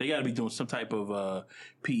They got to be doing some type of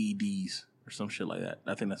PEDs or some shit like that.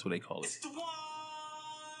 I think that's what they call it.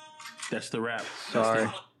 That's the rap. Sorry.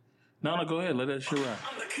 No, go ahead. Let that shit rap.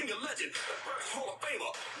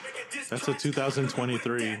 That's a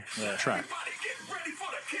 2023 track.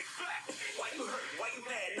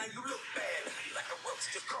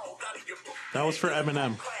 That was for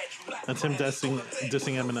Eminem. That's him dissing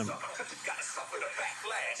Eminem.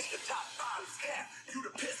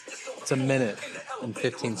 It's a minute and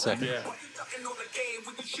 15 seconds. Yeah.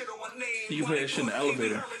 You play that shit in the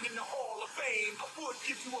elevator.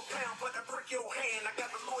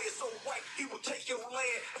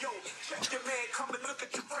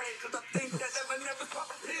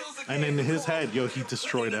 And in his head, he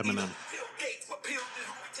destroyed Eminem.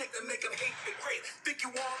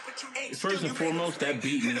 First and foremost, that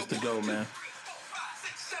beat needs to go, man.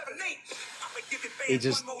 He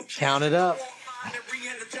just counted up.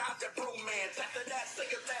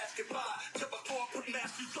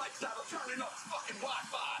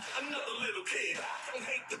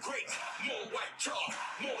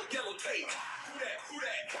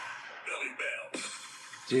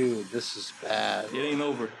 Dude, this is bad. It ain't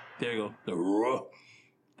over. There you go. The ruh.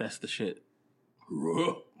 That's the shit.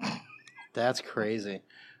 Ruh. That's crazy.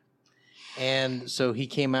 And so he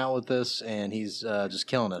came out with this, and he's just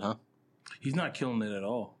killing it, huh? He's not killing it at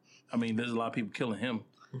all. I mean, there's a lot of people killing him.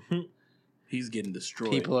 He's getting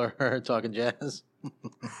destroyed. People are talking jazz.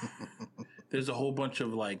 There's a whole bunch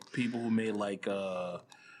of like people who made like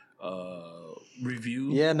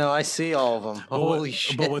reviews. Yeah, no, I see all of them. Holy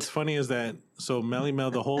shit. But what's funny is that, so Melly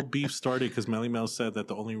Mel, the whole beef started because Melly Mel said that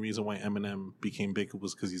the only reason why Eminem became big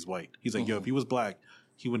was because he's white. He's like, yo, if he was black,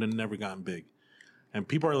 he would have never gotten big. And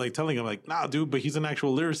people are like telling him like, nah, dude, but he's an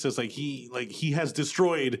actual lyricist. He has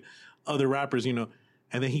destroyed other rappers, And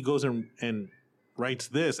then he goes and writes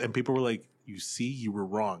this, and people were like, you see, you were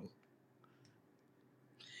wrong.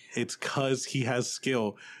 It's because he has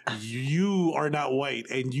skill. You are not white,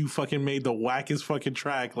 and you fucking made the wackest fucking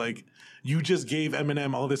track. Like, you just gave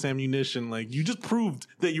Eminem all this ammunition. Like, you just proved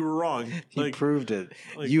that you were wrong. You proved it.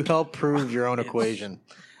 You helped prove your own equation.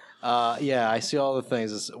 Yeah, I see all the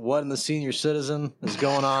things. What in the senior citizen is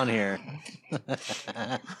going on here?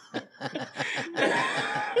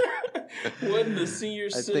 What in the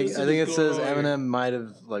senior citizen? I think it says Eminem might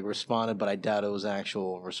have responded, but I doubt it was an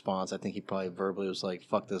actual response. I think he probably verbally was like,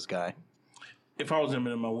 "Fuck this guy." If I was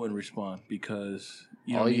Eminem, I wouldn't respond because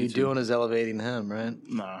all you doing is elevating him, right?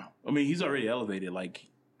 Nah, I mean he's already elevated. Like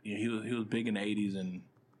he was big in the '80s, and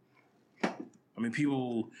I mean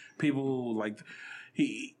people like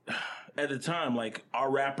he at the time like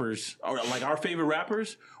our rappers, like our favorite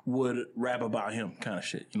rappers would rap about him, kind of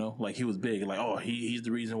shit. Like he was big. Like he's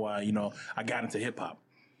the reason why I got into hip hop.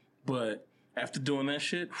 But after doing that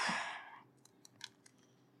shit.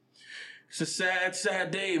 It's a sad,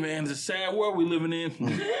 sad day, man. It's a sad world we living in.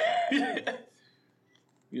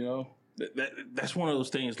 That's one of those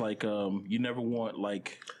things. Like, you never want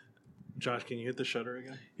like. Josh, can you hit the shutter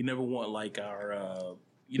again? You never want like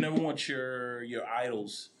you never want your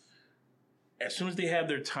idols. As soon as they have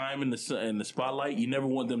their time in the spotlight, you never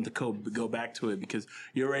want them to go back to it because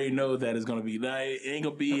you already know that it's gonna be it ain't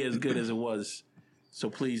gonna be as good as it was. So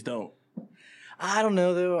please don't. I don't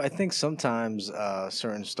know though. I think sometimes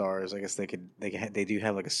certain stars, I guess they do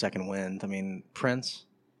have like a second wind. I mean, Prince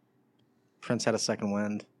had a second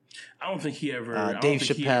wind. I don't think he ever. Dave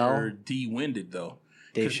Chappelle he ever de-winded though.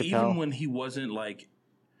 Dave Chappelle. Even when he wasn't like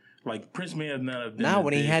Prince may have not have been. No,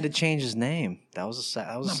 when he had to change his name, that was a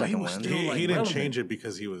second wind. He didn't change it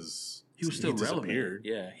because he was still relevant.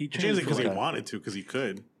 Yeah, he changed it because he wanted to, because he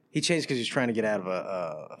could. He changed because he was trying to get out of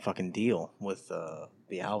a fucking deal with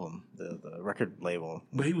the album, the record label.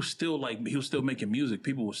 But he was still making music.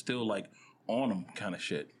 People were still like on him, kind of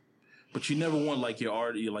shit. But you never want like your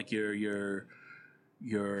art, like your.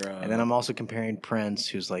 And then I'm also comparing Prince,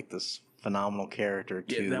 who's like this phenomenal character,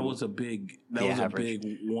 to that was a big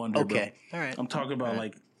wonder. Okay, all right. I'm talking about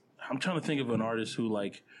I'm trying to think of an artist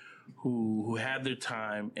who had their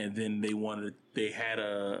time and then they had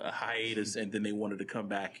a hiatus and then they wanted to come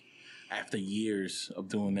back after years of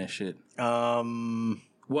doing that shit. Well, I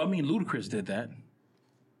mean, Ludacris did that.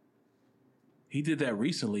 He did that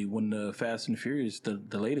recently when the Fast and Furious,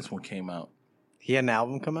 the latest one came out. He had an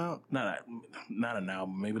album come out? Not an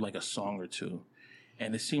album, maybe like a song or two.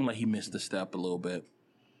 And it seemed like he missed a step a little bit.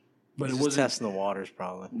 But it wasn't testing the waters,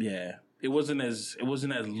 probably. Yeah. It wasn't as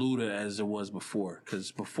Luda as it was before.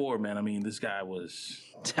 Because before, man, I mean, this guy was...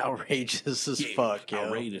 It's outrageous as fuck,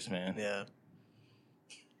 outrageous, man. Yeah.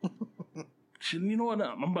 You know what?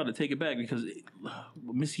 I'm about to take it back because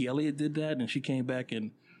Missy Elliott did that and she came back and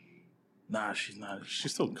Nah, she's not.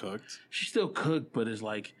 She's still cooked. She's still cooked, but it's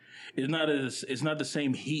like it's not the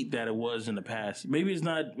same heat that it was in the past. Maybe it's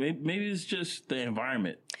not. Maybe it's just the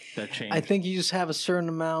environment that changed. I think you just have a certain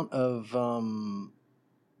amount of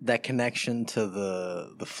that connection to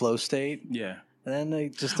the flow state. Yeah. And then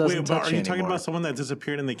it just doesn't Wait, touch but are you talking anymore. about someone that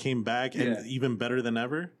disappeared and they came back and even better than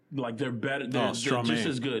ever? Like they're better. They're just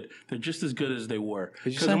as good. They're just as good as they were.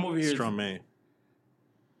 Because I'm over here. Stromae.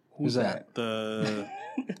 Who's that? The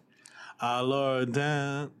Our Lord,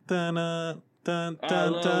 dun, dun, dun, dun,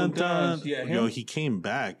 dun, dun, dun. Yeah, Yo, he came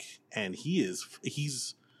back and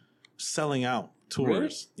he's selling out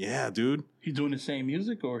tours. Really? Yeah, dude. He's doing the same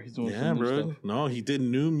music or he's doing some new stuff? No, he did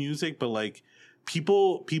new music, but like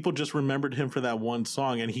people just remembered him for that one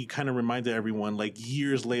song, and he kind of reminded everyone. Like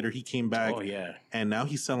years later, he came back. Oh yeah, and now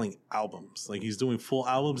he's selling albums. Like he's doing full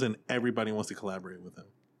albums, and everybody wants to collaborate with him.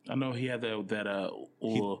 I know he had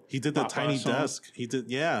he did the Tiny Desk. He did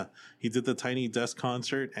the Tiny Desk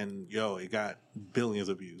concert, and it got billions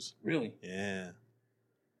of views. Really? Yeah.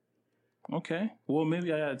 Okay. Well,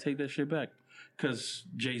 maybe I gotta take that shit back because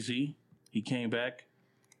Jay-Z, he came back,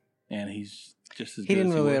 and he's just as. He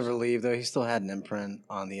didn't really ever leave though. He still had an imprint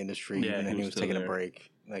on the industry, and then he was taking a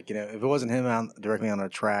break. Like if it wasn't him directly on a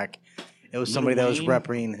track, it was somebody that was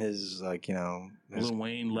repping his Lil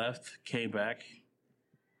Wayne left, came back.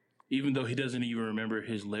 Even though he doesn't even remember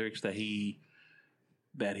his lyrics that he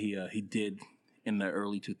did in the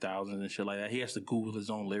early 2000s and shit like that, he has to Google his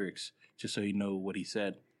own lyrics just so he know what he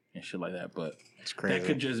said and shit like that. But it's crazy. That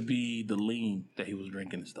could just be the lean that he was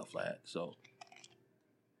drinking and stuff like that. So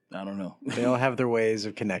I don't know. They all have their ways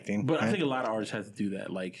of connecting. But right? I think a lot of artists have to do that.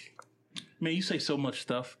 Like, man, you say so much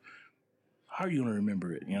stuff. How are you gonna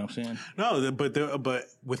remember it? You know what I'm saying? No, but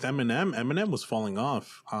with Eminem was falling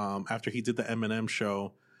off after he did the Eminem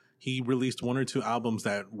show. He released one or two albums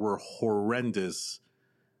that were horrendous.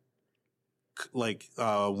 Like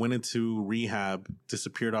went into rehab,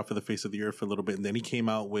 disappeared off of the face of the earth for a little bit, and then he came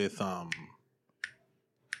out with.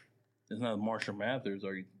 It's not Marshall Mathers.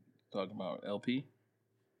 Are you talking about LP?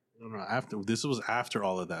 No. This was after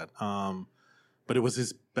all of that. But it was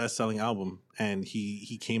his best-selling album, and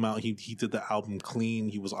he came out. He did the album clean.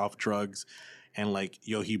 He was off drugs. And like,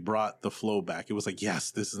 he brought the flow back. It was like,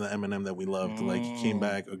 yes, this is the Eminem that we loved. Like, he came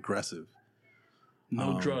back aggressive.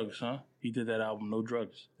 No drugs, huh? He did that album, no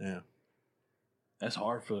drugs. Yeah. That's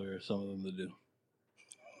hard for some of them to do.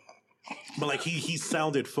 But like, he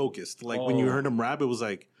sounded focused. Like when you heard him rap, it was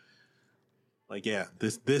like yeah,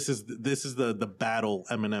 this is the battle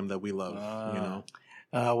Eminem that we love.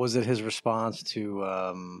 Was it his response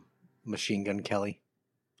to Machine Gun Kelly?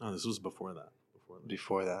 Oh, this was before that.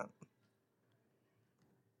 Before that.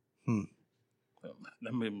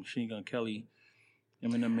 That made Machine Gun Kelly.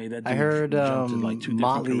 Eminem made that. Dude I heard like two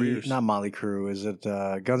different careers. Not Motley Crue. Is it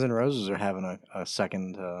Guns N' Roses are having a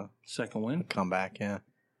second win comeback? Yeah,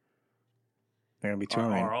 they're gonna be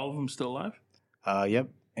touring. Are all of them still alive? Yep.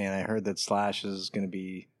 And I heard that Slash is gonna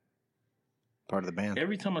be part of the band.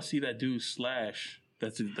 Every time I see that dude Slash,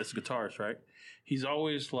 that's a guitarist, right? He's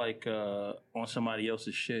always like on somebody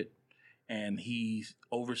else's shit, and he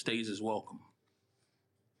overstays his welcome.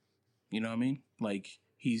 You know what I mean? Like,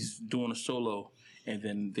 he's doing a solo, and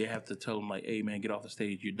then they have to tell him, like, hey, man, get off the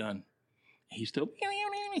stage. You're done. He's still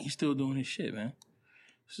doing his shit, man.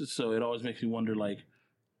 So it always makes me wonder, like,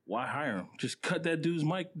 why hire him? Just cut that dude's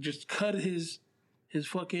mic. Just cut his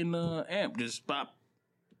fucking amp. Just stop.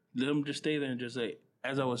 Let him just stay there and just say,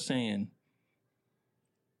 as I was saying,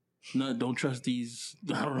 no, don't trust these.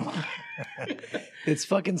 I don't know. It's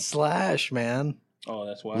fucking Slash, man. Oh,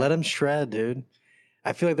 that's why. Let him shred, dude.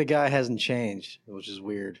 I feel like the guy hasn't changed, which is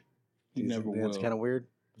weird. He never will. That's kind of weird.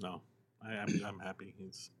 No, I'm happy.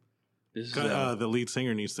 The lead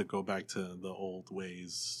singer needs to go back to the old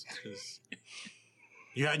ways.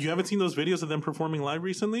 You haven't seen those videos of them performing live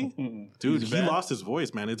recently? Dude, he lost his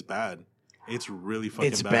voice, man. It's bad. It's really fucking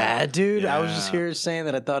bad. It's bad, dude? Yeah. I was just here saying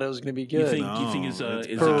that I thought it was going to be good. You think it's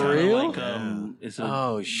for real? Like,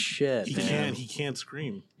 oh, shit. He can't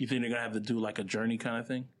scream. You think they're going to have to do like a Journey kind of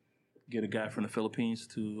thing? Get a guy from the Philippines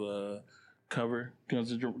to cover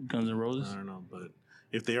Guns N' Roses? I don't know, but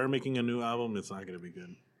if they are making a new album, it's not going to be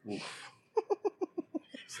good.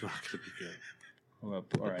 It's not going to be good.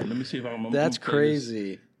 All right, let me see if I'm. That's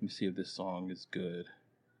crazy. Let me see if this song is good.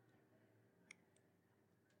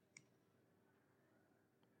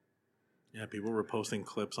 Yeah, people were posting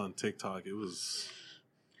clips on TikTok. It was.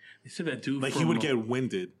 They said that dude. Like he would get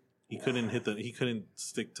winded. He couldn't He couldn't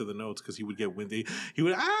stick to the notes because he would get winded. He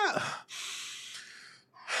would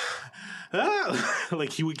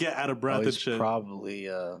like he would get out of breath and he's shit. probably.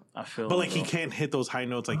 I feel But him, like he bro. can't hit those high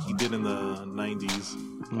notes like he did in the 90s.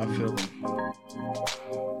 I feel him.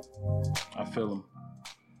 I feel him.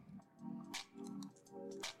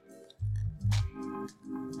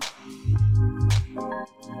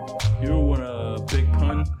 You remember when Big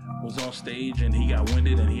Pun was on stage and he got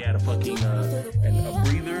winded and he had a fucking a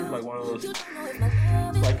breather, like one of those,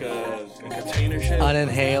 like a container shit? An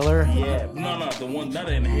inhaler? Yeah. No, the one, not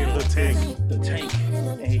an inhaler. The tank. The tank.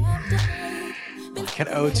 Hey, Like an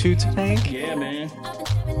O2 tank? yeah, man.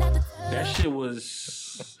 That shit was...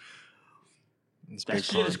 It's That Big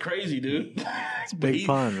shit Pun. is crazy, dude. It's Big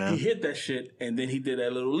Pun, man. He hit that shit, and then he did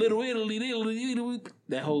that little Italy,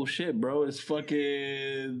 that whole shit, bro. It's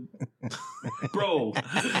fucking, bro.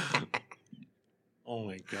 Oh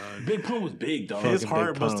my god. Big Pun was big, dog. His Big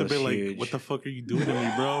heart Pun must have been was like, huge. what the fuck are you doing to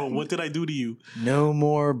me, bro? What did I do to you? No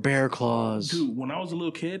more bear claws. Dude, when I was a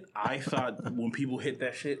little kid, I thought when people hit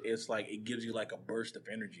that shit, it's like it gives you like a burst of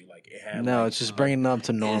energy, like it had. No, like, it's just bringing it up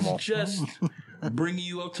to normal. It's just bringing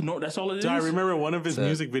you up to normal. That's all it is. Dude, I remember one of his That's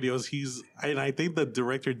music videos. And I think the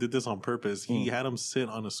director did this on purpose. He had him sit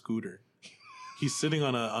on a scooter. He's sitting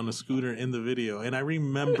on a scooter in the video, and I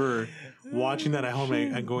remember watching that at home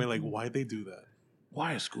and going like, "Why'd they do that,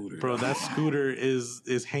 Why a scooter, bro? That scooter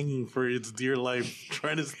is hanging for its dear life,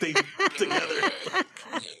 trying to stay together."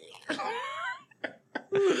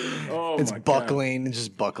 Oh, It's my God. buckling, it's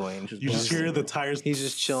just buckling. You just hear the tires. He's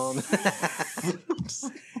just chilling.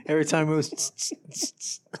 Every time he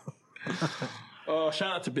moves. Oh,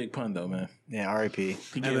 shout out to Big Pun though, man. Yeah, R.I.P.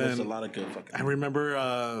 He gave us a then lot of good fucking. I remember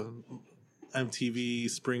MTV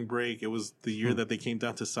Spring Break. It was the year that they came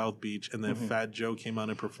down to South Beach, and then Fat Joe came out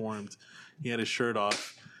and performed. He had his shirt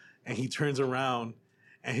off, and he turns around,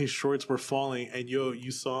 and his shorts were falling, and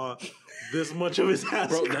you saw this much of his ass.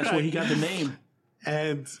 Bro, that's where he got the name.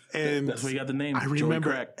 And That's where he got the name. I Joey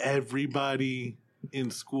remember Crack. everybody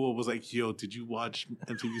in school was like, "Yo, did you watch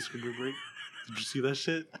MTV Spring Break? Did you see that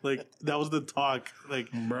shit?" Like that was the talk. Like,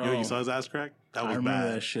 Bro. yo, you saw his ass crack? That was I remember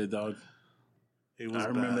bad. that shit, dog. It was I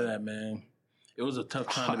remember bad. that, man. It was a tough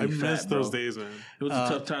time to I be fat, miss bro. those days, man. It was a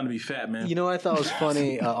tough time to be fat, man. You know what I thought was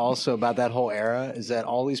funny also about that whole era is that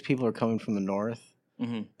all these people are coming from the north.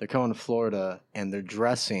 Mhm. They're coming to Florida and they're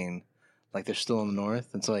dressing like they're still in the north.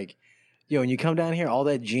 It's like, yo, when you come down here, all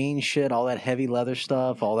that jean shit, all that heavy leather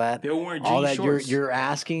stuff, all that, They were wearing all jean that shorts. you're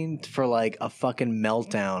asking for like a fucking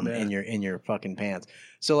meltdown Yeah. in your fucking pants.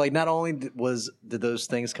 So like, not only did those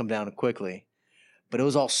things come down quickly, but it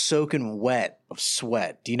was all soaking wet of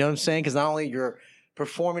sweat. Do you know what I'm saying? Because not only you're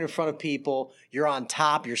performing in front of people, you're on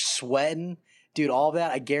top, you're sweating, dude. All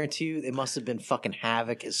that, I guarantee you, it must have been fucking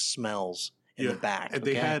havoc as smells in the back. And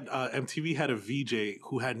they okay? had MTV had a VJ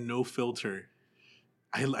who had no filter.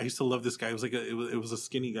 I used to love this guy. It was like it was a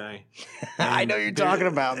skinny guy. I know you're talking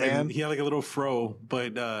about, and man. He had like a little fro,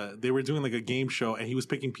 but they were doing like a game show, and he was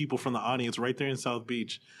picking people from the audience right there in South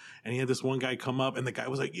Beach. And he had this one guy come up, and the guy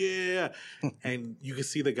was like, "Yeah," and you could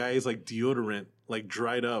see the guy's like deodorant like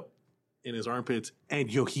dried up in his armpits,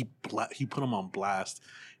 and yo, he put him on blast.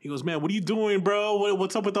 He goes, "Man, what are you doing, bro?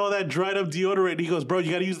 What's up with all that dried up deodorant?" He goes, "Bro,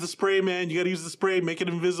 you got to use the spray, man. You got to use the spray, make it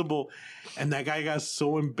invisible." And that guy got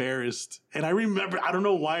so embarrassed. And I don't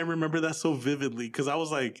know why I remember that so vividly, because I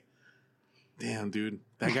was like, damn, dude,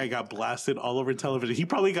 that guy got blasted all over television. He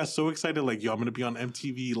probably got so excited, like, yo, I'm going to be on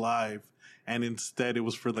MTV Live. And instead, it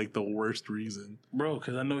was for like the worst reason. Bro,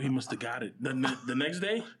 because I know he must have got it. The next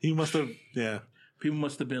day, He must have, yeah. people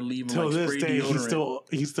must have been leaving Till like this spray day, deodorant.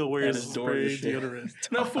 he still at wears his door spray and shit. deodorant.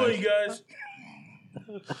 Not for you guys.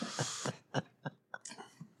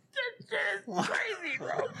 Crazy, bro.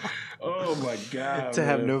 Oh my god. To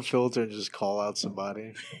have man. no filter and just call out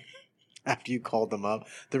somebody after you called them up.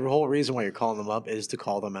 The whole reason why you're calling them up is to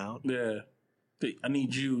call them out. Yeah. I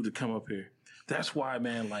need you to come up here. That's why,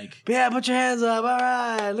 man, like Yeah, put your hands up. All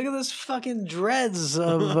right. Look at this fucking dreads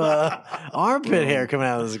of armpit hair coming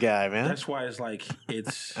out of this guy, man. that's why it's like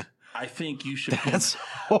I think you should That's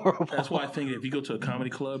horrible. that's why I think if you go to a comedy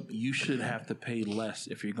club, you should have to pay less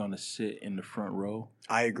if you're gonna sit in the front row.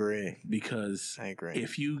 I agree. Because I agree.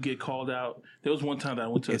 if you get called out, there was one time that I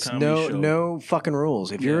went to a It's comedy show. no fucking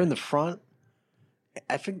rules. If you're Yeah. in the front,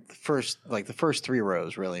 I think the first 3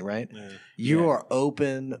 rows, really, right? Yeah. You Yeah. are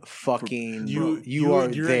open, fucking. You're you're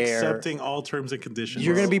there. accepting all terms and conditions.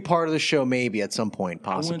 You're going to be part of the show, maybe at some point,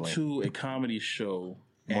 I possibly. went to a comedy show.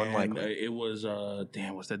 More And than likely. it was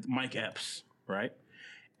what's that? Mike Epps, right?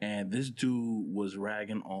 And this dude was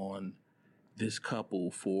ragging on this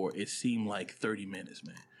couple for it seemed like 30 minutes,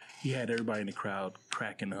 man. He had everybody in the crowd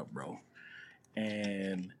cracking up, bro.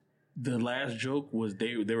 And the last joke was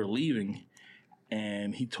they were leaving,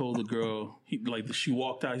 and he told the girl, she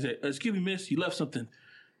walked out. He said, "Excuse me, miss, you left something.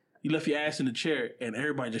 You left your ass in the chair," and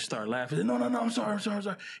everybody just started laughing. He said, "No, I'm sorry. He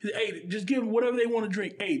said, "Hey, just give them whatever they want to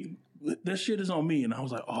drink. Hey, that shit is on me." And I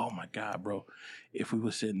was like, "Oh my god, bro! If we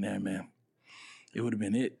were sitting there, man, it would have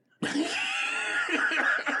been it."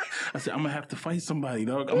 I said, "I'm gonna have to fight somebody,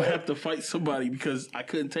 dog. I'm gonna have to fight somebody because I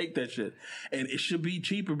couldn't take that shit." And it should be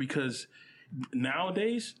cheaper because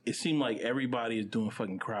nowadays it seems like everybody is doing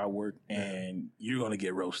fucking crowd work, and you're gonna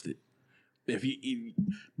get roasted. But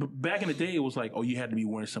back in the day, it was like, oh, you had to be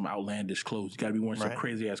wearing some outlandish clothes. You got to be wearing some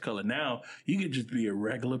crazy ass color. Now you could just be a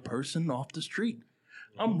regular person off the street.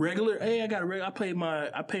 I'm regular. Hey, I pay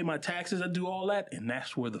my taxes. I do all that, and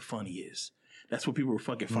that's where the funny is. That's where people are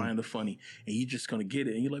fucking finding the funny, and you're just gonna get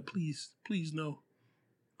it. And you're like, please no.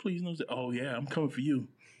 Oh yeah, I'm coming for you.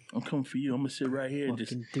 I'm coming for you. I'm gonna sit right here and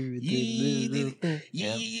just.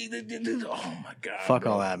 Oh my god! Fuck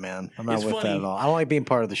bro. all that, man. I'm not with that at all. I don't like being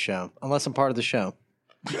part of the show unless I'm part of the show.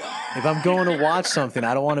 If I'm going to watch something,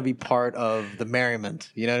 I don't want to be part of the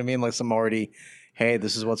merriment. You know what I mean? Like I'm already, hey,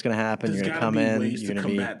 this is what's gonna happen. You're gonna come in. You're gonna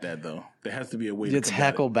combat that though. There has to be a way. Let's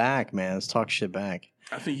heckle back, man. Let's talk shit back.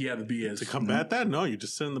 I think you have to be to combat that. No, you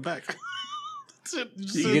just sit in the back. You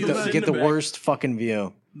get the worst fucking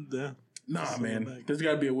view. Yeah. Nah, man. There's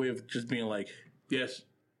got to be a way of just being like, yes,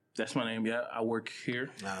 that's my name. Yeah, I work here.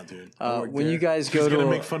 Nah, dude. When you guys go to, gonna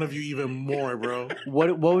make fun of you even more, bro.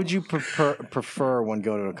 What would you prefer when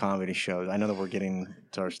go to a comedy show? I know that we're getting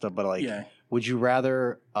to our stuff, but like, would you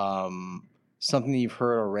rather something that you've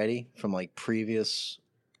heard already from like previous?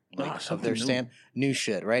 Of their stand new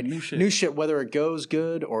shit, right? New shit, whether it goes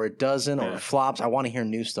good or it doesn't or it flops. I want to hear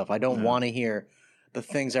new stuff. I don't want to hear the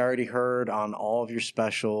things I already heard on all of your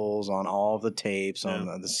specials, on all of the tapes, on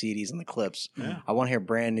the CDs and the clips. Yeah. I want to hear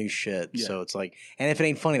brand new shit. Yeah. So it's like, and if it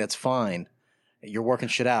ain't funny, that's fine. You're working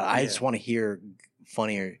shit out. I just want to hear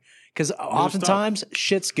funnier because oftentimes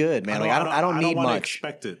shit's good, man. I don't need much.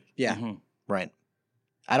 Expect it. Yeah, right.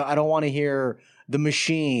 I don't want to hear The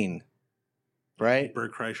Machine. Right,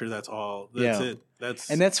 Bert Kreischer. That's all. That's it.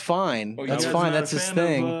 That's fine. That's fine. That's his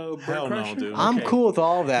thing. Hell no, dude. I'm cool with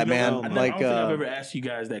all of that, man. I don't think I've ever asked you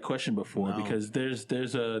guys that question before because there's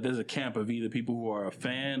a camp of either people who are a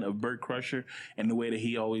fan of Bert Kreischer and the way that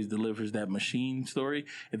he always delivers that machine story,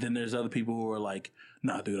 and then there's other people who are like,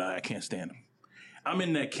 nah, dude, I can't stand him. I'm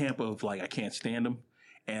in that camp of like I can't stand him,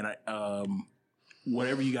 and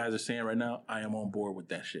whatever you guys are saying right now, I am on board with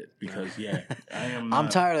that shit because I am. I'm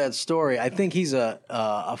tired of that story. I think he's a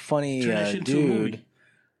funny dude.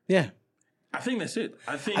 Yeah, I think that's it.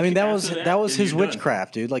 I mean, that was his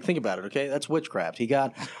witchcraft, dude. Like, think about it. Okay, that's witchcraft. He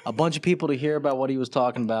got a bunch of people to hear about what he was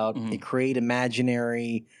talking about. He created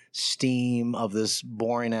imaginary steam of this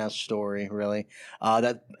boring ass story. Really,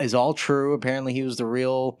 that is all true. Apparently, he was the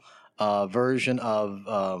real. Version of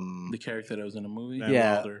the character that was in the movie,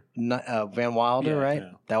 Van Wilder, right?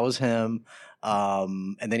 Yeah. That was him.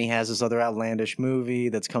 And then he has this other outlandish movie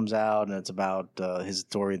that comes out, and it's about his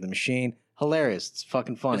story of the machine. Hilarious! It's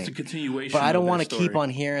fucking funny. It's a continuation, but I don't want to keep on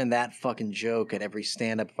hearing that fucking joke at every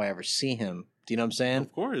stand-up if I ever see him. Do you know what I'm saying?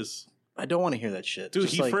 Of course. I don't want to hear that shit, dude.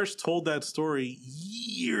 He first told that story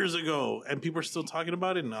years ago, and people are still talking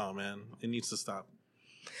about it. No, man, it needs to stop.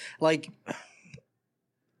 Like.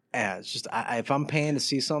 Yeah, it's just if I'm paying to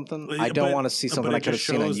see something, I don't want to see something I could have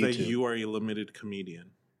seen on YouTube. That you are a limited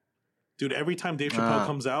comedian, dude. Every time Dave Chappelle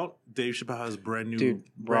comes out, Dave Chappelle has brand new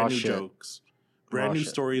jokes, brand new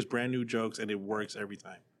stories, brand new jokes, and it works every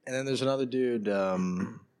time. And then there's another dude,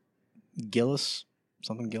 Gillis,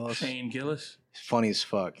 Shane Gillis. He's funny as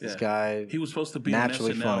fuck. This guy, he was supposed to be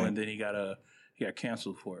naturally funny, and then he got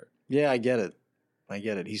canceled for it. Yeah, I get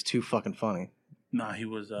it. He's too fucking funny. Nah, he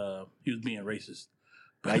was being racist.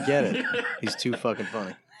 I get it. He's too fucking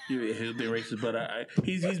funny. He'll be racist, but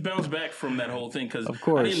he's bounced back from that whole thing because of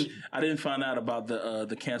course I didn't find out about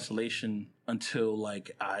the cancellation until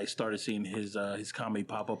like I started seeing his comedy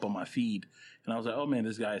pop up on my feed, and I was like, oh man,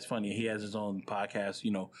 this guy is funny. He has his own podcast.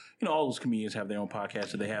 You know, all those comedians have their own podcast,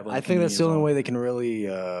 so they have. I think that's the only way they can really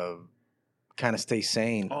kind of stay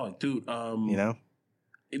sane. Oh, dude, you know,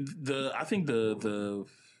 I think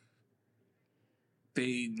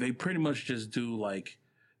they pretty much just do like.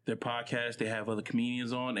 Their podcast, they have other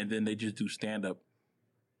comedians on, and then they just do stand-up.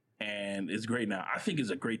 And it's great now. I think it's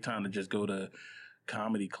a great time to just go to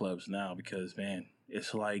comedy clubs now because, man,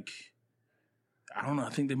 it's like, I don't know. I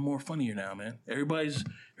think they're more funnier now, man. Everybody's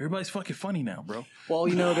fucking funny now, bro. Well,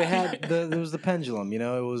 you know, they had, there was the pendulum, you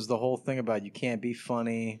know? It was the whole thing about you can't be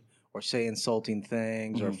funny or say insulting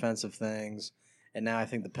things or offensive things. And now I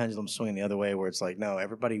think the pendulum's swinging the other way, where it's like, no,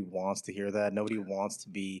 everybody wants to hear that. Nobody wants to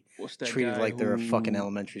be treated like they're a fucking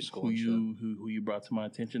elementary school. Who you brought to my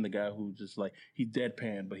attention? The guy who just like he's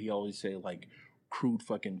deadpan, but he always say like crude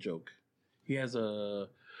fucking joke. He has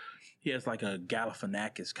like a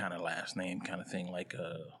Galifianakis kind of last name, kind of thing. Like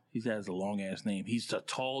he has a long ass name. He's a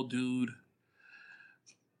tall dude.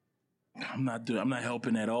 I'm not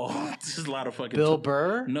helping at all. This is a lot of fucking Bill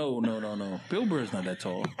Burr? No. Bill Burr's not that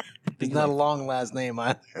tall. He's not a long last name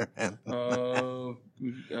either.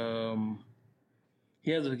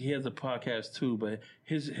 He has a podcast too, but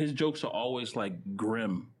his jokes are always like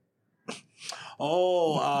grim.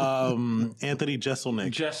 Anthony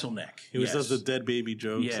Jeselnik. He always does the dead baby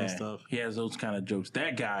jokes and stuff. He has those kind of jokes.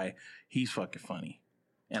 That guy, he's fucking funny.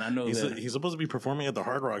 And I know he's supposed to be performing at the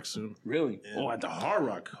Hard Rock soon. Really? Yeah. Oh, at the Hard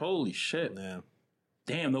Rock. Holy shit. Yeah.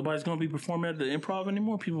 Damn, nobody's going to be performing at the Improv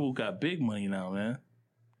anymore? People got big money now, man.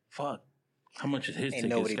 Fuck. How much is his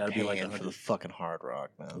tickets? Got to be like for the fucking Hard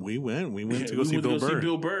Rock, man. We went to go see Bill Burr. See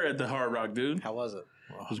Bill Burr at the Hard Rock, dude. How was it?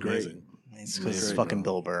 It was great. It's because it's fucking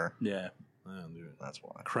Bill Burr. Yeah. Dude. That's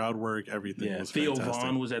why. Crowd work, everything was Theo fantastic.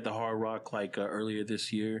 Vaughn was at the Hard Rock like earlier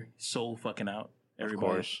this year. Sold fucking out. Everybody.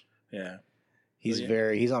 Of course. Yeah.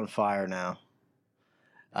 He's on fire now.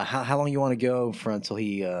 How long you want to go for until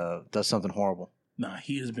he does something horrible? Nah,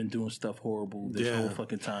 he has been doing stuff horrible this whole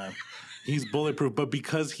fucking time. He's bulletproof, but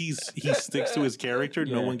because he sticks to his character,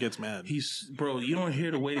 no one gets mad. Bro, you don't hear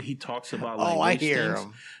the way that he talks about like I hear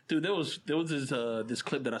him. Dude, there was this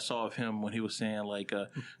clip that I saw of him when he was saying like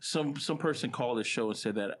some person called his show and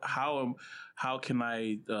said that how can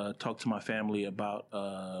I talk to my family about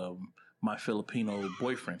my Filipino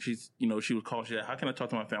boyfriend. She was called. She said, "How can I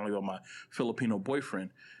talk to my family about my Filipino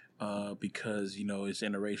boyfriend? Because it's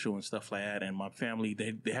interracial and stuff like that. And my family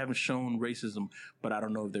they haven't shown racism, but I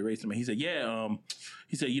don't know if they're racist." And he said, "Yeah."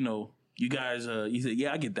 He said, "You guys." He said,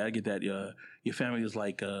 "Yeah, I get that. Your family is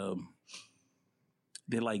like they're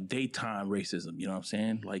like daytime racism. You know what I'm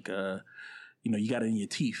saying? Like you got it in your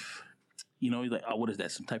teeth. He's like, oh, what is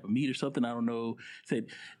that? Some type of meat or something? I don't know." He said,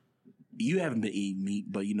 "You haven't been eating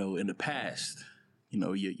meat, but in the past,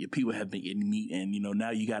 your people have been eating meat, and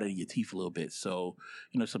now you got it in your teeth a little bit. So,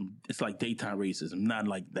 it's like daytime racism, not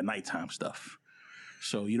like the nighttime stuff.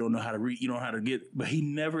 So you don't know how to you don't know how to get." But he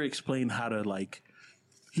never explained how to like.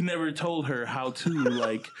 He never told her how to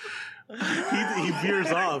like. he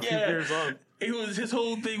veers off. Yeah. He veers off. It was his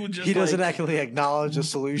whole thing was just. He doesn't actually acknowledge a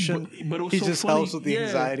solution. But it was he so just funny. helps with the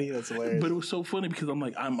anxiety. That's hilarious. But it was so funny because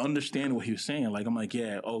I'm understanding what he was saying. Like I'm like,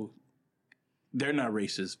 they're not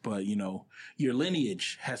racist, but your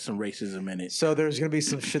lineage has some racism in it. So there's going to be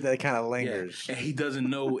some shit that kind of lingers. Yeah. And he doesn't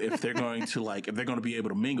know if they're going to if they're going to be able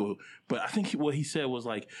to mingle. But I think what he said was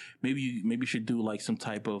like maybe you should do like some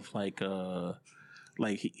type of like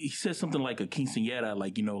he said something like a quinceañera,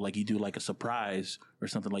 like you do like a surprise or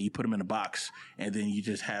something, like you put them in a box and then you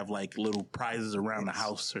just have like little prizes around the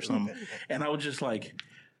house or something. And I was just like,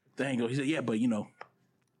 dang. He said, "Yeah, but I don't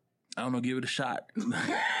know, give it a shot."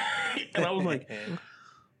 And I was like,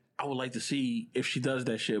 I would like to see if she does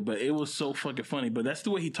that shit. But it was so fucking funny. But that's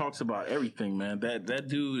the way he talks about everything, man. That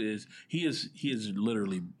dude is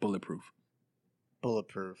literally bulletproof.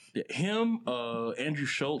 Bulletproof. Yeah, him, Andrew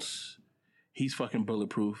Schultz, he's fucking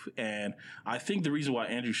bulletproof. And I think the reason why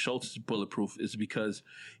Andrew Schultz is bulletproof is because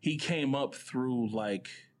he came up through like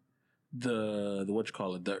the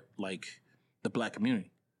black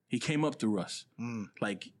community. He came up through us.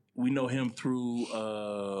 Like we know him through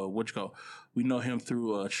we know him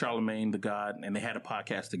through Charlemagne the God, and they had a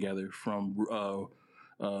podcast together from oh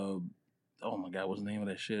my God, what's the name of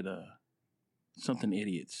that shit? Something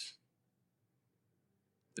Idiots.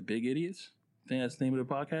 The Big Idiots? I think that's the name of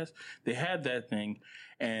the podcast. They had that thing,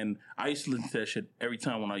 and I used to listen to that shit every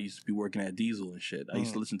time when I used to be working at Diesel and shit. I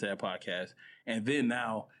used to listen to that podcast, and then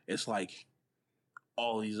now it's like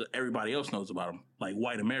everybody else knows about him. Like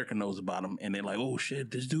white America knows about him, and they're like, "Oh shit,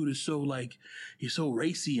 this dude is so like he's so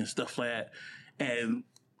racy and stuff like that." And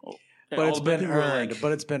but it's been earned.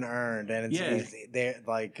 But it's been earned, and they're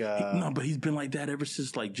like no, but he's been like that ever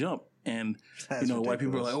since like Jump, and ridiculous. White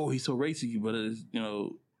people are like, "Oh, he's so racy," but it's,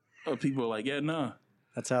 people are like, "Yeah, nah."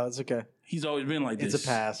 That's how it's okay. He's always been like this. It's a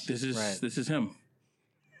pass. This is him.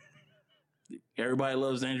 Everybody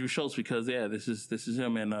loves Andrew Schultz because this is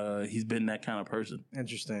him, and he's been that kind of person.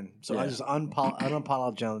 Interesting. So I just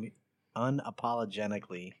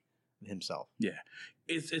unapologetically himself. Yeah,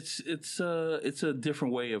 it's a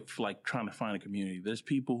different way of like trying to find a community. There's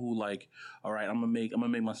people who like, all right, I'm gonna make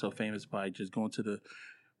myself famous by just going to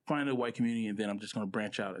find a white community, and then I'm just gonna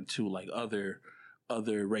branch out into like other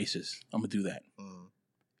races. I'm gonna do that.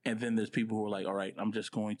 And then there's people who are like, all right, I'm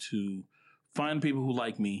just going to find people who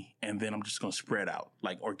like me, and then I'm just going to spread out,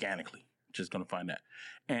 like organically. Just going to find that.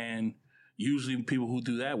 And usually people who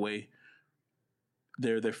do that way,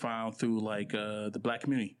 they're found through like the black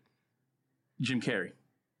community. Jim Carrey.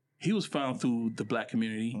 He was found through the black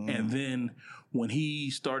community. And then when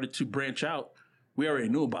he started to branch out, we already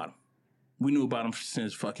knew about him. We knew about him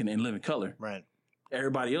since fucking In Living Color. Right.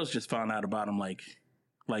 Everybody else just found out about him like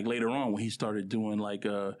later on when he started doing like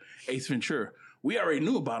Ace Ventura. We already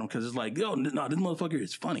knew about him because it's like, yo, no, this motherfucker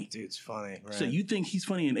is funny. Dude, it's funny. Right. So you think he's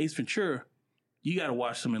funny in Ace Ventura, you got to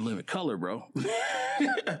watch some In Living Color, bro.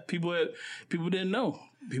 People didn't know.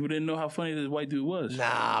 People didn't know how funny this white dude was.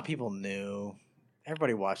 Nah, people knew.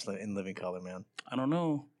 Everybody watched In Living Color, man. I don't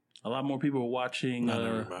know. A lot more people were watching. Not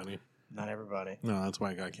everybody. Not everybody. No, that's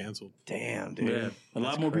why it got canceled. Damn, dude. Yeah, a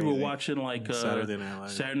lot more people were watching like Saturday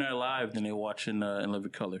Night Live than they were watching In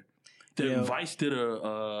Living Color. Vice did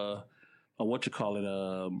a what you call it?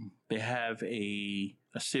 They have a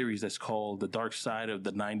series that's called The Dark Side of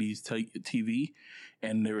the 90s TV,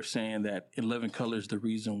 and they were saying that In Living Color is the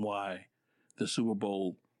reason why the Super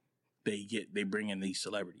Bowl they bring in these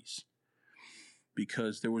celebrities.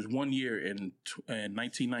 Because there was one year in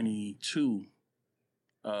 1992,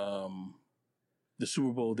 the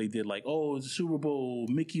Super Bowl, they did like, oh, it's a Super Bowl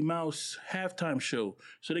Mickey Mouse halftime show.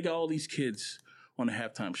 So they got all these kids on the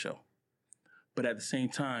halftime show. But at the same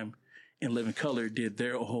time, In Living Color did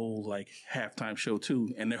their whole like halftime show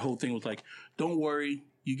too. And their whole thing was like, don't worry,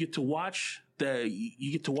 you get to watch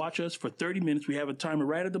us for 30 minutes. We have a timer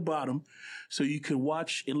right at the bottom. So you can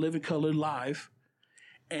watch In Living Color live.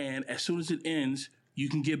 And as soon as it ends, you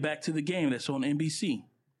can get back to the game that's on NBC.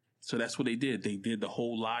 So that's what they did. They did the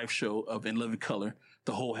whole live show of In Living Color,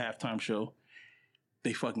 the whole halftime show.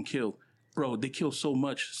 They fucking killed. Bro, they killed so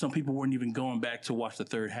much, some people weren't even going back to watch the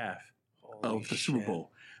third half of the Super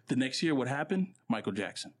Bowl. The next year, what happened? Michael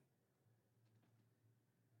Jackson.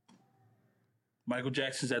 Michael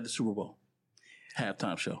Jackson's at the Super Bowl.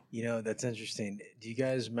 Halftime show. You know, that's interesting. Do you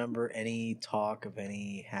guys remember any talk of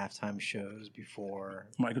any halftime shows before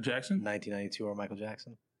Michael Jackson? 1992 or Michael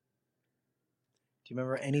Jackson? Do you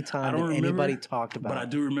remember any time I don't that remember, anybody talked about but I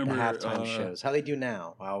do remember the halftime shows? How they do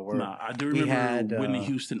now? I do remember Whitney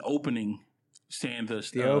Houston opening, saying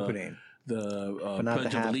the opening. The but not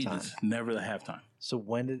Pledge the of halftime. Allegiance. Never the halftime. So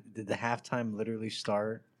when did the halftime literally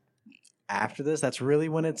start? After this, that's really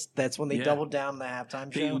when they doubled down the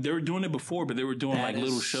halftime show. They were doing it before, but they were doing like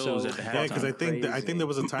little shows at the halftime. Yeah, because I think there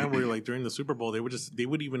was a time where like during the Super Bowl they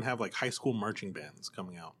would even have like high school marching bands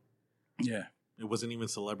coming out. Yeah, it wasn't even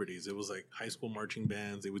celebrities; it was like high school marching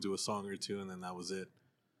bands. They would do a song or two, and then that was it.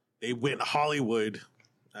 They went Hollywood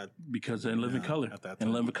because In Living Color. At that time.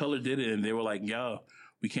 In Living Color did it, and they were like, "Yo,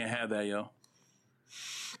 we can't have that, yo."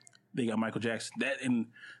 They got Michael Jackson.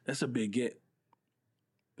 That's a big get.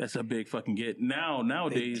 That's a big fucking get.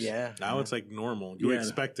 Nowadays, now it's like normal. You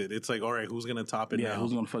expect it. It's like, all right, who's gonna top it now? Yeah,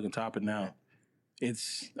 who's gonna fucking top it now?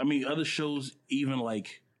 Other shows even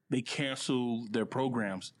like they cancel their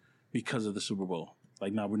programs because of the Super Bowl.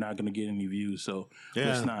 Like, no, we're not gonna get any views, so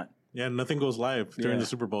let's not. Yeah, nothing goes live during the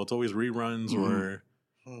Super Bowl. It's always reruns or.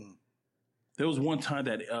 There was one time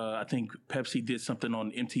that I think Pepsi did something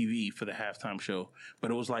on MTV for the halftime show,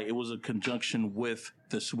 but it was a conjunction with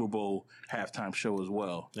the Super Bowl halftime show as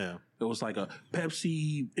well. Yeah. It was like a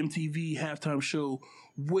Pepsi MTV halftime show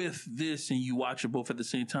with this, and you watch it both at the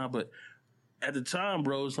same time. But at the time,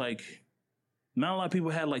 bro, it's like not a lot of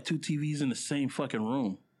people had like two TVs in the same fucking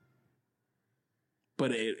room.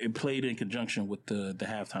 But it played in conjunction with the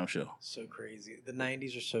halftime show. So crazy. The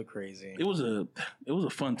 90s are so crazy. It was a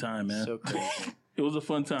fun time, man. So crazy. It was a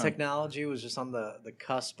fun time. Technology was just on the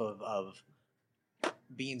cusp of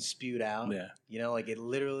being spewed out. Yeah. You know, like it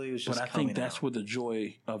literally was just But I think that's what the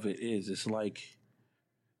joy of it is. It's like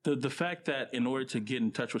the fact that in order to get in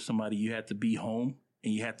touch with somebody, you had to be home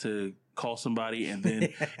and you had to call somebody, and then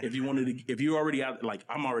if you're already out, like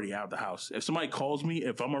I'm already out of the house. If somebody calls me,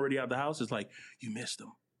 if I'm already out of the house, it's like, you missed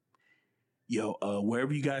them. Yo,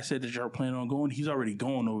 wherever you guys said that y'all planning on going, he's already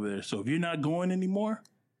going over there. So if you're not going anymore,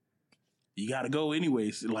 you got to go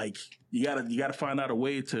anyways. Like you got to find out a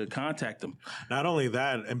way to contact them. Not only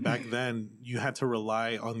that, and back then you had to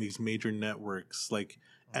rely on these major networks. Like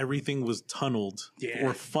everything was tunneled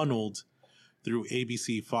or funneled through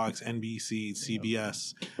ABC, Fox, NBC,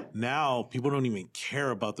 CBS. Now people don't even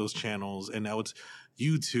care about those channels, and now it's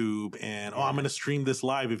YouTube and I'm going to stream this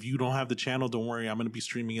live. If you don't have the channel, don't worry, I'm going to be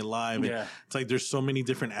streaming it live. Yeah. It's like there's so many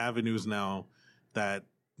different avenues now that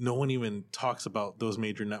no one even talks about those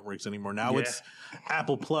major networks anymore. Now it's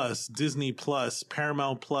Apple Plus, Disney Plus,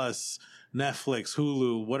 Paramount Plus, Netflix,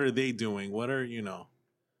 Hulu. What are they doing? What are,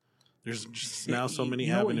 There's just now so many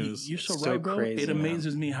you know what? avenues. You're so So right, bro. crazy, It man.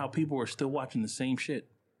 amazes me how people are still watching the same shit.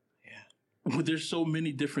 Yeah. There's so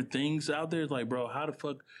many different things out there. It's like, bro, how the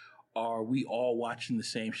fuck are we all watching the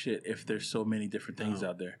same shit if there's so many different things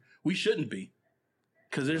out there? We shouldn't be.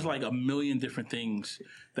 Because there's like a million different things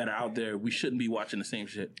that are out there. We shouldn't be watching the same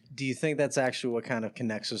shit. Do you think that's actually what kind of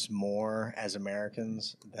connects us more as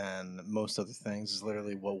Americans than most other things? Is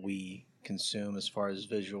literally what we consume as far as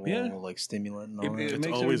visual, like stimulant and all that. It's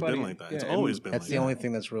makes always been everybody- like that. yeah, It's it- always been That's like the that. only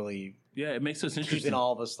thing that's really Yeah, it makes us interesting. keeping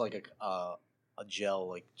all of us like a gel,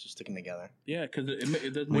 like just sticking together. Yeah, because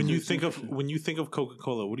it does. When make you us think of interesting.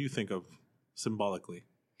 Coca-Cola, what do you think of symbolically?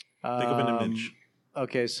 Think of an image.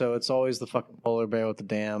 Okay, so it's always the fucking polar bear with the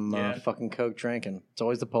damn Yeah. fucking Coke drinking. It's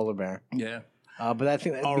always the polar bear. Yeah, But I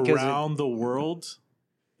think that because Around the world,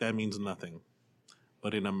 that means nothing.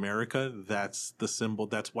 But in America, that's the symbol.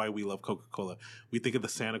 That's why we love Coca-Cola. We think of the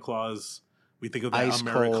Santa Claus. We think of the ice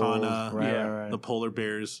Americana, cold, right, Yeah. right. the polar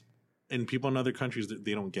bears. And people in other countries,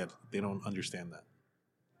 they don't get, they don't understand that.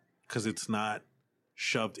 Because it's not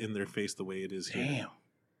shoved in their face the way it is here. damn.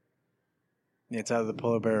 It's either the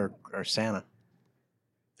polar bear or Santa.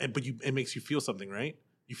 But it makes you feel something, right?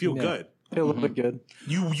 You feel Yeah. good. Feel a little bit good.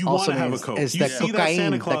 You want Also to have a means Coke. it's You the see that Santa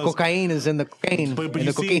cocaine. The Claus. cocaine is in the cocaine. But in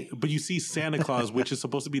you the cocaine. you see Santa Claus, which is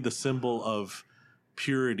supposed to be the symbol of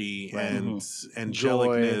purity and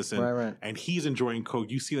angelicness, and Right. and he's enjoying Coke.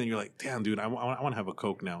 You see that, and you're like, damn, dude, I want to have a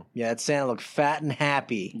Coke now. Yeah, that Santa looked fat and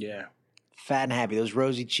happy. Yeah, Fat and happy. Those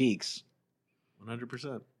rosy cheeks.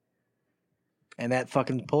 100%. And that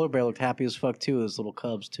fucking polar bear looked happy as fuck too. Those little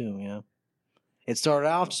cubs too, you know. It started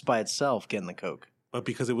off just by itself getting the Coke. But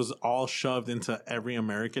because it was all shoved into every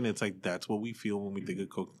American, it's like that's what we feel when we think of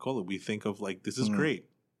Coca-Cola. We think of like, this is great.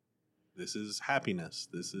 This is happiness.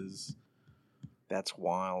 This is... That's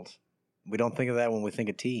wild. We don't think of that when we think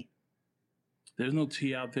of tea. there's no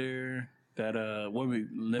tea out there that what we.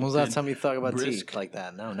 When was the last time you thought about brisk. tea like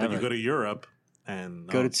that? No, But never. you go to Europe and...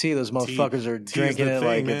 Go to tea. Those motherfuckers are tea is drinking the it thing,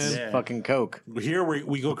 like man. it's Yeah. fucking Coke. Here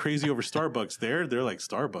we go crazy over Starbucks. They're like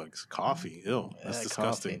Starbucks. Coffee. Ew. That's Yeah,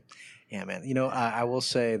 disgusting. coffee. Yeah, man. You know, I will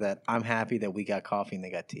say that I'm happy that we got coffee and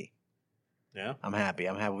they got tea. Yeah. I'm happy.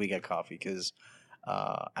 I'm happy we got coffee because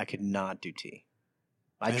I could not do tea.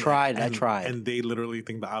 I And- tried. And they literally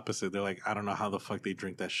think the opposite. They're like, I don't know how the fuck they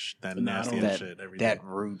drink that No, I nasty don't- ass shit every day. that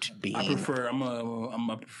root bean. I prefer.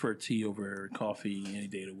 I prefer tea over coffee any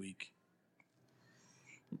day of the week.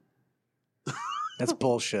 That's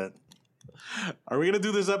bullshit. Are we gonna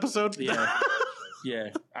do this episode? Yeah, yeah.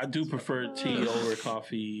 I do prefer tea over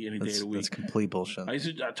coffee any day of That's, the week. that's complete bullshit. I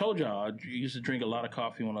told y'all I used to drink a lot of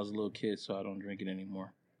coffee when I was a little kid, so I don't drink it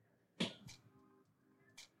anymore.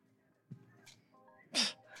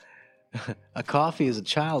 A coffee is a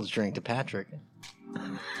child's drink to Patrick.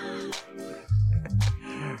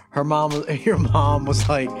 Your mom was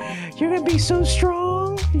like, "You're gonna be so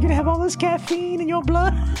strong. You're gonna have all this caffeine in your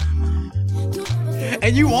blood."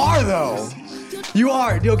 And you are though. You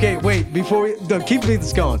are. Okay, wait. Before we keep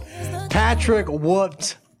this going, Patrick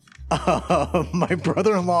whooped my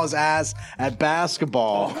brother-in-law's ass at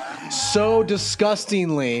basketball so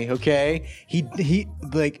disgustingly. Okay, he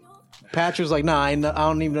like. Patrick's like, nah, I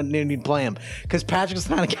don't even need to play him. Because Patrick's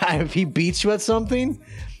the kind of guy, if he beats you at something,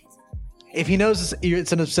 if he knows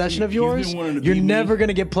it's an obsession of He's been yours, wanting to you're beat me. never going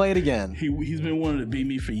to get played again. He's been wanting to beat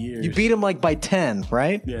me for years. You beat him like by 10,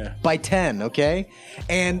 right? Yeah. By 10, okay?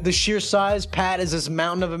 And the sheer size, Pat is this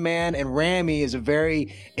mountain of a man, and Rami is a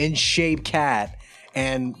very in shape cat.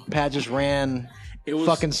 And Pat just ran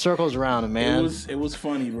fucking circles around him, man. It was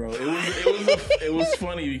funny, bro. It was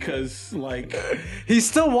funny because like He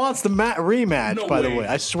still wants the rematch, No by the way. way.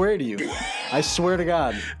 I swear to you. I swear to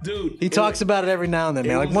God. dude, He talks about it every now and then,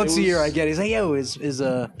 man. it Like was- once it a year, was- I get. He's like, "Yo, is it how's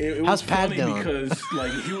was Pat funny doing?" because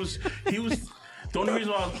like he was the only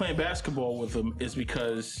reason why I was playing basketball with him is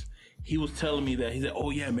because he was telling me that he said,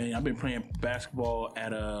 "Oh yeah, man, I've been playing basketball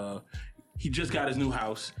at he just got his new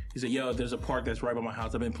house." He said, "Yo, there's a park that's right by my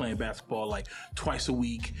house. I've been playing basketball like twice a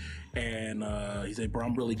week." And he said, "Bro,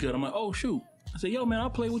 I'm really good." I'm like, "Oh shoot." I said, "Yo, man, I'll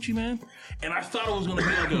play with you, man." And I thought it was gonna be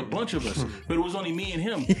like a bunch of us, but it was only me and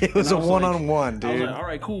him. It was And a I one-on-one, I was dude. like, "All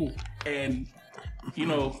right, cool." And you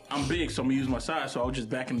know, I'm big, so I'm gonna use my size. So I was just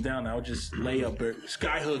backing him down. I would just lay up,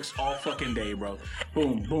 sky hooks all fucking day, bro.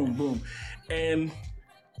 Boom, boom, boom. And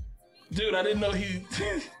dude, I didn't know he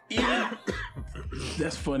even.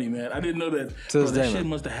 That's funny, man. I didn't know that. To Bro, this that day, shit man.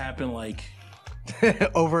 must have happened like,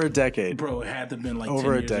 Over a decade, bro. It had to have been like Over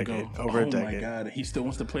 10 a years decade. ago. Over a Oh my decade. god, he still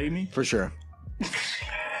wants to play me. for sure.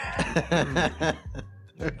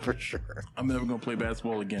 For sure. I'm never gonna play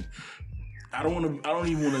basketball again. I don't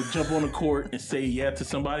even want to jump on the court and say yeah to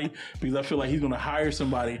somebody because I feel like he's gonna hire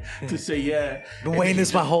somebody to say yeah. Been waiting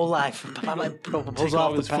this my whole life. I might Take propose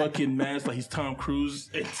off off his the pack. fucking mask like he's Tom Cruise.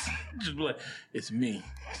 It's just be like, it's me.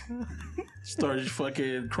 Start just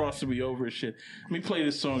fucking crossing me over and shit. Let me play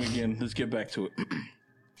this song again. Let's get back to it.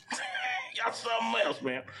 Y'all something else,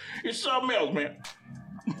 man. It's something else, man.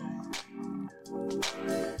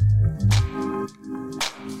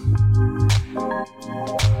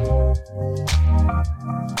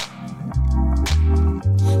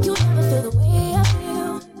 You never feel the way I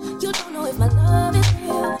feel. You don't know if my love is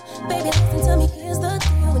real. Baby, listen to me, here's the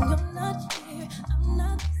deal. When you're not here, I'm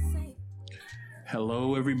not the same.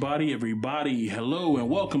 Hello, everybody. Hello, and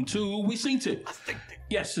welcome to We Synced It.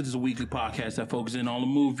 Yes, it is a weekly podcast that focuses in on the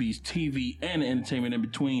movies, TV, and entertainment in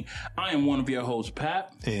between. I am one of your hosts,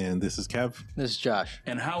 Pat. And this is Kev. This is Josh.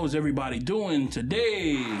 And how is everybody doing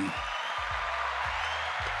today?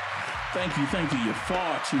 Thank you. You're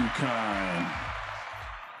far too kind.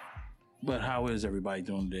 But how is everybody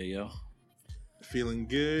doing today, yo? Feeling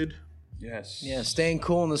good. Yes. Yeah, staying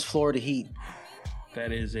cool in this Florida heat.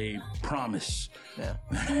 That is a promise. Yeah,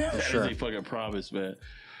 That sure. is a fucking promise, man.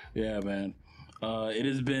 Yeah, man. It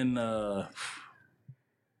has been the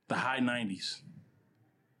high 90s.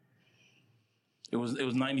 It was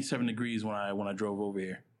 97 degrees when I drove over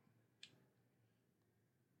here.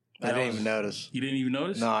 I didn't even notice. You didn't even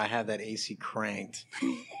notice? No, I have that AC cranked.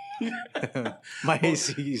 My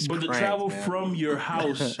AC is But cranked, to travel man. from your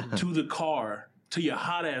house to the car, to your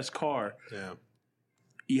hot ass car, Yeah.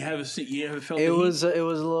 you haven't felt It the was it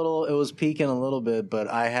was peaking a little bit, but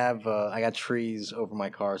I got trees over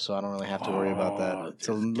my car, so I don't really have to worry about that. It's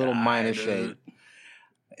a this little guy, minus dude. shade.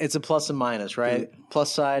 It's a plus and minus, right?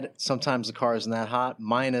 Plus side, sometimes the car isn't that hot.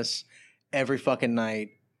 Minus, every fucking night,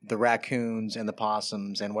 the raccoons and the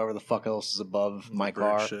possums and whatever the fuck else is above my bird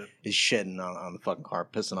car shit. is shitting on the fucking car,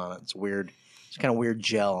 pissing on it. It's weird. It's kind of weird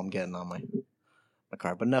gel I'm getting on my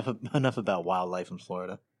car. But enough about wildlife in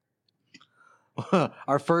Florida.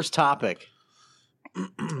 Our first topic.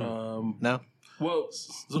 No? Well,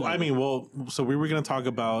 So I mean, so we were gonna talk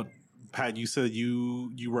about, Pat. You said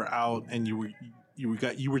you were out and you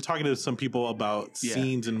were talking to some people about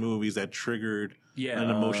scenes in movies that triggered an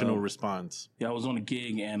emotional response. Yeah, I was on a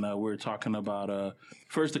gig and we were talking about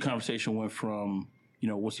first the conversation went from,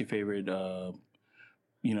 what's your favorite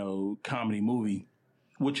comedy movie,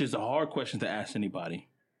 which is a hard question to ask anybody.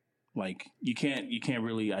 Like you can't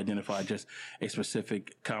really identify just a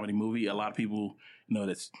specific comedy movie. A lot of people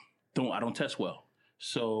I don't test well.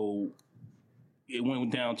 So it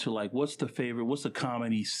went down to like what's the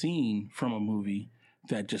comedy scene from a movie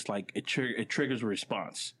that just like it triggers a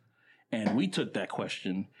response. And we took that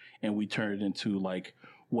question and we turned it into like,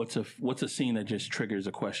 what's a scene that just triggers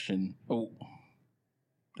a question? Oh,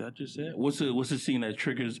 did I just say it? What's a scene that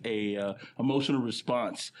triggers a emotional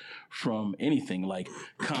response from anything like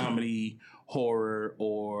comedy, horror,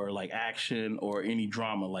 or like action or any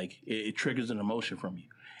drama? Like it triggers an emotion from you.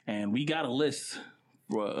 And we got a list.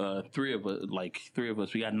 Three of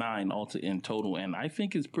us. We got 9 in total, and I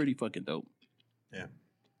think it's pretty fucking dope. Yeah,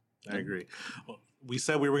 I agree. We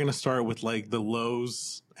said we were going to start with like the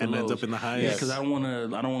lows and end up in the highs. Yeah, because I don't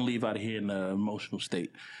want to leave out of here in an emotional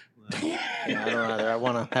state. Yeah, I don't either. I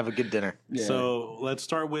want to have a good dinner. Yeah. So let's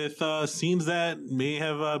start with scenes that may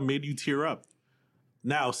have made you tear up.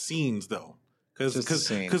 Now, scenes though,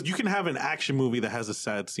 because you can have an action movie that has a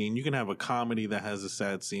sad scene. You can have a comedy that has a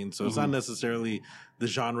sad scene. So it's not necessarily the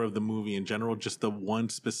genre of the movie in general, just the one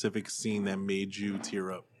specific scene that made you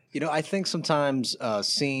tear up. I think sometimes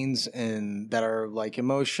scenes that are like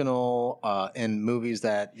emotional in movies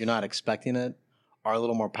that you're not expecting it are a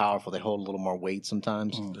little more powerful. They hold a little more weight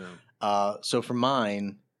sometimes. So for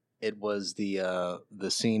mine, it was the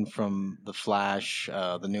scene from The Flash,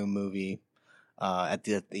 the new movie, at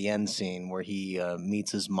the end scene where he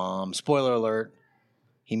meets his mom. Spoiler alert: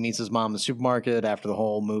 he meets his mom in the supermarket. After the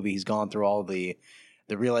whole movie, he's gone through all the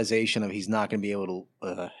realization of he's not going to be able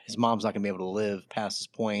to, his mom's not going to be able to live past this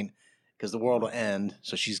point because the world will end.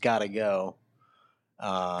 So she's got to go.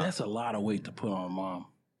 That's a lot of weight to put on mom.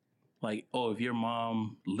 Like, if your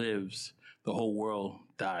mom lives, the whole world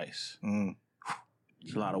dies.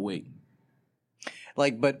 It's a lot of weight.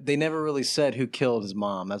 But they never really said who killed his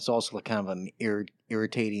mom. That's also kind of an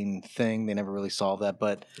irritating thing. They never really solved that.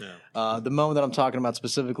 But the moment that I'm talking about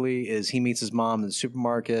specifically is he meets his mom in the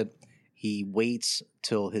supermarket. He waits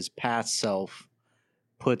till his past self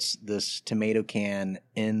puts this tomato can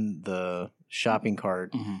in the shopping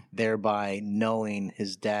cart, thereby knowing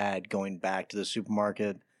his dad going back to the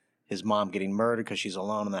supermarket, his mom getting murdered because she's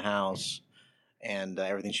alone in the house, and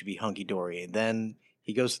everything should be hunky-dory. And then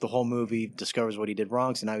He goes through the whole movie, discovers what he did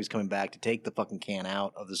wrong, so now he's coming back to take the fucking can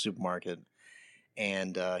out of the supermarket.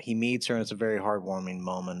 And he meets her, and it's a very heartwarming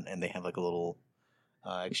moment, and they have like a little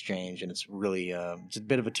exchange, and it's really it's a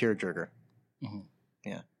bit of a tearjerker. Mm-hmm.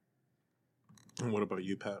 Yeah. And what about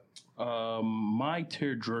you, Pat? My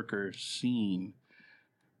tearjerker scene.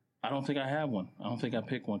 I don't think I have one. I don't think I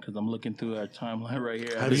picked one because I'm looking through our timeline right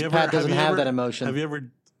here. Pat doesn't have that emotion. Have you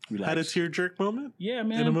ever had a tear jerk moment? Yeah,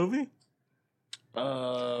 man. In a movie?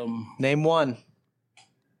 Name one.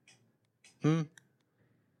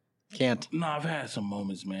 Can't. No, I've had some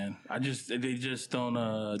moments, man. They just don't.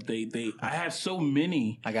 I have so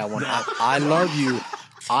many. I got one. I love you.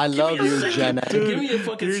 I love you, Jenna. Dude, give me a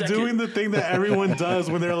fucking you're second. doing the thing that everyone does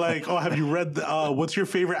when they're like, "Oh, have you read what's your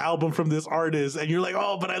favorite album from this artist?" And you're like,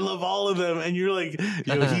 "Oh, but I love all of them." And you're like,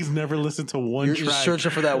 he's never listened to one You're track. just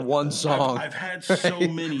searching for that one song. I've had so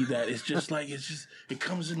many that it's just like it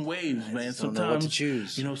comes in waves, man. Don't know what to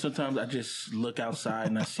choose. Sometimes I just look outside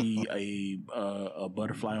and I see a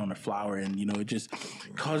butterfly on a flower, and it just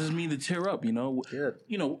causes me to tear up. Good.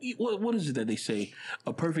 What is it that they say?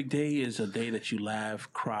 A perfect day is a day that you laugh,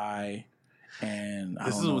 cry, and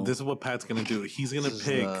This is what Pat's gonna do. He's gonna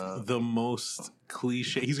pick the most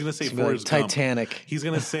cliche. He's gonna say Like Forrest Gump. Titanic. He's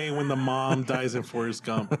gonna say when the mom dies in Forrest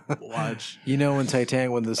Gump. Watch. When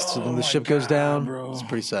Titanic, when the ship goes down, bro. it's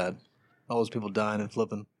pretty sad. All those people dying and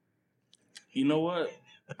flipping. You know what?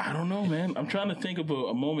 I don't know, man. I'm trying to think of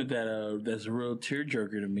a moment that's a real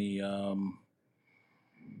tearjerker to me.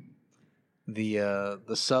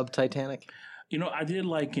 The sub Titanic. I did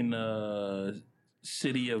like in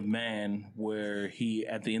City of Man where he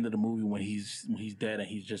at the end of the movie when he's dead and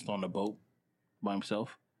he's just on the boat by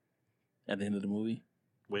himself at the end of the movie.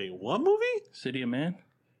 Wait, what movie? City of Man?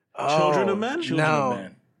 Children of Men? Children of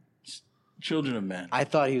Man. Children of Men. I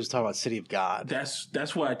thought he was talking about City of God.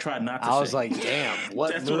 That's what I tried not to say. I was like, damn,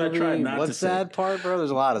 what That's movie? what I tried not what to sad say. part, bro?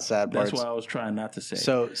 There's a lot of sad parts. That's what I was trying not to say.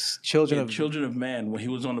 So, Children of Man, when he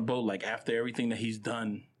was on the boat, like after everything that he's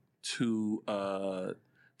done to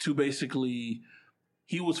basically,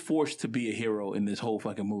 he was forced to be a hero in this whole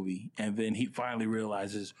fucking movie, and then he finally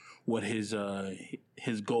realizes what his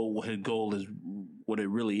goal is, what it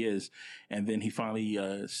really is, and then he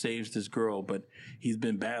finally saves this girl, but he's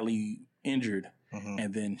been badly injured,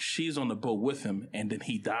 and then she's on the boat with him, and then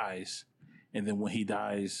he dies, and then when he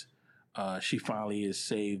dies, she finally is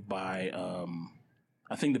saved by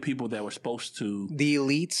I think the people that were supposed to, the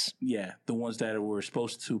elites, the ones that were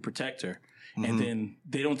supposed to protect her, and then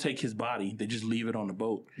they don't take his body; they just leave it on the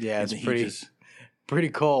boat. Yeah, and it's pretty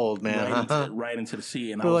cold, man. Right into the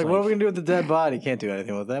sea. And We're like, what are we gonna do with the dead body? Can't do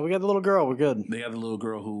anything with that. We got the little girl. We're good. They got the little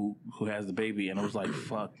girl who has the baby, and I was like,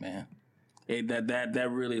 fuck, man. That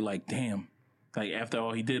really, like, damn. Like, after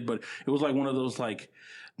all he did, but it was like one of those, like,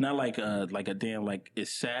 not like a damn, like,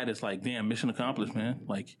 it's sad. It's like, damn, mission accomplished, man.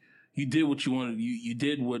 Like, you did what you wanted. You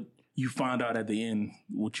did what you found out at the end,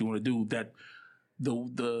 what you want to do. That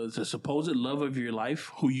the supposed love of your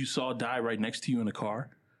life, who you saw die right next to you in the car,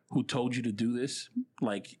 who told you to do this,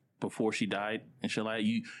 like, before she died and shit like that,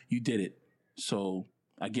 you did it. So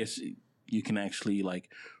I guess you can actually,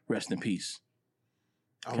 like, rest in peace.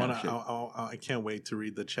 I can't wait to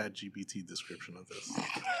read the ChatGPT description of this.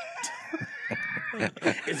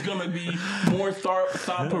 It's gonna be more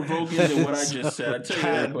thought provoking than what I just said. I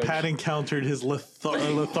tell you, Pat encountered his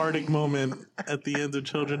lethargic moment at the end of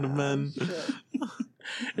Children of Men.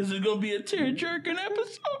 This is gonna be a tear-jerking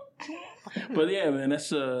episode. But yeah, man, that's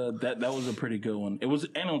that was a pretty good one. It was,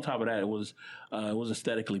 and on top of that, it was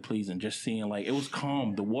aesthetically pleasing. Just seeing, like, it was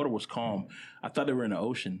calm. The water was calm. I thought they were in the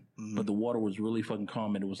ocean, but the water was really fucking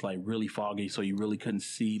calm, and it was like really foggy, so you really couldn't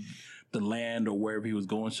see the land or wherever he was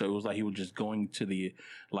going. So it was like he was just going to the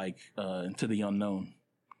into the unknown.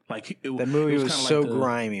 Like that movie was so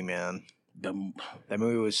grimy, man. That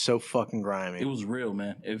movie was so fucking grimy. It was real,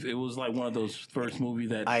 man. It was like one of those first movies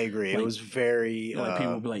that I agree. Like, it was very like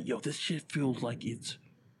people would be like, "Yo, this shit feels like it's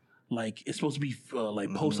supposed to be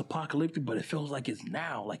like post-apocalyptic, but it feels like it's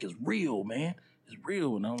now, like it's real, man. It's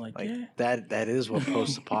real." And I'm like yeah, that is what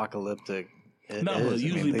post-apocalyptic. No, but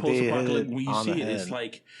usually post-apocalyptic, when you see it, it's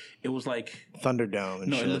like it was like Thunderdome.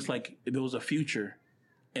 And shit. It looks like there was a future.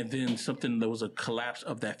 And then there was a collapse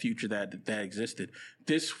of that future that existed.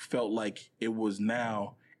 This felt like it was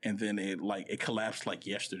now, and then it collapsed like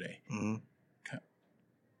yesterday. Mm-hmm.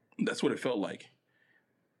 That's what it felt like.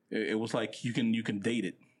 It was like you can date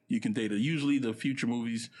it. You can date it. Usually the future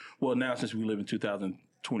movies, well, now since we live in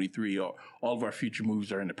 2023, all of our future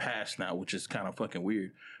movies are in the past now, which is kind of fucking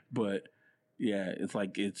weird. But yeah, it's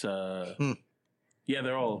like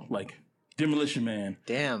they're all like Demolition Man.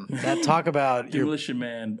 Damn, that talk about you're Demolition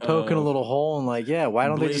Man. poking a little hole and like, yeah, why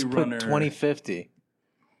don't they Blade just Runner. put 2050?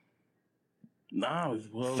 Nah,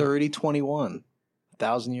 well, 3021,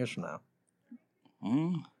 1,000 years from now.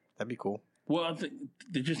 mm, That'd be cool. well, I think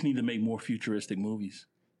they just need to make more futuristic movies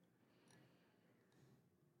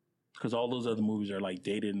because all those other movies are like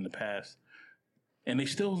dated in the past, and they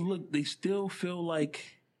still feel like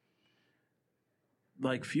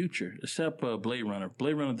future, except Blade Runner.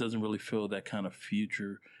 Blade Runner doesn't really feel that kind of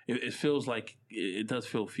future. It feels like it does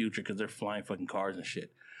feel future because they're flying fucking cars and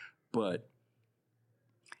shit, but.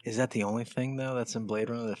 Is that the only thing though that's in Blade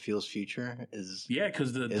Runner that feels future? Is Yeah,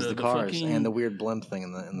 because the cars fucking, and the weird blimp thing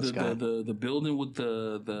in the sky? the building with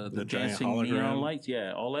the giant dancing hologram. neon lights,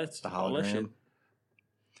 yeah, all that shit.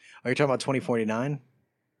 Are you talking about 2049?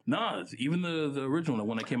 Nah, it's even the original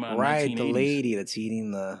one that came out in Right, 1980s. the lady that's eating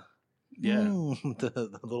the Yeah.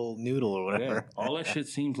 the little noodle or Yeah, whatever. all that shit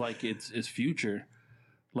seems like it's future,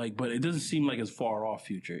 like, but it doesn't seem like it's far off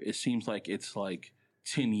future. It seems like it's like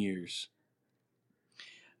 10 years.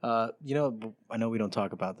 You know, I know we don't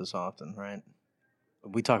talk about this often, right?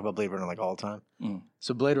 We talk about Blade Runner like all the time. Mm.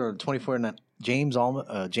 So Blade Runner 2049, James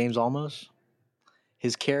Olmos,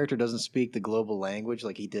 his character doesn't speak the global language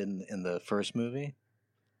like he did in the first movie.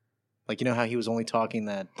 Like, you know how he was only talking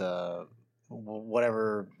that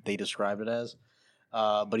whatever they described it as,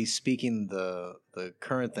 but he's speaking the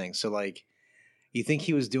current thing. So like, you think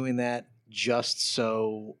he was doing that just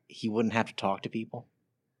so he wouldn't have to talk to people?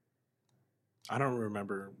 I don't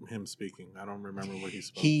remember him speaking. I don't remember what he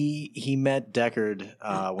spoke. He met Deckard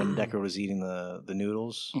when Deckard was eating the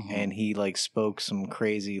noodles, Mhm. and he like spoke some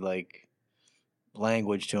crazy like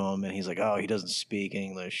language to him, and he's like, "Oh, he doesn't speak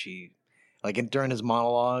English." During his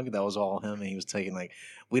monologue, that was all him, and he was taking like,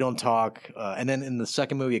 "We don't talk." And then in the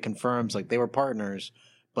second movie, it confirms like they were partners,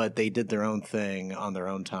 but they did their own thing on their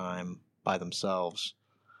own time by themselves.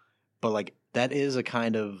 But like that is a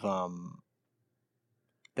kind of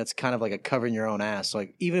that's kind of like a covering your own ass.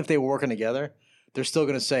 Like even if they were working together, they're still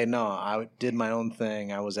going to say, "No, I did my own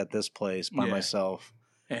thing. I was at this place by Yeah. myself."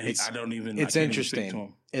 And It's- I don't even. It's I can't even speak to interesting.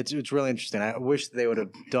 him. It's really interesting. I wish they would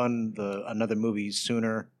have done another movie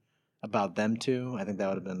sooner about them two. I think that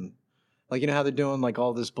would have been like, you know how they're doing like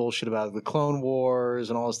all this bullshit about the Clone Wars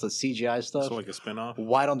and all this the CGI stuff. So like a spinoff?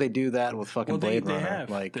 Why don't they do that with fucking Well, Blade they Runner? have.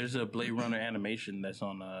 Like, There's a Blade Runner animation that's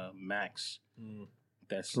on Max. Mm.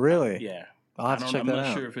 That's Really? Yeah. I'll have to check I'm that not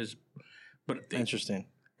out. sure if it's, but Interesting.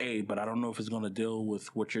 but I don't know if it's going to deal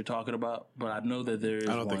with what you're talking about. But I know that there is.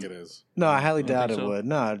 I don't think one. it is. No, I highly You don't doubt think it so? would.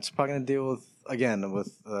 No, it's probably going to deal with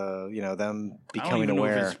them I becoming don't even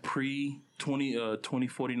aware. know if it's pre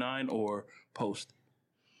 2049 or post.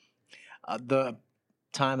 The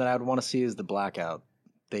time that I would want to see is the blackout.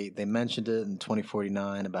 They mentioned it in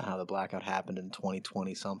 2049 about how the blackout happened in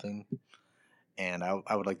 2020 something, and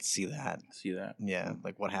I would like to see that. See that? Yeah,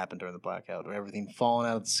 like what happened during the blackout? Everything falling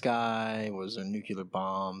out of the sky? Was there nuclear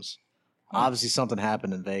bombs? Obviously, something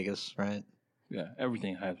happened in Vegas, right? Yeah,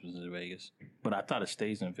 everything happens in Vegas, but I thought it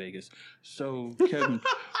stays in Vegas. So, Kevin,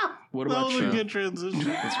 what That about was a you? good transition.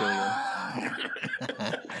 That's really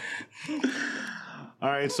good. All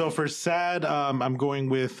right, so for sad, I'm going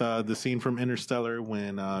with the scene from Interstellar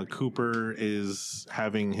when Cooper is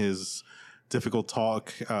having his difficult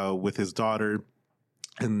talk with his daughter,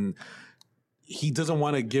 and he doesn't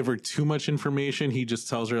want to give her too much information. He just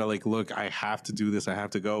tells her, like, look, I have to do this. I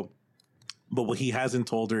have to go. But what he hasn't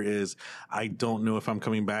told her is, I don't know if I'm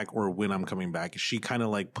coming back or when I'm coming back. She kind of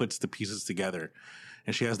like puts the pieces together.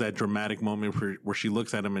 And she has that dramatic moment where she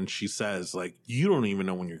looks at him and she says, like, you don't even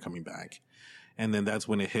know when you're coming back. And then that's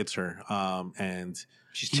when it hits her. And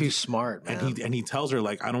She's too smart, man. and he tells her,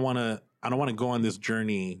 like, I don't want to go on this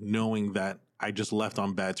journey knowing that I just left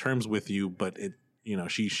on bad terms with you, but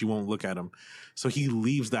she won't look at him. So he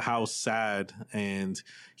leaves the house sad, and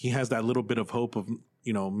he has that little bit of hope of,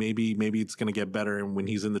 maybe it's going to get better. And when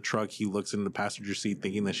he's in the truck, he looks in the passenger seat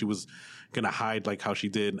thinking that she was going to hide like how she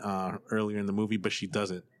did earlier in the movie, but she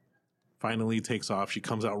doesn't. Finally takes off. She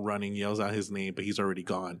comes out running, yells out his name, but he's already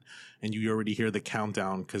gone. And you already hear the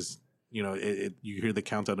countdown because, you hear the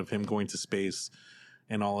countdown of him going to space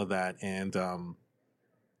and all of that. And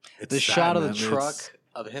it's The sad, shot of the man. truck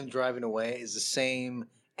of him driving away is the same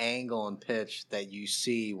angle and pitch that you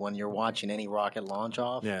see when you're watching any rocket launch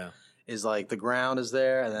off. Yeah. Is like the ground is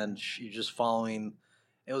there, and then you're just following.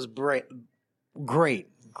 It was great.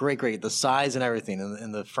 The size and everything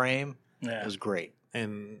in the frame, Yeah. it was great.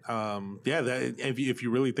 And that if you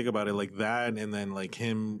really think about it like that, and then like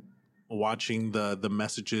him watching the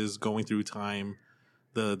messages going through time,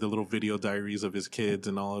 the little video diaries of his kids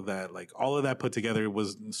and all of that, like all of that put together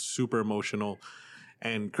was super emotional.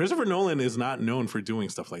 And Christopher Nolan is not known for doing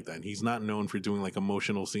stuff like that. He's not known for doing like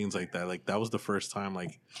emotional scenes like that. Like that was the first time.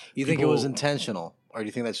 Like, You think it was intentional, or do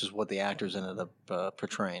you think that's just what the actors ended up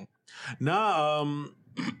portraying? Nah,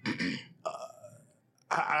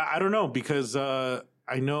 I don't know because I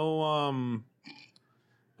know.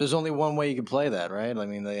 There's only one way you can play that, right? I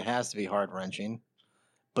mean, it has to be heart wrenching.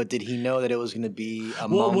 But did he know that it was going to be a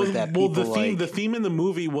moment that people the theme in the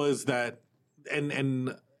movie was that,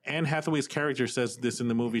 and Anne Hathaway's character says this in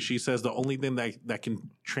the movie. She says the only thing that can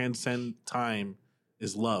transcend time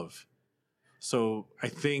is love. So I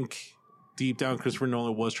think deep down, Christopher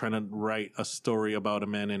Nolan was trying to write a story about a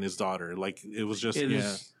man and his daughter. Like it was just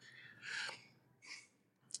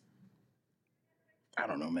I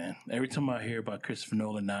don't know, man. Every time I hear about Christopher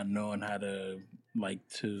Nolan not knowing how to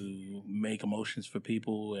make emotions for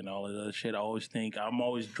people and all of that other shit, I'm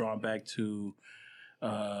always drawn back to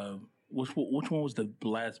which one was the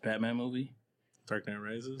last Batman movie? Dark Knight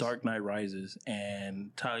Rises. Dark Knight Rises, and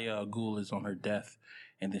Talia al Ghul is on her death,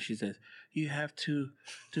 and then she says, "You have to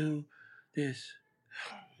do this."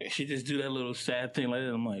 She just do that little sad thing like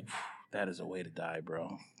that. I'm like, that is a way to die,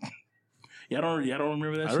 bro. Y'all don't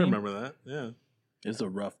remember that? I remember that. Yeah. It's a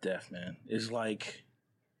rough death, man. It's like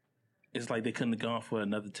they couldn't have gone for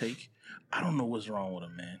another take. I don't know what's wrong with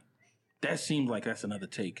him, man. That seems like that's another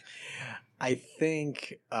take. I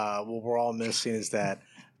think what we're all missing is that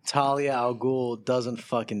Talia al Ghul doesn't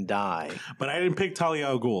fucking die. But I didn't pick Talia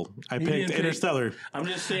al Ghul. I picked Interstellar. I'm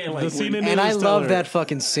just saying, like, the scene in and I Interstellar. love that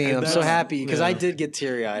fucking scene. I'm so happy because I did get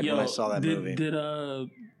teary eyed when I saw that movie.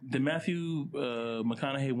 Did Matthew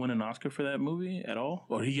McConaughey win an Oscar for that movie at all?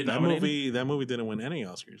 Or did he get nominated? That movie didn't win any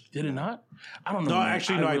Oscars. Did it not? I don't know. No,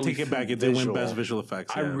 actually, I take it back. It did win Best Visual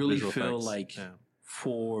Effects. I really feel like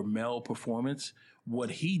for male performance, what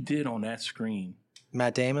he did on that screen.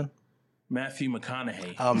 Matt Damon? Matthew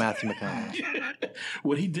McConaughey. Oh, Matthew McConaughey.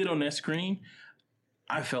 What he did on that screen,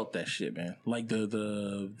 I felt that shit, man. Like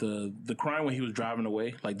the crying when he was driving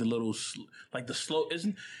away, like the little, like the slow.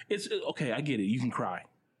 It's okay. I get it. You can cry.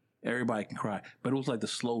 Everybody can cry, but it was like the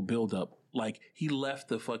slow build up. Like he left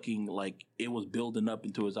the fucking like it was building up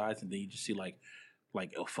into his eyes, and then you just see like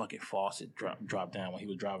a fucking faucet drop down when he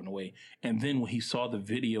was driving away. And then when he saw the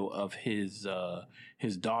video of his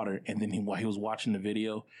daughter, and then while he was watching the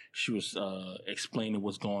video, she was explaining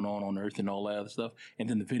what's going on Earth and all that other stuff. And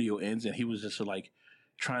then the video ends, and he was just like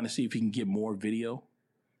trying to see if he can get more video.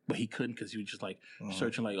 But he couldn't because he was just like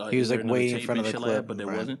searching, like he was like waiting in front of the clip, but there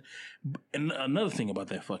wasn't. And another thing about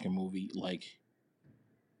that fucking movie, like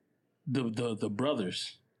the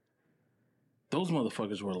brothers, those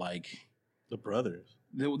motherfuckers were like the brothers.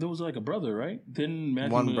 There was like a brother, right? Then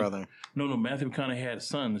Matthew brother. No, Matthew McConaughey had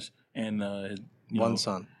sons, and one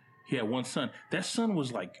son. He had one son. That son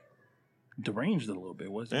was like deranged a little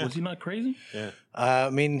bit. Was he not crazy? Yeah. I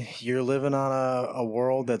mean, you're living on a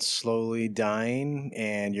world that's slowly dying,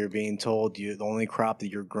 and you're being told the only crop that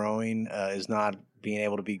you're growing is not being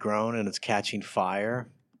able to be grown, and it's catching fire.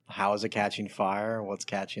 How is it catching fire? What's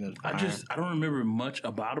catching it fire? I don't remember much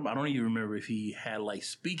about him. I don't even remember if he had like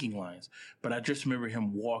speaking lines, but I just remember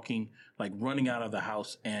him walking, like running out of the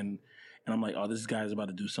house, and I'm like, oh, this guy's about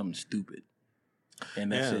to do something stupid.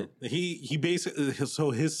 And that's it. He basically,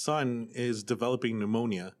 so his son is developing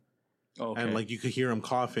pneumonia. Okay. And like you could hear him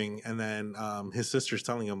coughing, and then his sister's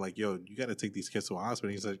telling him like, "Yo, you got to take these kids to a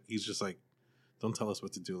hospital." He's just like, "Don't tell us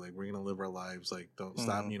what to do. Like we're gonna live our lives. Like don't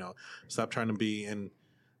stop. Stop trying to be." And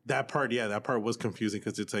that part was confusing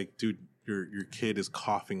because it's like, dude, your kid is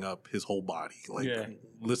coughing up his whole body. Like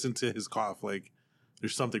listen to his cough. Like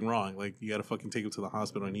there's something wrong. Like you got to fucking take him to the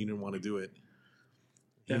hospital, and he didn't want to do it.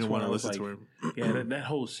 He didn't want to listen to him. Yeah, that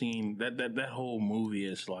whole scene, that whole movie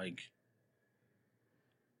is like.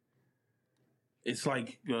 It's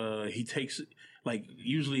like he takes like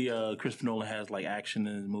usually Christopher Nolan has like action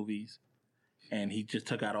in his movies, and he just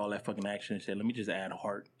took out all that fucking action and said, "Let me just add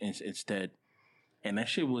heart instead." And that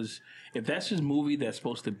shit was, if that's his movie that's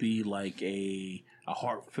supposed to be like a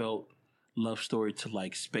heartfelt love story to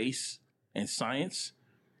like space and science,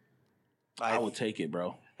 I would take it,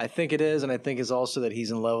 bro. I think it is, and I think it's also that he's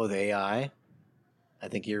in love with AI. I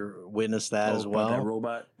think you witnessed that as well. About that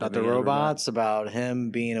robot? About the robots, about him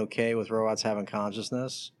being okay with robots having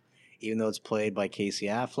consciousness, even though it's played by Casey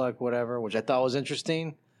Affleck, whatever, which I thought was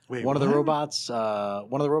interesting. Wait, one of the robots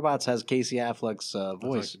has Casey Affleck's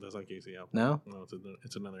voice. That's not Casey Affleck. No? No,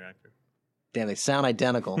 it's another actor. Damn, they sound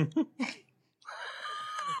identical.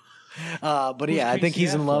 But yeah, I think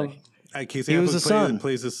he's in love. Casey Affleck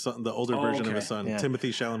plays his son, the older version of his son. Yeah.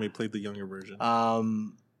 Timothy Chalamet played the younger version.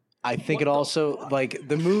 I think it also like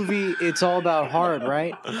the movie. It's all about heart,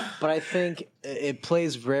 right? But I think it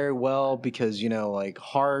plays very well because like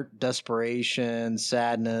heart, desperation,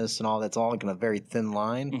 sadness, and all that's all like in a very thin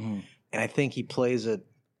line. Mm-hmm. And I think he plays it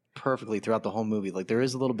perfectly throughout the whole movie. Like there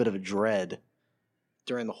is a little bit of a dread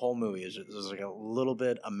during the whole movie. There's like a little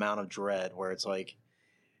bit amount of dread where it's like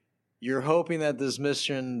you're hoping that this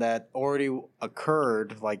mission that already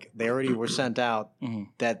occurred, like they already were sent out,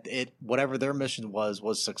 that whatever their mission was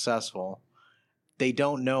successful. They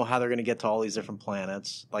don't know how they're going to get to all these different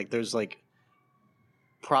planets. Like there's like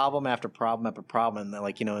problem after problem after problem, and then,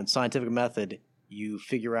 like in scientific method, you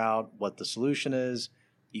figure out what the solution is.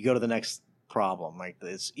 You go to the next problem. Like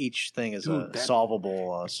each thing is a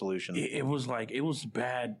solvable solution. It was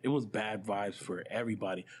bad. It was bad vibes for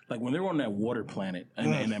everybody. Like when they were on that water planet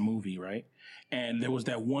in that movie, right? And there was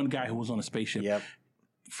that one guy who was on a spaceship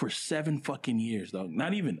for 7 fucking years, though.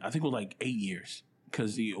 Not even. I think it was like 8 years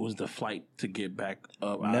because it was the flight to get back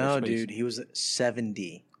up. No, dude, he was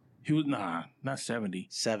 70. He was not 70.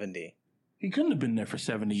 70. He couldn't have been there for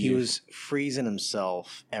 70 years. He was freezing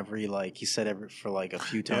himself every for like a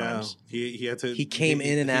few times. Yeah, he had to. He came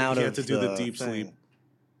in and out. He had to do the thing. deep sleep.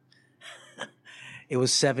 It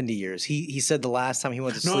was 70 years. He said the last time he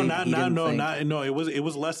went to sleep. No. It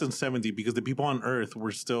was less than 70 because the people on Earth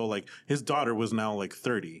were still like his daughter was now like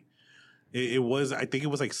 30. It was, I think it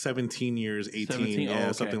was like 17 years, 18, 17?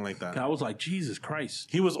 yeah, something like that. I was like, Jesus Christ.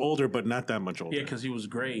 He was older, but not that much older. Yeah, because he was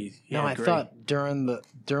gray. I thought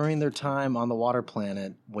during their time on the water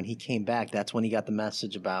planet, when he came back, that's when he got the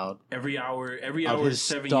message about every hour, his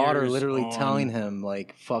 7 daughter years literally telling him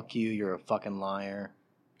like, "Fuck you, you're a fucking liar."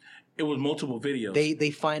 It was multiple videos.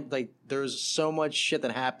 They find like there's so much shit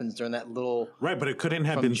that happens during that little right, but it couldn't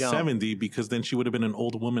have been 70 because then she would have been an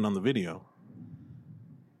old woman on the video.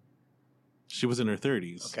 She was in her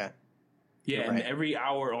 30s. Okay. Yeah, and every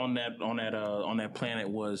hour on that planet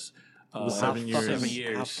was 7 years. 7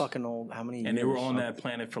 years. How fucking old? How many years? And they were on that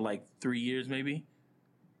planet for like 3 years, maybe.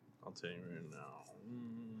 I'll tell you right now.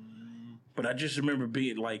 But I just remember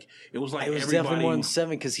being like, it was definitely more than 7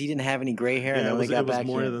 because he didn't have any gray hair. Yeah, and then when they got back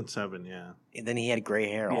more than 7. Yeah. And then he had gray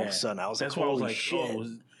hair all of a sudden. That's why I was like, shit. oh,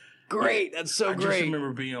 great. That's so great. I just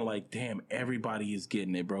remember being like, damn, everybody is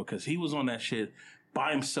getting it, bro. Because he was on that shit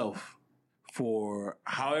by himself for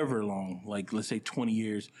however long, like let's say 20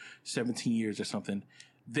 years, 17 years or something.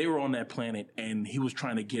 They were on that planet and he was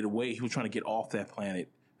trying to get away. He was trying to get off that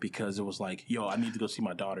planet because it was like, yo, I need to go see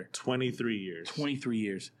my daughter. 23 years. 23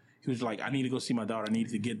 years. He was like, I need to go see my daughter. We need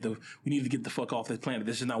to get the fuck off this planet.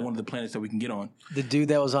 This is not one of the planets that we can get on. The dude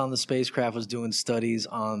that was on the spacecraft was doing studies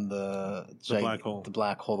on the black hole. The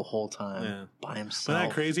black hole the whole time by himself. Isn't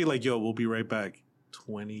that crazy? Like, yo, we'll be right back.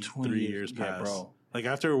 23 years past. Yeah, bro. Like,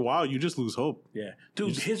 after a while, you just lose hope. Yeah.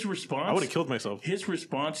 Dude, his response... I would have killed myself. His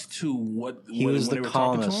response to what... He was the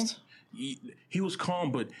calmest. He was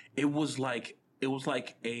calm, but it was like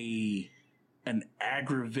an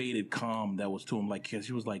aggravated calm that was to him. Like, because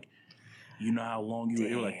he was like, you know how long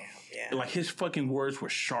you were... Like, his fucking words were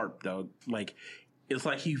sharp, dog. Like, it's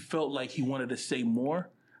like he felt like he wanted to say more.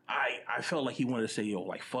 I felt like he wanted to say, yo,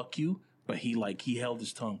 like, fuck you. But he held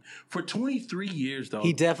his tongue. For 23 years, though.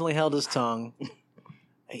 He definitely held his tongue.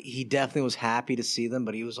 He definitely was happy to see them,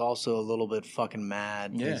 but he was also a little bit fucking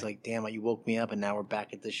mad. Yeah. He's like, damn, you woke me up and now we're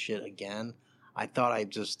back at this shit again. I thought I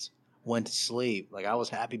just went to sleep. Like, I was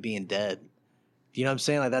happy being dead. You know what I'm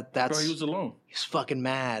saying? Like, that's... Bro, he was alone. He was fucking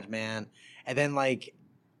mad, man. And then, like,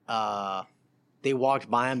 they walked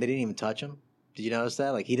by him. They didn't even touch him. Did you notice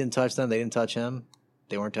that? Like, he didn't touch them. They didn't touch him.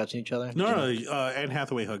 They weren't touching each other. No, Anne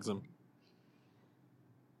Hathaway hugs him.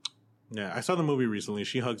 Yeah, I saw the movie recently.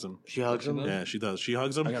 She hugs him. She hugs him? Yeah, she does. She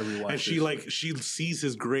hugs him. I gotta rewatch and she sees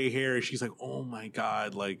his gray hair and she's like, oh my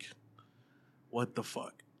God, like, what the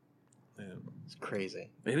fuck? Yeah. It's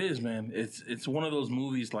crazy. It is, man. It's one of those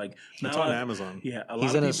movies like... It's on Amazon. Yeah.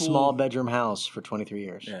 He's in a small bedroom house for 23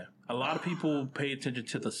 years. Yeah. A lot of people pay attention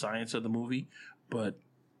to the science of the movie, but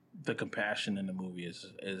the compassion in the movie is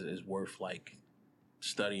worth, like,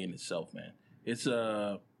 studying itself, man. It's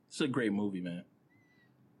a great movie, man.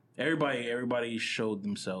 Everybody showed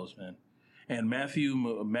themselves, man. And not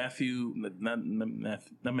Matthew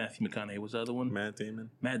McConaughey, was the other one? Matt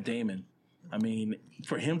Damon. I mean,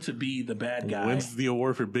 for him to be the bad guy. Wins the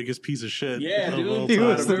award for biggest piece of shit. Yeah, of all dude. time, He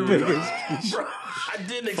was the dude. biggest. Bro, I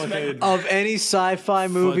didn't expect Fucking- Of any sci-fi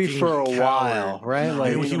movie Fucking for a coward. while, right? No,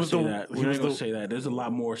 Like, we he ain't was gonna the- say that. he We was ain't gonna the- say that. There's a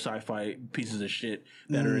lot more sci-fi pieces of shit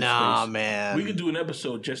that are in nah, space. man. We could do an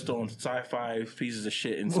episode just on sci-fi pieces of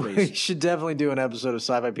shit in We space. should definitely do an episode of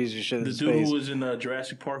sci-fi pieces of shit in The space. dude who was in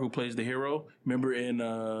Jurassic Park who plays the hero. Remember in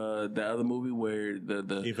the other movie where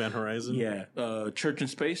the Event Horizon. Church in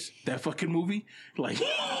Space, that fucking movie, like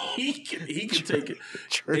he can take it.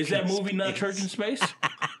 Church Is that in movie not Church in Space?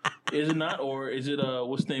 Is it not, or is it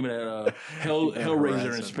what's the name of that Hellraiser in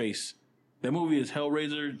Horizon. Space? That movie is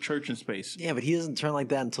Hellraiser, Church in Space. Yeah, but he doesn't turn like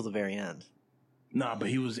that until the very end. Nah, but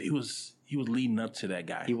he was leading up to that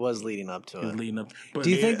guy. He was leading up to He was it. leading up. But Do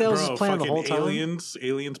you think that was his plan the fucking whole time?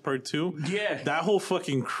 Aliens Part 2? Yeah. That whole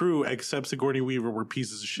fucking crew, except Sigourney Weaver, were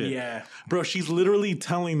pieces of shit. Yeah. Bro, she's literally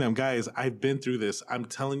telling them, guys, I've been through this. I'm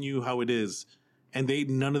telling you how it is. And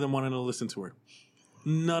none of them wanted to listen to her.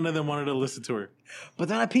 None of them wanted to listen to her. But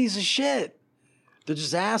they're not a piece of shit. They're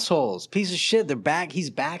just assholes. Piece of shit. He's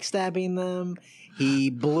backstabbing them. He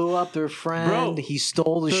blew up their friend. Bro, he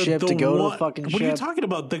stole the ship to go to the fucking ship. What are you talking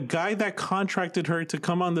about? The guy that contracted her to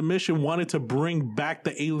come on the mission wanted to bring back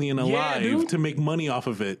the alien alive dude. to make money off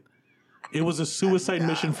of it. It was a suicide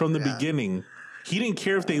mission from the beginning. He didn't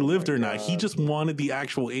care if they lived or not. He just wanted the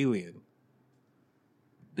actual alien.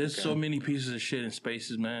 There's so many pieces of shit in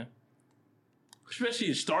spaces, man. Especially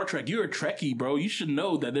in Star Trek. You're a Trekkie, bro. You should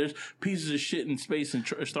know that there's pieces of shit in space in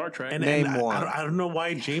Star Trek. And Name I one. don't know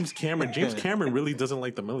why James Cameron really doesn't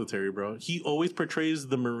like the military, bro. He always portrays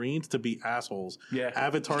the Marines to be assholes. Yeah.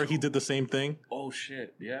 Avatar, he did the same thing. Oh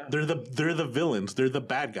shit, yeah. They're the villains. They're the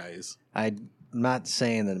bad guys. I'm not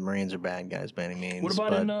saying that the Marines are bad guys by any means. What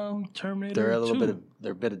about but in Terminator? they're a little 2?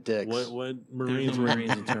 they're a bit of dicks. What There's Marines no were?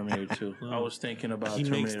 Marines in Terminator 2. I was thinking about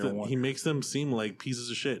Terminator 1. He makes them seem like pieces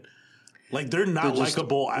of shit. Like they're not They're just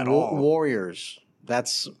likable at all. Warriors.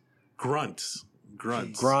 That's Grunts.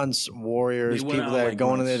 grunts, warriors, They went people out that are like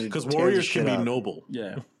going in there grunts. to Because tear warriors the can shit be up. noble.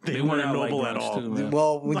 Yeah. They went weren't out noble at grunts all. too, man.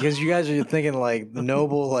 Well, because you guys are thinking like the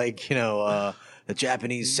noble, like the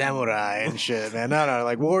Japanese samurai and shit, man. No,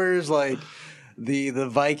 like warriors, like the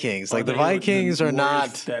Vikings. Like the Vikings are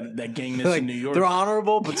not that gang that's like in New York. they're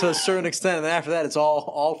honorable, but to a certain extent. And then after that, it's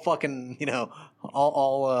all fucking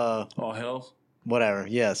all hell. whatever.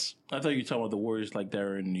 Yes, I thought you were talking about the warriors like that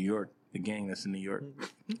are in New York. The gang that's in New York.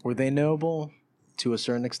 were they noble to a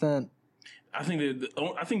certain extent? I think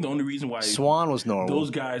the only reason why Swan was noble. those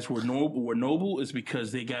guys were noble is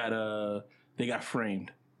because they got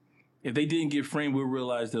framed. If they didn't get framed, we'll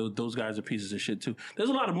realize that those guys are pieces of shit too. There's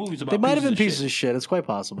a lot of movies about They might have been pieces pieces of shit. It's quite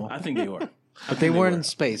possible, I think they are. but they weren't in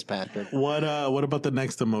space, Patrick. What about the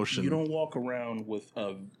next emotion? You don't walk around with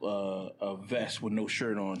a vest with no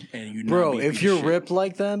shirt on, and you Bro, not be a if piece you're of shit. ripped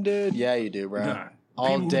like them, dude, yeah, you do, bro. Nah. All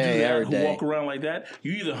People who do day, that, every who day. walk around like that,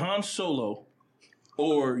 you either Han Solo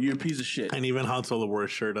or you're a piece of shit. And even Han Solo wore a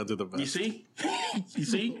shirt under the vest. You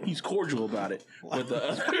see, he's cordial about it. But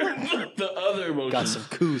the other emotions, Got some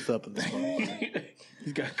couth up in this one.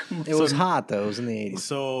 he's got. It was hot though. It was in the 80s.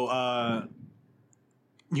 So,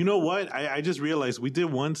 you know what? I just realized we did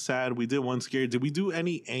one sad, we did one scared. Did we do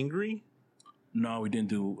any angry? No, we didn't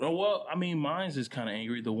do. Oh well, I mean, mine's is kind of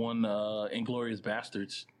angry. The one Inglorious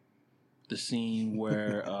Bastards, the scene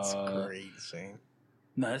where That's a great scene.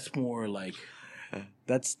 no, that's more like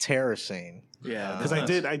That's terror scene. yeah. Because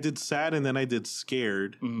I did sad and then I did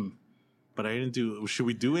scared, Mhm. but I didn't do. Should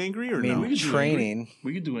we do angry or I mean, no? could do training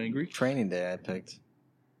We could do angry. day I picked,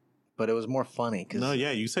 but it was more funny because No,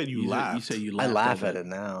 yeah, you said you laughed. You said you I laughed. laugh at it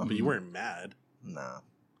now. but you weren't mad. No,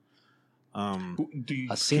 Do you,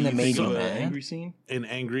 A scene can that you made think you of an mad? angry scene. An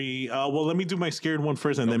angry. Well, let me do my scared one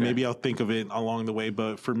first, and then Okay. maybe I'll think of it along the way.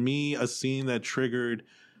 But for me, a scene that triggered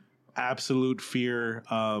absolute fear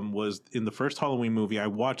was in the first Halloween movie. I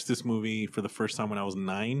watched this movie for the first time when I was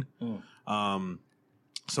 9.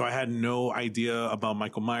 So I had no idea about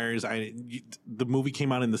Michael Myers. The movie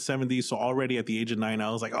came out in the 70s, so already at the age of 9, I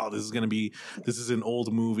was like, "Oh, this is an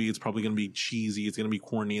old movie. It's probably going to be cheesy. It's going to be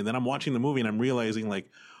corny." And then I'm watching the movie and I'm realizing, like,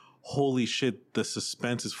 holy shit, the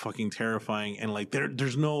suspense is fucking terrifying. And like,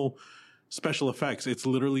 there's no special effects. It's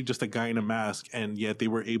literally just a guy in a mask, and yet they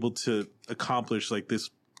were able to accomplish like this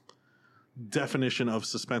definition of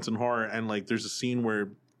suspense and horror. And like, there's a scene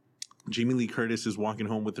where Jamie Lee Curtis is walking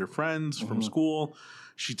home with her friends from school.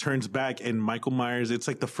 She turns back and Michael Myers, it's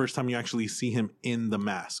like the first time you actually see him in the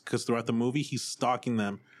mask, because throughout the movie he's stalking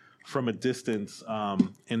them from a distance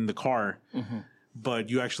in the car. but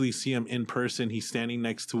you actually see him in person. He's standing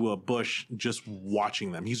next to a bush just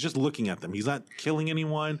watching them. He's just looking at them. He's not killing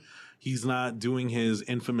anyone. He's not doing his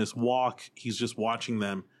infamous walk. He's just watching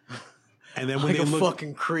them. And then when like they a look,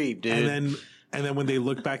 fucking creep, dude. and then when they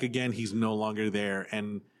look back again, he's no longer there.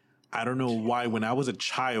 And I don't know why. When I was a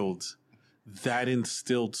child, that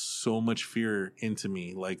instilled so much fear into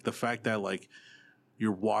me. Like the fact that like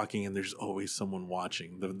you're walking and there's always someone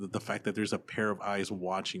watching. The fact that there's a pair of eyes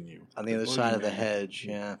watching you on the other side of the hedge.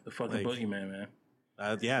 Yeah, The fucking Like- boogeyman,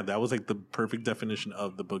 man. yeah, that was like the perfect definition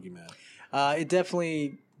of the boogeyman. it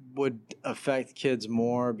definitely would affect kids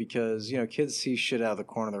more because kids see shit out of the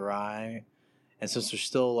corner of their eye, and since they're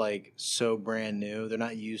still like so brand new, they're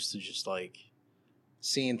not used to just like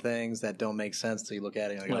seeing things that don't make sense till you look at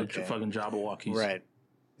it. And you're like, Like okay. fucking Jabberwockies. Right.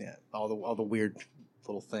 Yeah. All the weird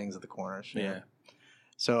little things at the corners. Yeah.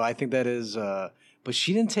 So I think that is but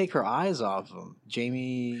she didn't take her eyes off of him.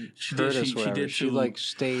 Jamie She did- Curtis, she whatever. did She too. like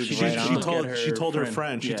stayed She right did- on. she him. told- She told her friend.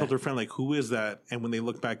 friend. She Yeah. told her friend, like, who is that? And when they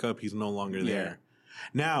look back up, he's no longer there.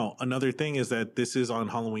 Now, another thing is that this is on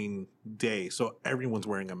Halloween day, so everyone's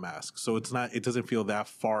wearing a mask. So it doesn't feel that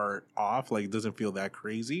far off. Like, it doesn't feel that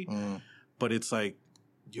crazy. Mm. But it's like,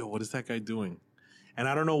 yo, what is that guy doing? And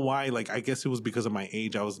I don't know why. Like, I guess it was because of my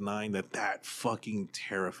age. I was 9. That fucking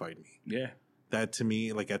terrified me. Yeah. That to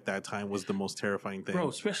me, like at that time, was the most terrifying thing. Bro,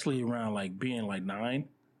 especially around like being like 9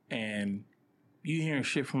 and you hearing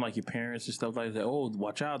shit from like your parents and stuff like that. Oh,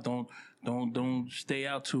 watch out. Don't stay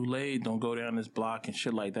out too late. Don't go down this block and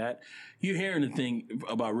shit like that. You're hearing the thing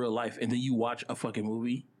about real life and then you watch a fucking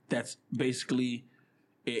movie that's basically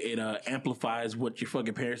it amplifies what your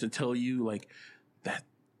fucking parents are telling you. Like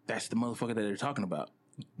that's the motherfucker that they're talking about.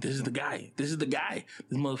 This is the guy. This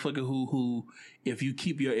motherfucker who if you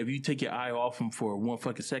take your eye off him for one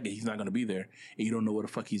fucking second, he's not gonna be there, and you don't know where the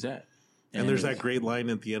fuck he's at. And there's that great line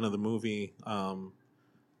at the end of the movie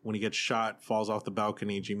when he gets shot, falls off the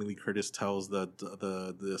balcony. Jamie Lee Curtis tells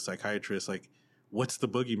the psychiatrist, like, "What's the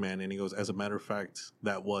boogeyman?" And he goes, "As a matter of fact,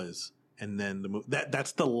 that was." And then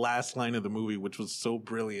that's the last line of the movie, which was so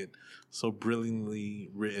brilliant, so brilliantly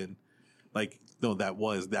written. Like, no,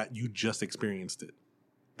 that you just experienced it.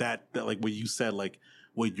 That like what you said, like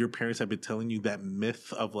what your parents have been telling you, that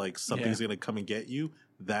myth of like something's gonna come and get you.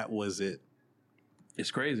 That was it. It's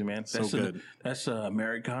crazy, man. So That's good. That's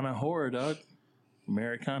Americana horror, dog.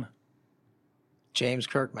 Americana. James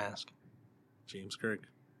Kirk mask. James Kirk.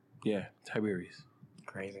 Yeah, Tiberius.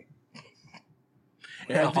 Crazy.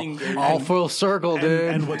 Yeah, I think All full circle,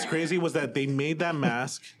 dude. And what's crazy was that they made that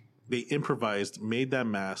mask. They improvised, made that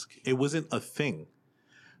mask. It wasn't a thing.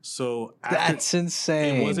 So That's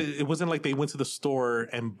insane. It wasn't like they went to the store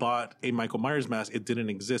and bought a Michael Myers mask. It didn't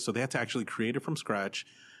exist. So they had to actually create it from scratch.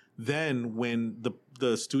 Then when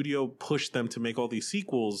the studio pushed them to make all these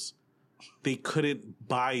sequels, they couldn't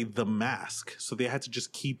buy the mask. So they had to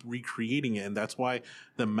just keep recreating it. And that's why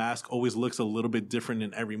the mask always looks a little bit different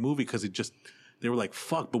in every movie, because they were like,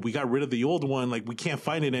 fuck, but we got rid of the old one. Like, we can't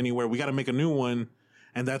find it anywhere. We got to make a new one.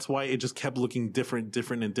 And that's why it just kept looking different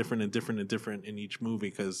in each movie,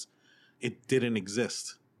 because it didn't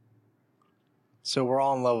exist. So we're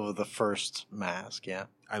all in love with the first mask, yeah?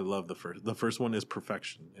 I love the first. The first one is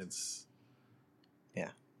perfection. It's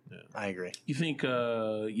I agree. You think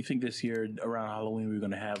this year around Halloween we're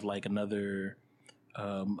gonna have like another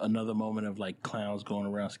moment of like clowns going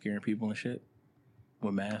around scaring people and shit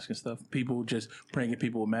with masks and stuff? People just pranking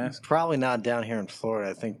people with masks? Probably not down here in Florida.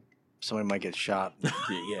 I think somebody might get shot.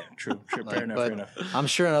 Yeah, true. Fair Like, enough. but Fair enough. I'm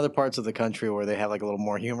sure in other parts of the country where they have like a little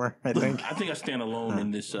more humor, I think. I think I stand alone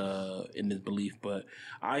in this belief, but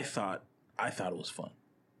I thought it was fun.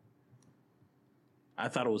 I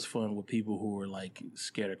thought it was fun with people who were like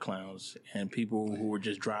scared of clowns and people who were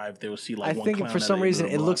just they would see like I one think clown for at some a reason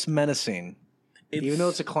little it block. looks menacing. Even though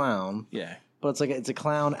it's a clown, yeah. but it's a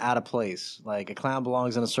clown out of place. Like a clown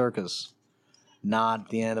belongs in a circus, not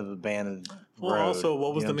the end of a abandoned well. road. Also,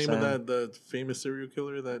 what was You the know name I'm of saying? the famous serial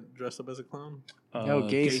killer that dressed up as a clown?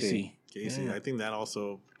 Gacy. Gacy. Yeah. I think that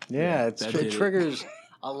also. Yeah, that it did it. triggers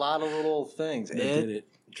a lot of little things. They did it.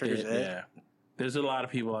 triggers it. Yeah. There's a lot of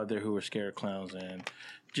people out there who are scared of clowns, and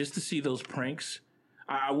just to see those pranks,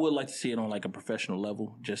 I would like to see it on like a professional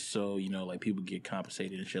level, just so like people get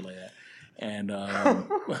compensated and shit like that. And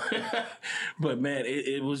but man,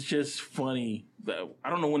 it was just funny. I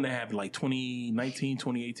don't know when that happened, like 2019,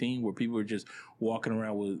 2018, where people were just walking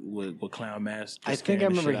around with clown masks. I think I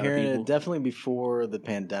remember hearing it definitely before the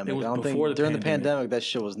pandemic. It was I don't before think the during the pandemic. pandemic that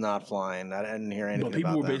shit was not flying. I didn't hear anything But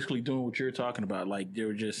people about were that. basically doing what you're talking about. Like they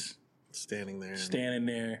were just Standing there. standing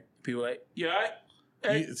there. People were like, yeah,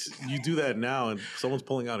 hey, You do that now, and someone's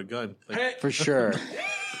pulling out a gun. Like, hey. For sure.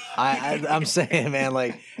 I'm saying, man,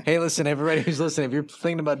 like, hey, listen, everybody who's listening, if you're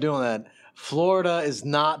thinking about doing that, Florida is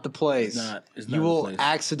not the place. It's not you will the place.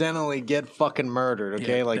 accidentally get fucking murdered.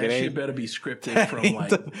 Okay, Yeah, like that it shit ain't. better be scripted from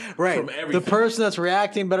like right. from everything. The person that's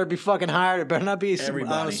reacting better be fucking hired. It better not be on a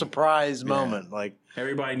Everybody. surprise moment. Like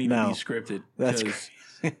Everybody need to be scripted. That's 'cause,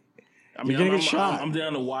 crazy. I mean, You're gonna get shot. I'm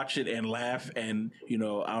down to watch it and laugh, and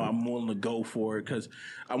I'm willing to go for it because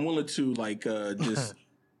I'm willing to like just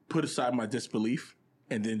put aside my disbelief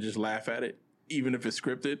and then just laugh at it, even if it's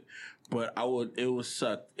scripted. But it would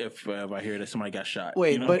suck if I hear that somebody got shot.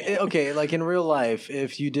 Wait, but okay, like in real life,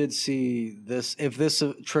 if you did see this, if this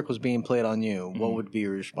trick was being played on you, what would be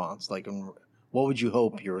your response? Like, what would you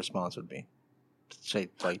hope your response would be? Say,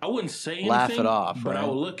 like, I wouldn't say anything, laugh it off, but right? I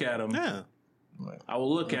would look at him. Yeah. I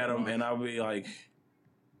will look at him and I'll be like,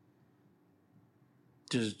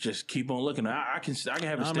 just keep on looking. I can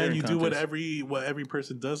have a staring man, you do what contest. what every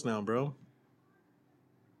person does now, bro.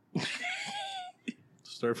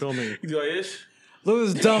 Start filming. You do like this? Look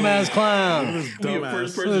at this dumbass clown. This Be a dumbass.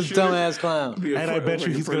 first Look person at this shooter. dumbass clown. Be a And I bet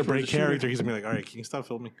you he's gonna first-person break shooter. character. He's gonna be like, "All right, can you stop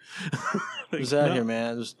filming?" Like, Who's out no. here,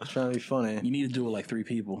 man? Just trying to be funny. You need to do it like 3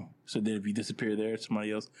 people. So then if you disappear there,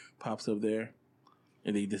 somebody else pops up there.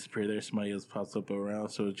 And then you disappear there, somebody else pops up around.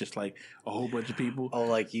 So it's just like a whole bunch of people. Oh,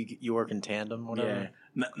 like you work in tandem, whatever.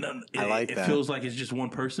 Yeah. I like that. It feels like it's just one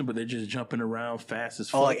person, but they're just jumping around fast as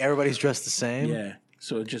fuck. Oh, like everybody's dressed the same. Yeah.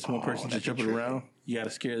 So it's just one person just that'd be jumping tricky. around. You got to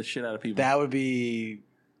scare the shit out of people. That would be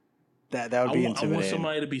that would be I want intimidating.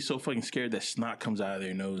 somebody to be so fucking scared that snot comes out of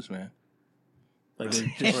their nose, man. Like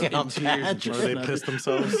they're just Damn, in tears. Patrick. Or they piss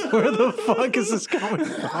themselves. Where the fuck is this coming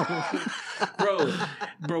from?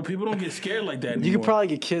 bro, people don't get scared like that anymore. You could probably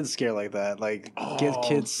get kids scared like that. Like get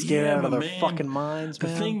kids scared yeah, out of but their man, fucking minds, The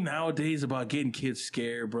man. thing nowadays about getting kids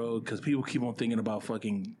scared, bro, because people keep on thinking about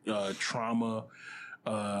fucking trauma.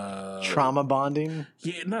 Trauma bonding.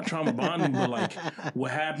 Yeah, not trauma bonding, but like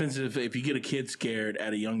what happens if you get a kid scared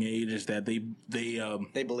at a young age is that they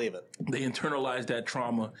believe it. they internalize that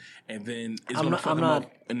trauma and then it's I'm gonna not- fuck I'm them not-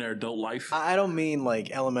 up in their adult life. I don't mean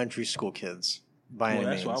like elementary school kids by any Well,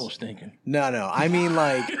 means. that's what I was thinking. No, I mean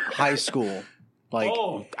like high school. Like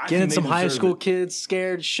Oh, I getting think some they high deserve school it. kids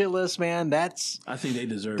scared shitless, man. That's I think they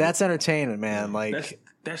deserve it. entertainment, man. Like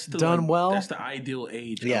That's the done well. That's the ideal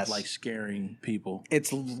age Yes. of like scaring people.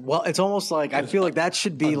 it's almost like I feel like that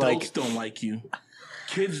should be Adults like don't like you.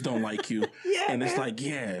 Kids don't like you. Yeah, and it's man. like,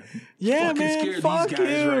 yeah, yeah, fucking man. scare Fuck these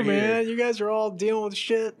guys you, right man. here. You guys are all dealing with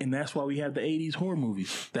shit. And that's why we have the 80s horror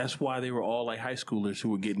movies. That's why they were all like high schoolers who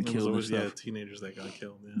were getting It was killed and always, stuff. teenagers that got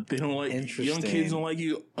killed. Yeah. They don't like Interesting. young kids don't like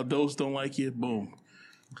you. Adults don't like you. Boom.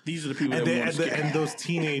 These are the people And, that we want to scare. and those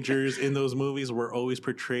teenagers in those movies were always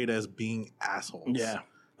portrayed as being assholes. Yeah.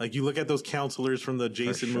 Like you look at those counselors from the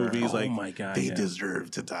Jason sure. movies, Oh like my God, they yeah. deserve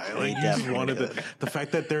to die. Like you just definitely wanted did. the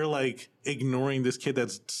fact that they're like ignoring this kid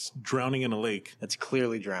that's drowning in a lake, That's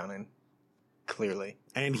clearly drowning. Clearly,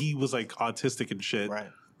 and he was like autistic and shit. right?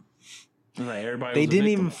 Like, everybody They was a didn't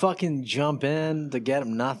victim. even fucking jump in to get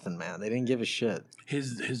him. Nothing, man. They didn't give a shit.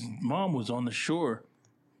 His mom was on the shore,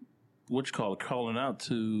 calling out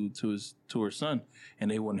to her son, and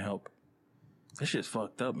they wouldn't help. That shit's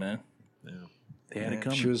fucked up, man. Yeah. They had it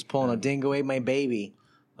coming. She was pulling a dingo ate my baby.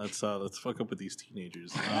 Let's fuck up with these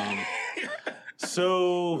teenagers.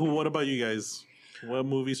 So, what about you guys? What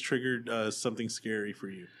movies triggered something scary for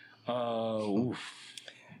you? Oof.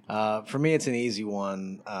 For me, it's an easy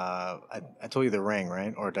one. I told you The Ring,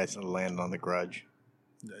 right? Or did I land on The Grudge?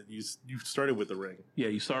 You started with The Ring. Yeah,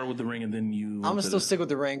 you started with The Ring, and then you. I'm gonna still stick with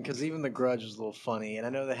The Ring because even The Grudge was a little funny, and I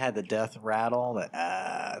know they had the death rattle,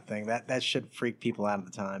 that thing. That shit freaked people out at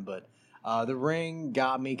the time, but The Ring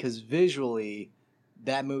got me because visually,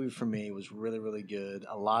 that movie for me was really, really good.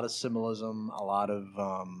 A lot of symbolism, a lot of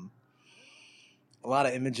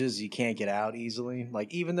images you can't get out easily.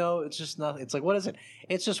 Like even though it's just nothing, it's like what is it?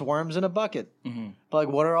 It's just worms in a bucket. Mm-hmm. But like,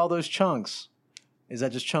 what are all those chunks? Is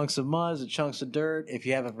that just chunks of mud? Is it chunks of dirt? If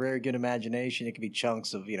you have a very good imagination, it could be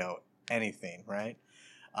chunks of anything, right?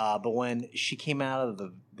 But when she came out of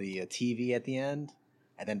the TV at the end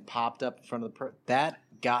and then popped up in front of that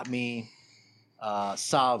got me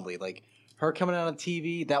solidly. Like her coming out of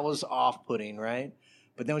TV, that was off-putting, right?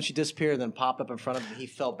 But then when she disappeared and then popped up in front of him, he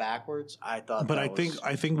fell backwards. I thought. But I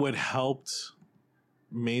think what helped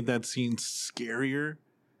made that scene scarier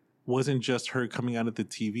wasn't just her coming out of the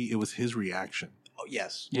TV; it was his reaction. Oh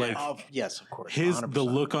yes, Yeah. yes, of course. The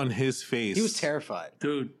 100%. look on his face. He was terrified.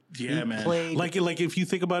 Dude, yeah, He man. played Like if you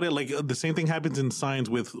think about it, like the same thing happens in Signs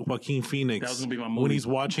with Joaquin Phoenix. That was gonna be my movie. When he's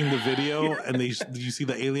watching the video and you see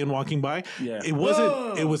the alien walking by. Yeah. It wasn't.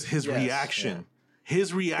 Whoa! It was his Yes, reaction.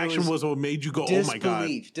 His reaction was what made you go, "Oh my god!"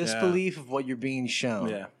 disbelief of what you're being shown.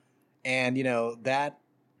 Yeah. And that.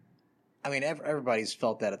 I mean, everybody's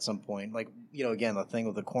felt that at some point. Like again, the thing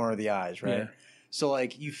with the corner of the eyes, right? Yeah. So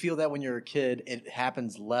like you feel that when you're a kid, it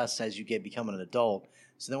happens less as you becoming an adult.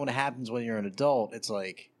 So then when it happens when you're an adult, it's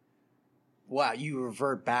like, wow, you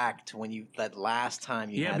revert back to when that last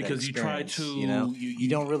time you had because that you try experience, to you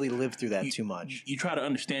don't really live through that too much. You try to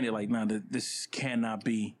understand it like, nah, this cannot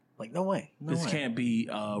be. Like, no way. This can't be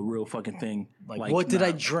a real fucking thing. Like what did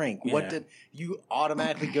I drink? Yeah. What did you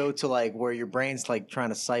automatically go to like where your brain's like trying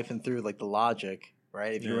to siphon through like the logic,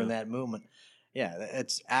 right? If you were in that moment. Yeah,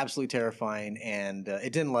 it's absolutely terrifying, and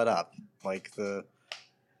it didn't let up. Like the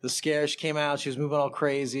scare, she came out, she was moving all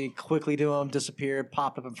crazy, quickly to him, disappeared,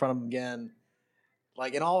 popped up in front of him again.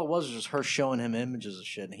 Like, and all it was just her showing him images of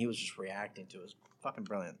shit, and he was just reacting to it. It was fucking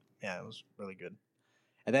brilliant. Yeah, it was really good.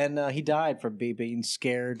 And then he died from being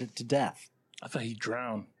scared to death. I thought he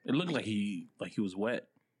drowned. It looked like he was wet.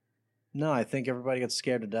 No, I think everybody got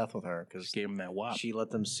scared to death with her because gave him that wop. She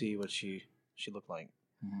let them see what she looked like.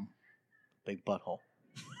 Mm-hmm. Big butthole.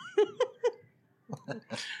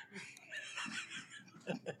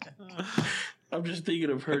 I'm just thinking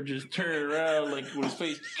of her just turning around like with his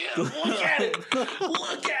face. Yeah, look at it.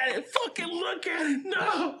 Look at it. Fucking look at it.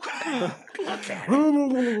 No. Look at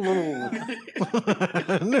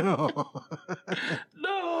it. No.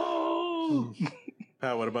 No.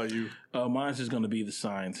 Pat, what about you? Mine's just going to be the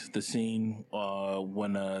signs. The scene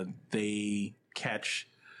when they catch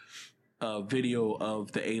a video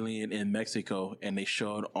of the alien in Mexico and they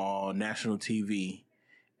show it on national TV.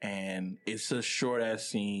 And it's a short ass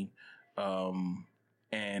scene.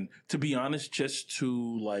 And to be honest, just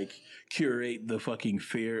to like curate the fucking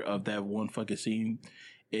fear of that one fucking scene,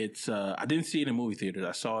 it's I didn't see it in movie theaters.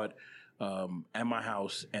 I saw it at my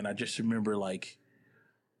house, and I just remember like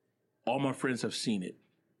all my friends have seen it,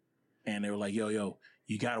 and they were like, "Yo,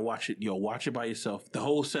 you gotta watch it. Yo, watch it by yourself." The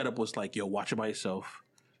whole setup was like, "Yo, watch it by yourself.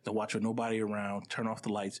 Don't watch with nobody around. Turn off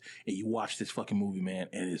the lights, and you watch this fucking movie, man.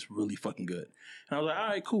 And it's really fucking good." And I was like, "All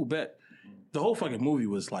right, cool, bet." The whole fucking movie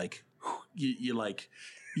was like,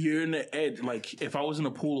 you're in the edge. Like if I was in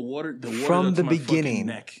a pool of water, the water from the my beginning,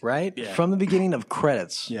 neck. right? Yeah. From the beginning of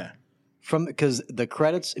credits. Yeah. Because the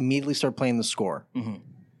credits immediately start playing the score. Mm-hmm.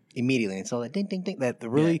 Immediately, it's all that ding ding ding. That the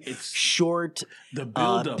really short, the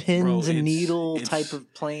build up, pins bro, and needle type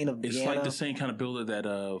of playing of. It's piano. like the same kind of build up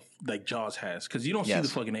that like Jaws has, because you don't see the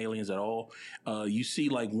fucking aliens at all. You see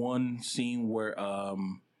like one scene where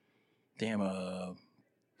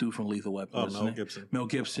dude from Lethal Weapon, Mel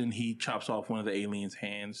Gibson, he chops off one of the aliens'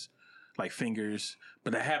 hands, like fingers,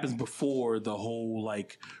 but that happens before the whole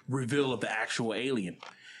like reveal of the actual alien.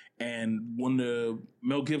 And when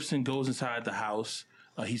Mel Gibson goes inside the house.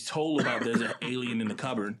 He's told about there's an alien in the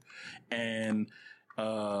cupboard, and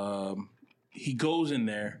he goes in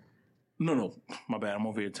there. No, my bad. I'm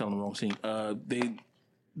over here telling the wrong scene.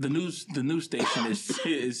 The news station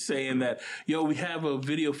is saying that we have a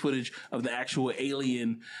video footage of the actual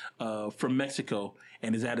alien from Mexico,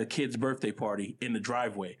 and is at a kid's birthday party in the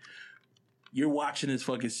driveway. You're watching this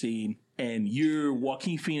fucking scene, and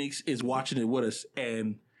Joaquin Phoenix is watching it with us,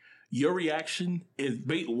 and your reaction is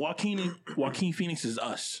Joaquin Phoenix is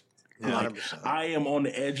us. Like, I am on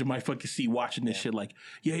the edge of my fucking seat watching this shit. Like,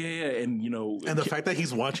 yeah, and and the fact that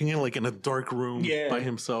he's watching it like in a dark room by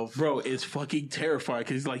himself, bro, it's fucking terrifying.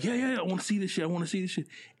 Because he's like, yeah, I want to see this shit.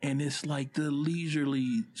 And it's like the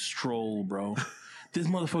leisurely stroll, bro. This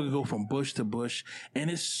motherfucker go from bush to bush, and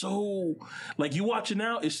it's so like you watch it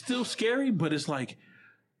now, it's still scary, but it's like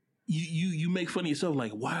you make fun of yourself.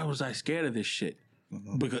 Like, why was I scared of this shit?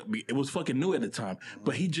 Mm-hmm. Because it was fucking new at the time.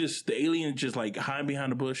 But the alien just like hiding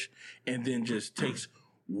behind the bush and then just takes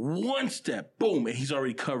one step, boom, and he's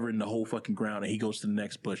already covering the whole fucking ground, and he goes to the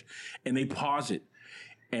next bush. And they pause it.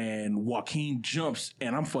 And Joaquin jumps,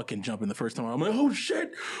 and I'm fucking jumping the first time. I'm like, oh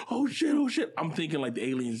shit. I'm thinking like the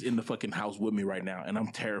alien's in the fucking house with me right now, and I'm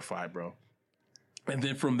terrified, bro. And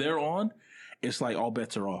then from there on, it's like all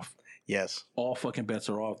bets are off. Yes. All fucking bets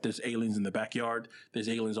are off. There's aliens in the backyard. There's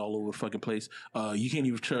aliens all over the fucking place. You can't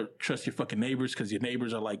even trust your fucking neighbors, because your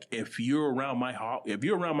neighbors are like, if you're around my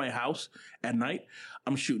house at night,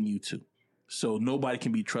 I'm shooting you too. So nobody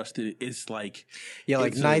can be trusted. It's like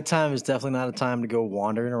nighttime is definitely not a time to go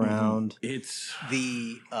wandering around. Mm-hmm. It's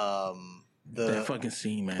that fucking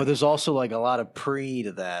scene, man. But there's also like a lot of pre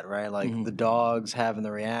to that, right? Like the dogs having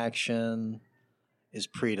the reaction. Is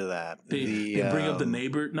pre to that. They bring up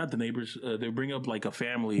not the neighbors. They bring up like a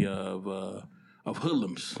family of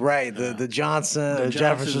hoodlums, right? The Johnson,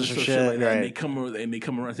 Jeffersons, or shit, like that. right? And they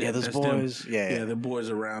come around. Yeah, those boys. Them. Yeah, the boys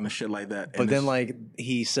around and shit like that. But then, like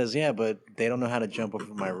he says, yeah, but they don't know how to jump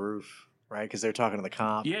over my roof. right? Because they're talking to the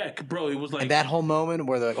cop. Yeah, bro, it was like And that whole moment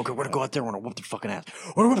where they're like, okay, we're gonna go out there, we're gonna whoop their fucking ass.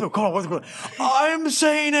 We're gonna whip their car. I'm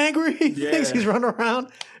saying angry things. He's running around.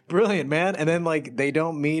 Brilliant, man. And then like they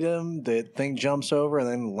don't meet him. The thing jumps over and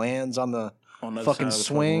then lands on the fucking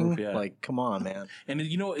swing. Roof, yeah. Like, come on, man. And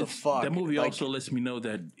you know, fuck? that movie Like- also lets me know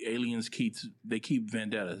that aliens keep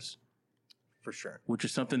vendettas, For sure. which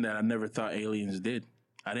is something that I never thought aliens did.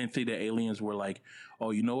 I didn't think that aliens were like,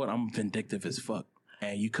 oh, you know what? I'm vindictive as fuck.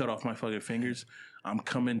 And you cut off my fucking fingers, I'm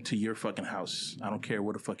coming to your fucking house. I don't care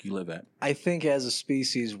where the fuck you live at. I think as a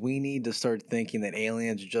species, we need to start thinking that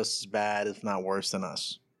aliens are just as bad, if not worse than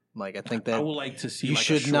us. Like, I think that I would like to see you like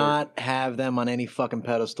should a short, not have them on any fucking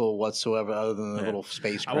pedestal whatsoever other than the little I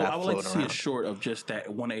spacecraft would like to floating see around. a short of just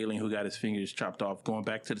that one alien who got his fingers chopped off, going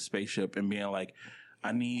back to the spaceship and being like,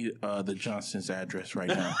 I need the Johnson's address right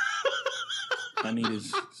now. I need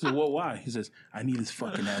his. So what? Why? He says, I need his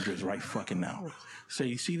fucking address right fucking now. Say,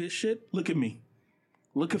 you see this shit? Look at me.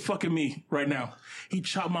 Look at fucking me right now. He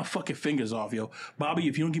chopped my fucking fingers off, yo. Bobby,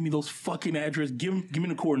 if you don't give me those fucking address, give me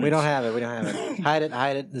the coordinates. We don't have it. We don't have it.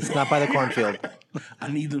 Hide it. It's not by the cornfield.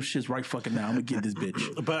 I need those shits right fucking now. I'm gonna get this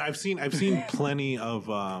bitch. But I've seen plenty of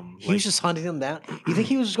He was just hunting them down. You think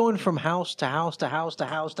he was going from house to house to house to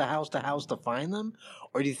house to house to house to find them?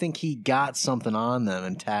 Or do you think he got something on them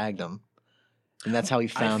and tagged them? And that's how he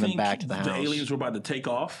found them back to the house. The aliens were about to take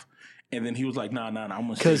off, and then he was like, nah, I'm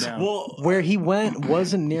gonna stay Because down. where he went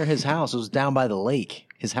wasn't near his house. It was down by the lake.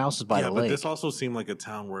 His house was by the but lake. this also seemed like a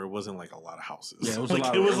town where it wasn't like a lot of houses. Yeah, it was like a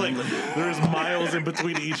lot it of- was like there's miles in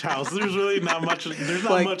between each house. There's really not much. There's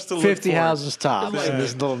not like much to look 50 for. houses tops It's like in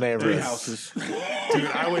this little 3 neighborhood. houses. Dude,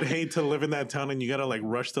 I would hate to live in that town and you gotta like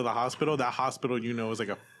rush to the hospital. That hospital, is like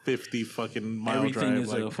a 50 fucking mile Everything drive.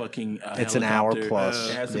 is like, a fucking. It's an hour helicopter. plus.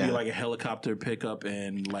 It has to Yeah. be like a helicopter pickup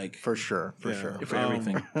and like For sure. For Yeah. sure. for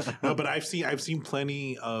everything. No, but I've seen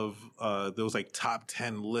plenty of those like top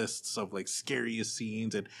 10 lists of like scariest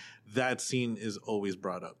scenes, and that scene is always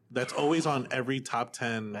brought up. That's always on every top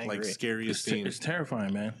 10 I like agree. scariest It's scenes.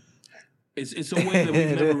 terrifying, man. It's a way that we've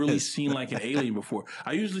It never really is. seen like an alien before.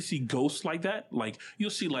 I usually see ghosts like that. Like you'll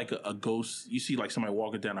see like a ghost. You see like somebody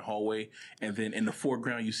walking down a hallway, and then in the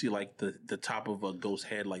foreground you see like the top of a ghost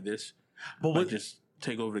head like this. But Like what, just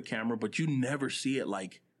take over the camera, but you never see it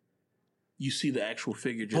like you see the actual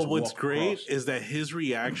figure just. but what's walk great across. is that his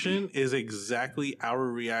reaction is exactly our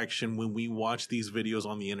reaction when we watch these videos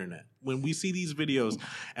on the internet. When we see these videos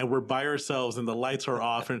and we're by ourselves and the lights are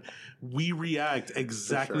off, and we react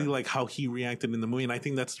exactly like how he reacted in the movie. And I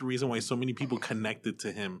think that's the reason why so many people connected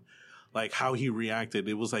to him. Like how he reacted.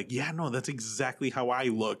 It was like, yeah, no, that's exactly how I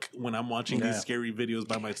look when I'm watching Yeah. these scary videos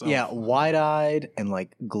by myself. Yeah, wide-eyed and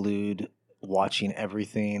like glued, watching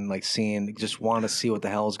everything, like seeing, just want to see what the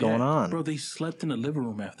hell is going Yeah. on. Bro, they slept in the living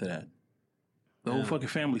room after that. The whole fucking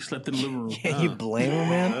family slept in the living room. Yeah, you blame him,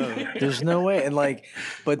 man? There's no way. And like,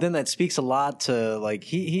 but then that speaks a lot to like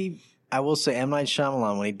I will say M. Night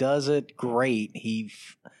Shyamalan, when he does it, great. He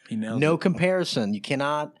nails No it. comparison. You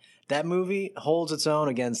cannot. That movie holds its own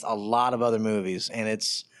against a lot of other movies, and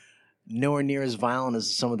it's nowhere near as violent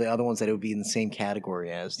as some of the other ones that it would be in the same category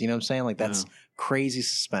as. You know what I'm saying? Like that's crazy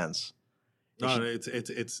suspense. No,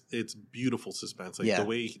 it's beautiful suspense. Like Yeah.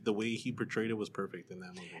 the way he portrayed it was perfect in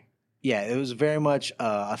that movie. Yeah, it was very much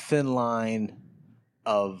a thin line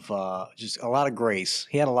of just a lot of grace.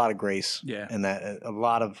 He had a lot of grace. Yeah. and that a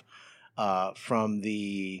lot of from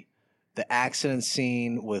the accident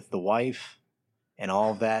scene with the wife and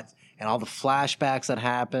all of that, and all the flashbacks that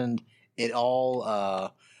happened. It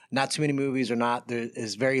all not too many movies are not there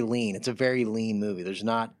is very lean. It's a very lean movie. There's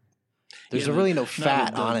Yeah, really no no,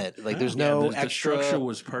 fat the- on it. Like there's Yeah, no the extra structure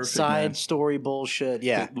was perfect, side man. story bullshit.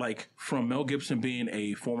 Yeah. Like from Mel Gibson being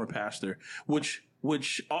a former pastor, which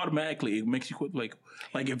automatically it makes you quit. Like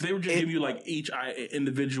if they were just give you like each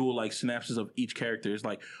individual like synapses of each character, it's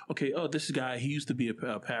like, okay, oh, this guy, he used to be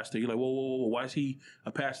a pastor. You're like, whoa, why is he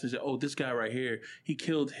a pastor? He's like, oh, this guy right here, he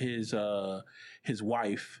killed his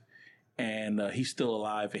wife. And he's still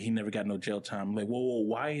alive, and he never got no jail time. I'm like, whoa,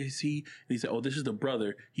 why is he? And he said, oh, this is the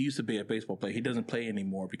brother. He used to be a baseball player. He doesn't play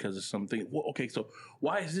anymore because of something. Well, okay, so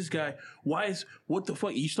why is this guy? What the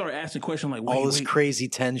fuck? You start asking questions like, wait, all this crazy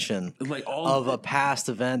tension It's like all of a past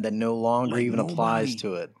event that no longer Like even applies nobody-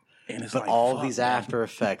 to it. and it's But like, all of fuck, these man. after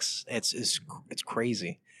effects, it's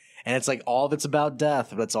crazy, and it's like all of it's about death,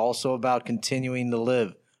 but it's also about continuing to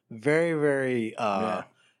live. Very, very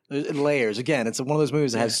layers. Again, it's one of those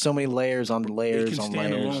movies that has so many layers on It layers can on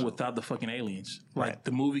stand layers. alone without the fucking aliens. Like Right.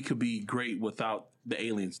 the movie could be great without the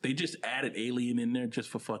aliens. They just added alien in there just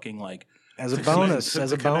for fucking like, As a bonus, To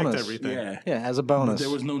as a connect bonus. everything. yeah. Yeah, as a But bonus. there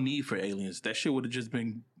was no need for aliens. That shit would have just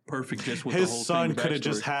been perfect just with the His whole son thing, could have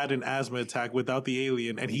just backstory. had an asthma attack without the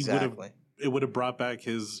alien, and Exactly. it would have brought back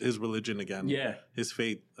his religion again. Yeah. His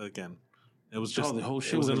faith again. It was just the whole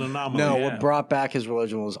shit it was an would've- anomaly. No, yeah. what brought back his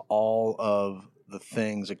religion was all of the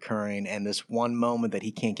things occurring and this one moment that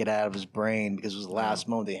he can't get out of his brain because it was the last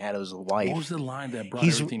moment that he had of his life. What was the line that brought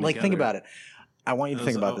He's everything like, together? think about it. I want you to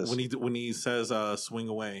think about this. when he says swing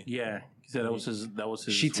away. Yeah, he said that was his.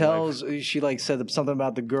 She wife. tells, she like said something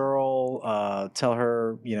about the girl, tell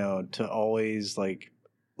her, to always like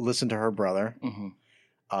listen to her brother.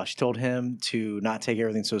 Mhm. She told him to not take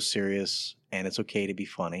everything so serious and it's okay to be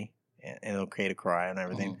funny and okay to cry and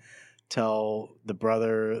everything. Tell the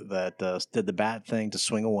brother that did the bad thing to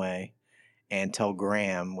swing away and tell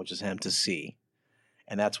Graham, which is him, to see.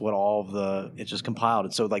 And that's what it just compiled.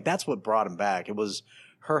 And so like, that's what brought him back. It was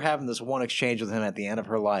her having this one exchange with him at the end of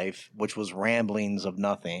her life, which was ramblings of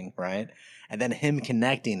nothing. Right. And then him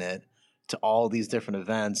connecting it to all these different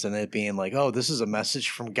events and it being like, oh, this is a message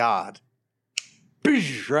from God.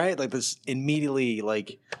 Right. Like this immediately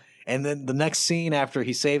like, and then the next scene after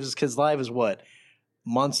he saves his kid's life is what?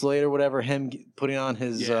 Months later, whatever, him putting on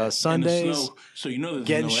his in the Sundays, snow. So there's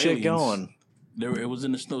getting no shit aliens. going. It was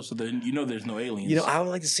in the snow, so then there's no aliens. I would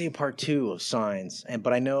like to see a part 2 of Signs,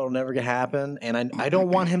 but I know it'll never happen, and I don't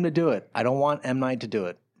want him to do it. I don't want M. Night to do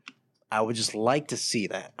it. I would just like to see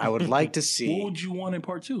that. I would like to see. What would you want in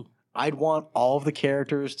part 2? I'd want all of the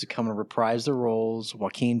characters to come and reprise their roles.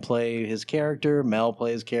 Joaquin play his character, Mel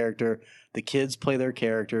play his character, the kids play their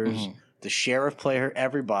characters, the sheriff play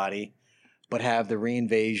everybody. But have the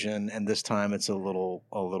reinvasion, and this time it's a little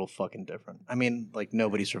fucking different. I mean, like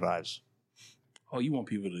nobody survives. Oh, you want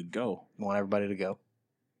people to go? You want everybody to go.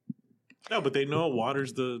 No, but they know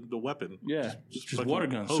water's the weapon. Yeah, just water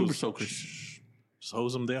guns, super soakers. Just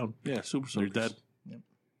hose them down. Yeah, super soakers. They're dead.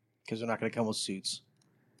 Because they're not going to come with suits.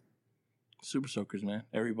 Super soakers, man.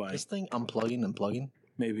 Everybody. This thing unplugging and plugging.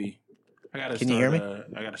 Maybe. Can you hear me?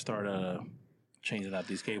 I got to start changing out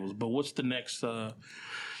these cables. But what's the next?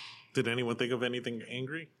 Did anyone think of anything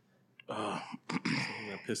angry? Something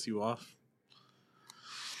that pissed you off?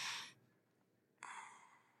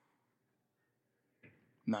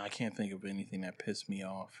 No, I can't think of anything that pissed me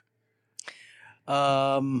off.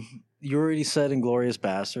 You already said Inglourious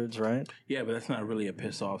Bastards, right? Yeah, but that's not really a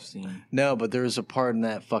piss off scene. No, but there's a part in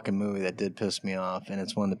that fucking movie that did piss me off, and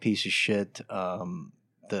it's when the piece of shit,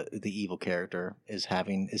 the evil character is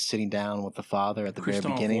sitting down with the father at the very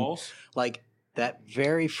beginning. Waltz? Like that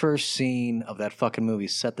very first scene of that fucking movie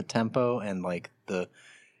set the tempo, and like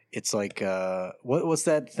it's like what's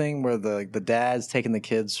that thing where the dad's taking the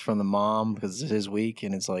kids from the mom because it's his week,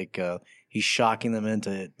 and it's like he's shocking them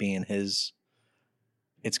into it being his.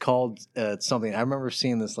 It's called something. I remember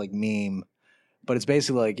seeing this like meme, but it's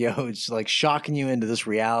basically like, yo, it's like shocking you into this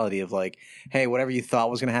reality of like, hey, whatever you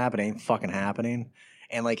thought was gonna happen ain't fucking happening,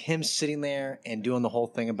 and like him sitting there and doing the whole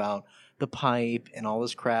thing about the pipe and all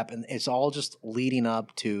this crap, and it's all just leading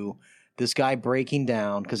up to this guy breaking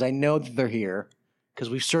down because I know that they're here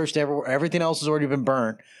because we've searched everywhere. Everything else has already been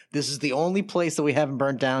burnt. This is the only place that we haven't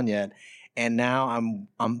burnt down yet, and now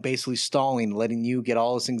I'm basically stalling, letting you get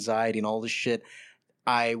all this anxiety and all this shit.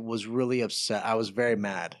 I was really upset. I was very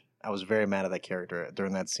mad. I was very mad at that character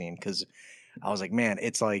during that scene because I was like, man,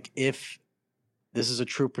 it's like if this is a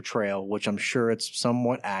true portrayal, which I'm sure it's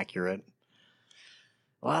somewhat accurate.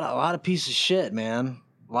 A lot of pieces of shit, man.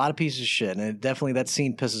 A lot of pieces of shit, and definitely that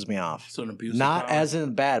scene pisses me off. So an abuse. Not as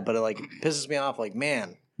in bad, but it like pisses me off. Like,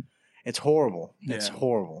 man, it's horrible. Yeah. It's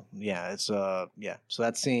horrible. Yeah, it's yeah. So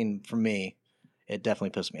that scene for me, it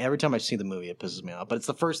definitely pissed me. Every time I see the movie, it pisses me off. But it's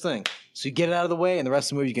the first thing, so you get it out of the way, and the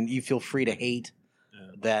rest of the movie you feel free to hate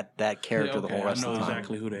that character the whole rest of the time. I know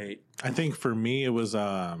exactly who to hate. I think for me it was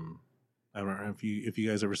I don't know if you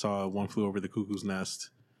guys ever saw One Flew Over the Cuckoo's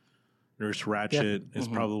Nest. Nurse Ratched is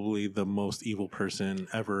probably the most evil person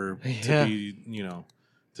ever to be,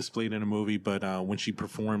 displayed in a movie. But when she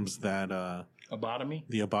performs that lobotomy,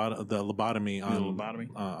 the lobotomy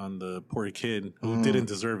on the poor kid who didn't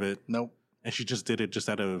deserve it, nope, and she just did it just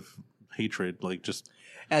out of hatred, like just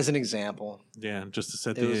as an example. Yeah, just to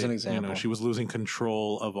set it was an example. She was losing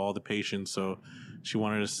control of all the patients, so she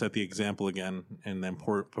wanted to set the example again, and then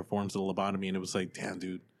performs the lobotomy, and it was like, damn,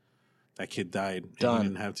 dude, that kid died, and he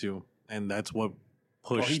didn't have to. And that's what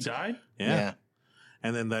pushed. Oh, he died? Yeah.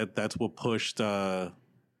 And then that's what pushed Jack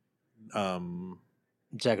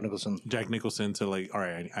Nicholson to like, all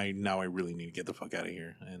right, I really need to get the fuck out of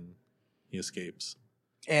here, and he escapes.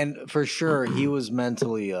 And for sure, he was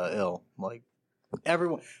mentally ill. Like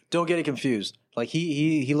everyone, don't get it confused. Like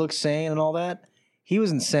he looks sane and all that. He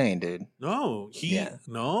was insane, dude. No, Yeah.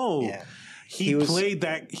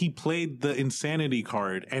 He played the insanity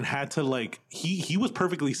card and had to like he was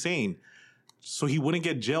perfectly sane. So he wouldn't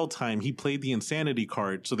get jail time. He played the insanity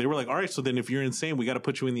card. So they were like, all right, so then if you're insane, we got to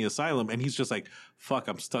put you in the asylum. And he's just like, fuck,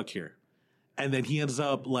 I'm stuck here. And then he ends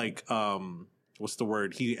up like, what's the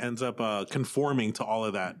word? He ends up conforming to all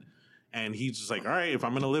of that. And he's just like, all right, if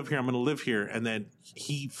I'm going to live here, I'm going to live here. And then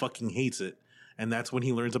he fucking hates it. And that's when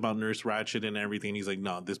he learns about Nurse Ratched and everything. He's like,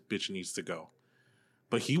 no, this bitch needs to go.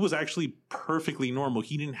 But he was actually perfectly normal.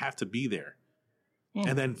 He didn't have to be there.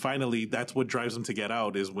 And then finally, that's what drives him to get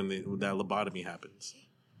out is when that lobotomy happens.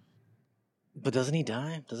 But doesn't he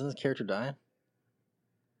die? Doesn't the character die?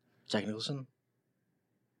 Jack Nicholson?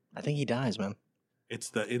 I think he dies, man. It's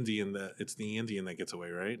the Indian that gets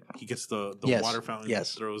away, right? He gets the Yes, water fountain,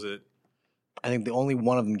 yes. throws it. I think the only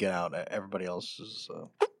one of them get out. Everybody else is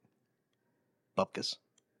bupkis.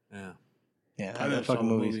 Yeah. Yeah, I that never saw fucking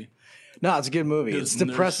the movie. No, it's a good movie. Does It's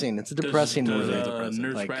depressing. It's a depressing does, movie.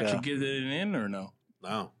 Nurse Like, Ratched get it in or no?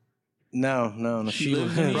 No. No. She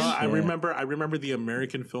lives in Bro, it? I remember the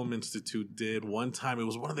American Film Institute did one time. It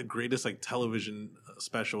was one of the greatest like television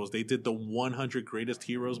specials. They did the 100 greatest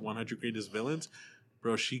heroes, 100 greatest villains.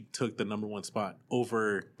 Bro, she took the #1 spot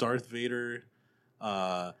over Darth Vader,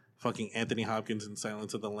 fucking Anthony Hopkins in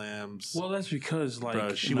Silence of the Lambs. Well, that's because like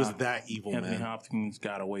Bro, she was that evil, Anthony man. Hopkins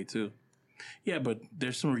got away too. Yeah, but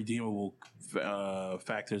there's some redeemable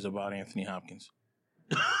factors about Anthony Hopkins.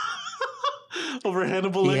 Over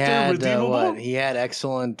Hannibal he Lecter, had redeemable. He had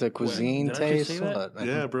excellent cuisine did I just taste. say that? What?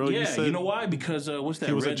 Yeah, bro. Yeah, you said you know why? Because what's that?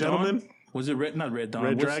 he was a Red gentleman? Dawn? Was it Red? Not Red Dawn.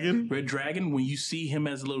 Red What's- Dragon? Red Dragon. When you see him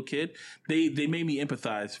as a little kid, they made me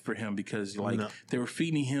empathize for him because like No. they were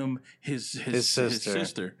feeding him his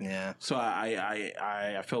sister. Yeah. So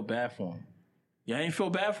I felt bad for him. Yeah, I ain't feel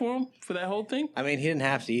bad for him for that whole thing. I mean, he didn't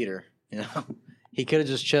have to eat her. You know, he could have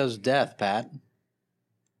just chose death, Pat.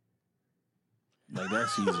 Like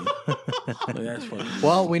that's easy. Like, that's funny.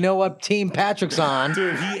 Well, we know what team Patrick's on.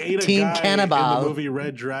 Dude, he ate a Team guy Cannibal. in the movie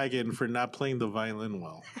Red Dragon for not playing the violin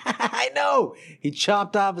well. I know. He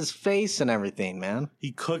chopped off his face and everything, man.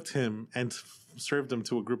 He cooked him and served him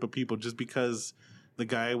to a group of people just because the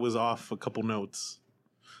guy was off a couple notes.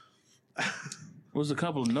 It was a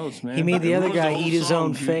couple of notes, man. He made the It other ruins guy whole eat his song,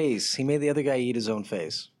 own dude. face. He made the other guy eat his own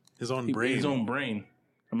face. His own He brain. ate his own brain.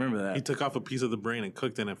 I remember that. He took off a piece of the brain and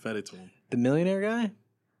cooked it and fed it to him. The millionaire guy?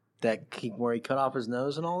 Where he cut off his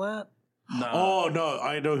nose and all that? Nah. Oh, no.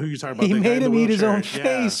 I know who you're talking about. He That guy made in him the eat his own wheelchair.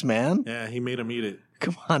 face, man. Yeah, he made him eat it.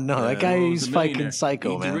 Come on, no. That Yeah. guy, Well, he's the fucking millionaire.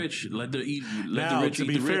 psycho, Eat man. the rich. Let the Now, rich to eat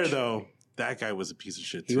be the fair, rich. though, that guy was a piece of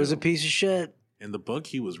shit, too. He was a piece of shit. In the book,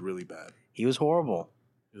 he was really bad. He was horrible.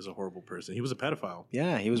 He was a horrible person. He was a pedophile.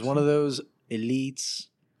 Yeah, he was one of those elites.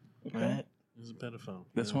 Okay. Right? He was a pedophile.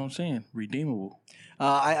 That's what I'm saying. Redeemable.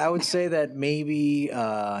 I would say that maybe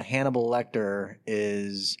Hannibal Lecter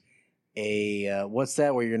is a what's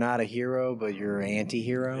that? Where you're not a hero but you're an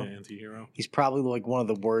anti-hero. Yeah, anti-hero. He's probably like one of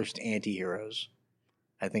the worst anti-heroes.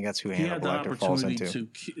 I think that's who He had Hannibal the Lecter falls opportunity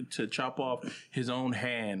into. to chop off his own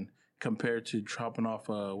hand compared to chopping off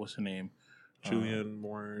what's her name? Julianne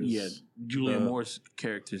Moore's. Yeah, Julianne Moore's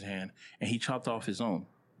character's hand, and he chopped off his own.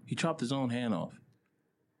 He chopped his own hand off,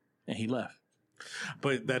 and he left.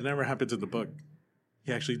 But that never happens in the book.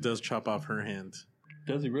 He actually does chop off her hand.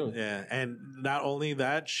 Does he really? Yeah, and not only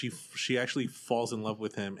that, she actually falls in love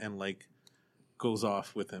with him and like goes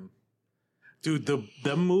off with him. Dude,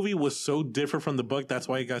 the movie was so different from the book. That's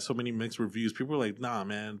why it got so many mixed reviews. People were like, "Nah,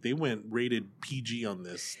 man, they went rated PG on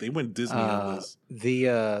this. They went Disney on this."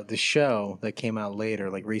 The show that came out later,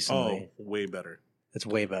 like recently, Oh, way better. it's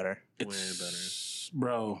way better. It's,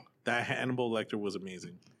 bro. That Hannibal Lecter was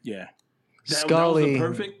amazing. Yeah, Scully, that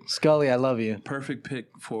was the Scully, I love you. perfect pick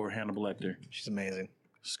for Hannibal Lecter. She's amazing.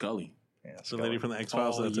 Scully. Yeah, The Scully. lady from the X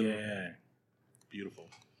Files. Oh that's in- yeah. beautiful.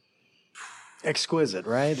 Exquisite,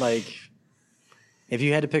 right? Like, if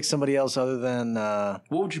you had to pick somebody else other than What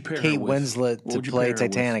would you pair Kate her with? Winslet What to would you play pair her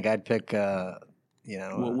with? Titanic, I'd pick,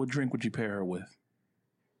 What drink would you pair her with?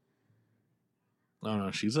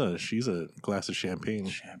 No, she's a glass of champagne.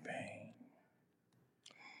 Champagne.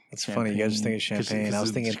 It's funny. You guys just think of champagne. I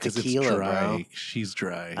was thinking 'cause it's tequila, dry. bro. She's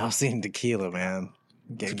dry. I was thinking tequila, man.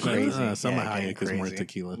 Getting Tequila? crazy. Selma Yeah, getting Hayek is more crazy.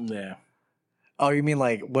 tequila. Yeah. Oh, you mean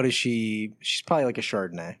like what is she? She's probably like a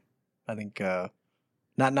Chardonnay. I think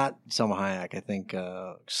not Selma Hayek. I think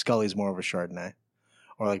Scully's more of a Chardonnay,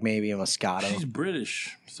 or like maybe a Moscato. She's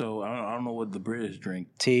British, so I don't know what the British drink.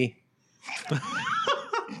 Tea.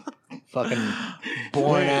 Fucking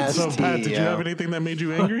boring ass so tea. Pat, did you yo. have anything that made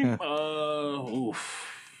you angry? Oof.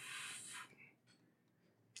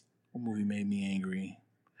 What movie made me angry?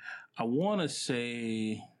 I want to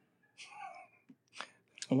say.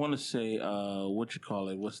 I want to say, what you call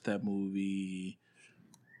it? What's that movie?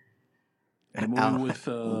 The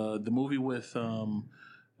movie with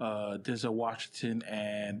Denzel Washington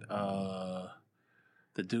and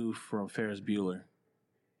the dude from Ferris Bueller.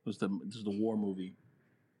 This is the war movie.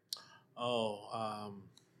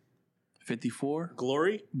 54?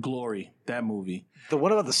 Glory? Glory. That movie. The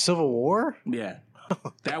one about the Civil War? Yeah.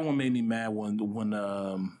 That one made me mad when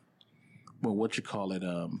what you call it?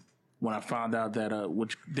 When I found out that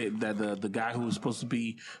the guy who was supposed to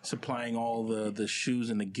be supplying all the shoes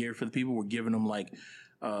and the gear for the people were giving them like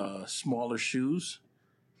smaller shoes.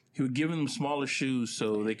 He was giving them smaller shoes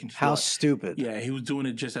so they can. How stupid! Yeah, he was doing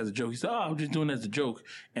it just as a joke. He said, "Oh, I'm just doing it as a joke."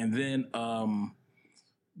 And then one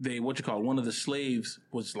of the slaves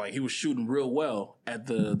was like, he was shooting real well at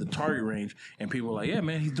the target range, and people were like, "Yeah,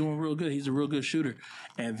 man, he's doing real good. He's a real good shooter."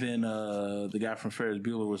 And then the guy from Ferris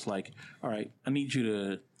Bueller was like, "All right, I need you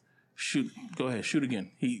to shoot. Go ahead, shoot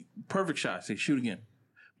again." Perfect shot. Say, shoot again.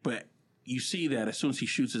 But you see that as soon as he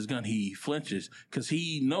shoots his gun, he flinches because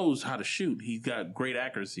he knows how to shoot. He's got great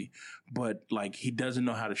accuracy, but like he doesn't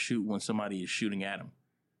know how to shoot when somebody is shooting at him.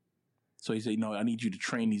 So he said, "No, I need you to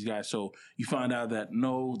train these guys." So you find out that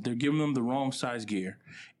no, they're giving them the wrong size gear,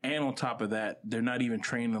 and on top of that, they're not even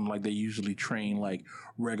training them like they usually train like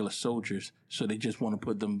regular soldiers. So they just want to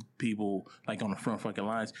put them people like on the front fucking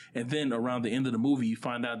lines. And then around the end of the movie, you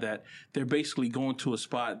find out that they're basically going to a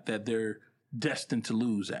spot that they're destined to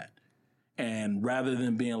lose at. And rather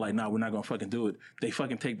than being like, "Nah, we're not gonna fucking do it," they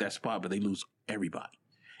fucking take that spot, but they lose everybody.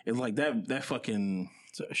 It's like that fucking.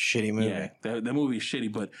 It's a shitty movie. Yeah, that movie is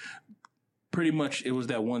shitty, but pretty much it was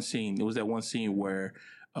that one scene. It was that one scene where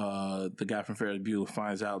the guy from Ferris Bueller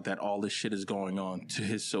finds out that all this shit is going on to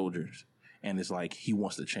his soldiers, and it's like he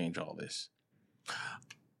wants to change all this.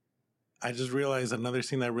 I just realized another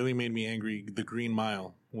scene that really made me angry: the Green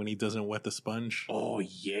Mile, when he doesn't wet the sponge. Oh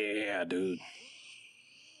yeah, dude.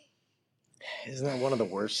 Isn't that one of the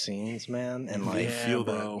worst scenes, man? And like, Yeah, feel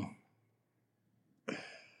bro.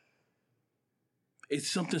 It's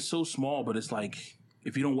something so small, but it's like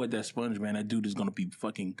if you don't wet that sponge, man, that dude is gonna be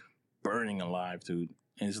fucking burning alive, dude.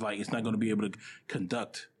 And it's like it's not gonna be able to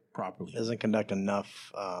conduct properly. doesn't conduct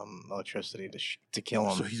enough electricity to kill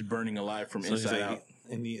him. So he's burning alive from So he's inside like, out.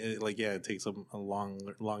 and it takes him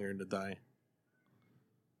longer to die.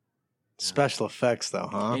 Special effects, though,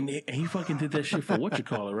 huh? And he fucking did that shit for what you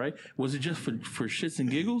call it, right? Was it just for shits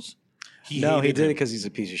and giggles? He did it because he's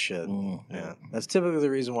a piece of shit. Yeah, that's typically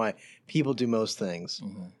the reason why people do most things.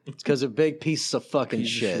 It's because they're big pieces of fucking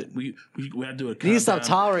shit. We have to do a countdown. You need to stop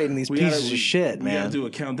tolerating these pieces of shit, we man. We have to do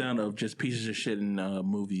a countdown of just pieces of shit in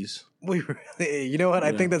movies. You know what?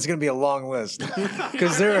 I think that's going to be a long list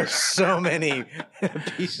because there are so many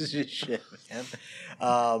pieces of shit,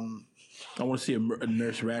 man. I want to see a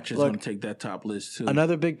Nurse Ratchet's going to take that top list too.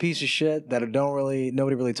 Another big piece of shit that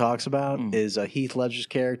nobody really talks about is Heath Ledger's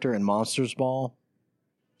character in Monsters Ball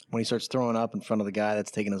when he starts throwing up in front of the guy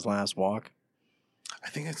that's taking his last walk. I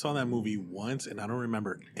think I saw that movie once, and I don't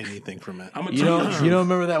remember anything from it. You don't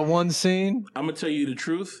remember that one scene? I'm gonna tell you the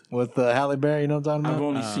truth with Halle Berry. You know what I'm talking about? I've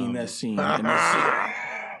only seen that scene. And that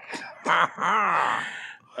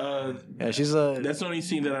scene. That's the only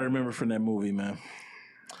scene that I remember from that movie, man.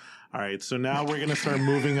 All right, so now we're going to start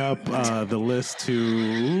moving up the list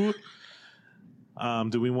to...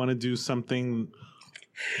 do we want to do something...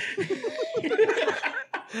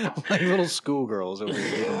 like little schoolgirls over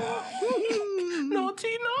here.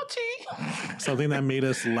 Naughty. Something that made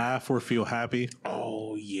us laugh or feel happy.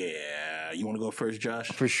 Oh, yeah. You want to go first, Josh?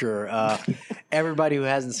 For sure. Everybody who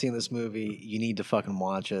hasn't seen this movie, you need to fucking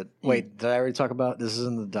watch it. Wait, did I already talk about... This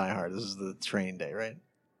isn't the Die Hard. This is the Training Day, right?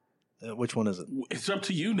 Which one is it? It's up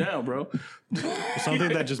to you now, bro.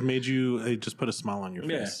 Something that just made you it just put a smile on your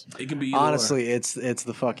face. It can be honestly, it's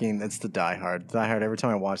the Die Hard. Die Hard. Every time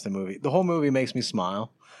I watch the movie, the whole movie makes me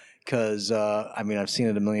smile because I've seen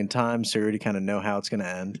it a million times, so you already kind of know how it's going to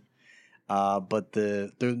end. But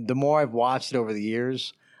the more I've watched it over the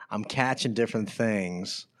years, I'm catching different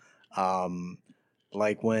things.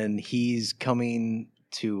 Like when he's coming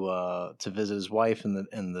to visit his wife in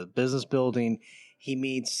the business building. He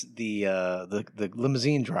meets the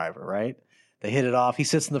limousine driver, right? They hit it off. He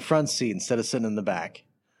sits in the front seat instead of sitting in the back.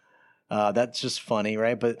 That's just funny,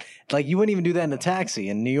 right? But like you wouldn't even do that in a taxi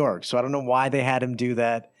in New York. So I don't know why they had him do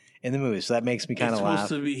that in the movie. So that makes me kind of laugh.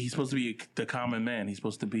 He's supposed to be the common man. He's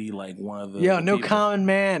supposed to be like one of the no people. Common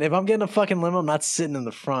man. If I'm getting a fucking limo, I'm not sitting in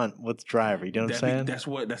the front with the driver. You know what I'm saying?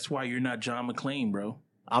 That's why you're not John McClane, bro.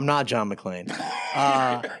 I'm not John McClane.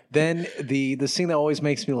 Then the scene that always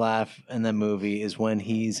makes me laugh in that movie is when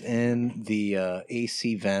he's in the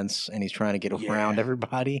AC vents and he's trying to get around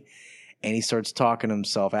everybody. and he starts talking to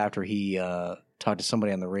himself after he talked to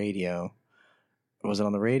somebody on the radio. Was it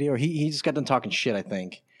on the radio? Or he just got done talking shit, I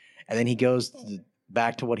think. And then he goes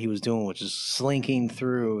back to what he was doing, which is slinking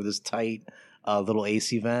through this tight little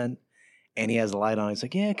AC vent. And he has a light on. He's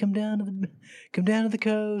like, "Yeah, come down to the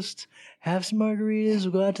coast, have some margaritas.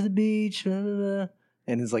 We'll go out to the beach." Blah, blah, blah.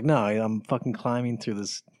 And he's like, "No, I'm fucking climbing through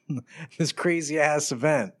this this crazy ass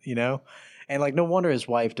event, you know." And like, no wonder his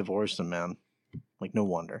wife divorced him, man. Like, no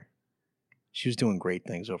wonder. She was doing great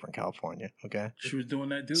things over in California. Okay, She was doing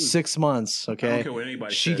that, dude. 6 months. Okay, I don't care what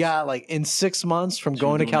anybody she says. got like in 6 months from She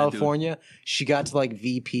going was to doing that, dude. California, she got to like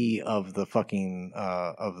VP of the fucking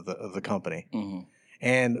of the company. Mhm.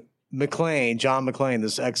 And John McClane,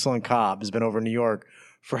 this excellent cop, has been over in New York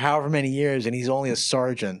for however many years, and he's only a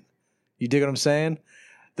sergeant. You dig what I'm saying?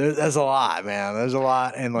 There's a lot, man. There's a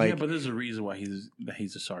lot, and like, yeah, but there's a reason why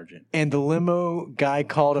he's a sergeant. and the limo guy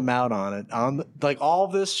called him out on it. Like all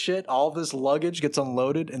this shit, all this luggage gets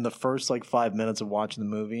unloaded in the first like 5 minutes of watching the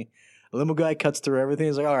movie. The limo guy cuts through everything.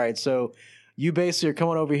 He's like, "All right, so you basically are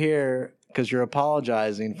coming over here because you're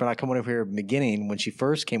apologizing for not coming over here at the beginning when she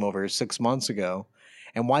first came over here 6 months ago.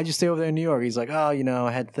 And why'd you stay over there in New York?" He's like, "Oh,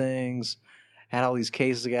 I had things, had all these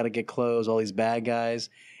cases I got to get closed, all these bad guys."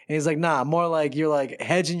 And he's like, "Nah, more like you're like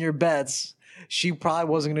hedging your bets. She probably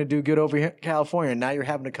wasn't going to do good over here in California. Now you're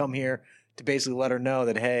having to come here to basically let her know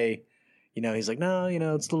that, hey, He's like, "No,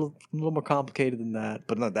 it's a little more complicated than that."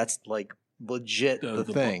 But no, that's like legit the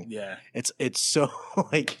thing. Yeah, It's so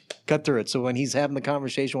like cut through it. So when he's having the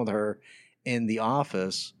conversation with her in the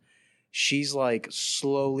office, she's like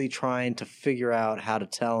slowly trying to figure out how to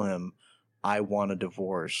tell him, "I want a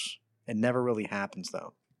divorce." It never really happens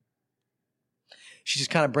though. She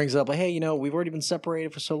just kind of brings it up like, "Hey, we've already been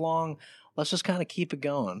separated for so long. Let's just kind of keep it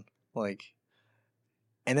going." Like,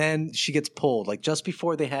 and then she gets pulled like just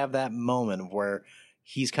before they have that moment where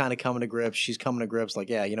he's kind of coming to grips. She's coming to grips like,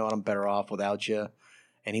 "Yeah, you know what? I'm better off without you."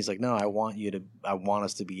 And he's like, "No, I want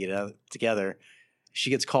us to be together."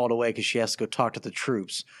 She gets called away because she has to go talk to the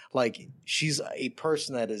troops. Like, she's a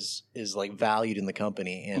person that is like valued in the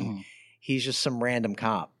company, and he's just some random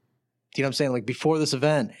cop. Do you know what I'm saying? Like, before this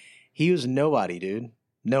event, he was nobody, dude.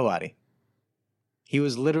 Nobody. He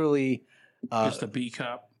was literally just a B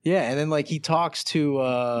cop. Yeah, and then like he talks to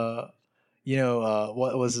what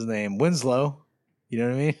was his name? Winslow. You know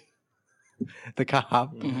what I mean? The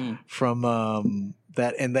cop from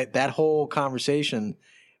that whole conversation.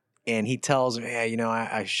 And he tells him, "Yeah,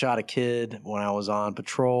 I shot a kid when I was on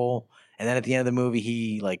patrol." And then at the end of the movie,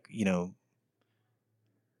 he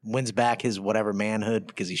wins back his whatever manhood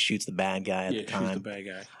because he shoots the bad guy at the time. Shoots the bad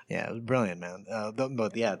guy. Yeah, it was brilliant, man.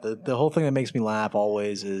 The whole thing that makes me laugh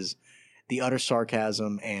always is the utter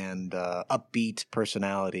sarcasm and upbeat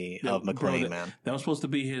personality of McClane, man. That was supposed to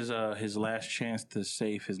be his last chance to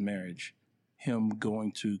save his marriage. Him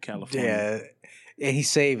going to California. Yeah, and he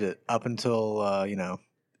saved it up until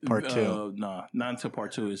part 2. No, not until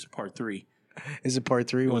part 2. It's part 3. Is it part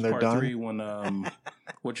 3 when they're done? Part 3 when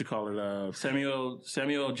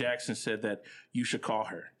Samuel Jackson said that you should call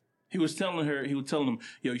her. He was telling him,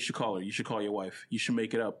 "Yo, you should call her. You should call your wife. You should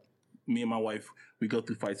make it up. Me and my wife, we go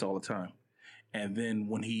through fights all the time." And then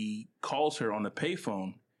when he calls her on the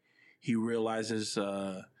payphone, he realizes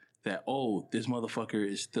that, this motherfucker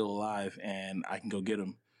is still alive and I can go get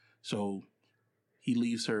him. So he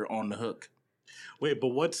leaves her on the hook. Wait, but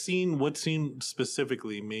what scene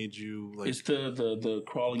specifically made you like? It's the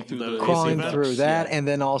crawling through that, and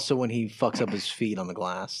then also when he fucks up his feet on the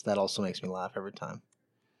glass, that also makes me laugh every time.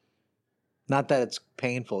 Not that it's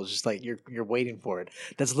painful; it's just like you're waiting for it.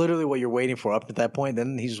 That's literally what you're waiting for up to that point.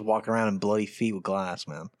 Then he's just walking around in bloody feet with glass,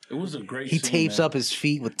 man. It was a great. He scene, tapes man. up his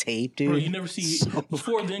feet with tape, dude. Bro, you never see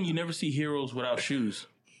before then. You never see heroes without shoes.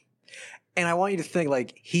 And I want you to think,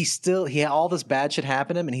 like, he had all this bad shit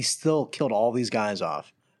happen to him, and he still killed all these guys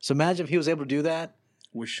off. So imagine if he was able to do that.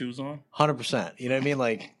 With shoes on? 100%. You know what I mean?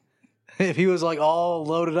 Like, if he was, like, all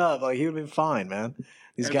loaded up, like, he would have been fine, man.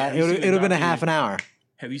 These guys, it would have been a half an hour.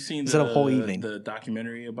 Have you seen instead of a whole evening. The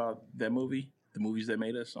documentary about that movie? The Movies That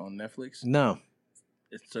Made Us on Netflix? No.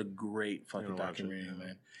 It's a great fucking documentary,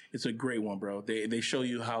 man. It's a great one, bro. They show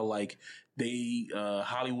you how, like,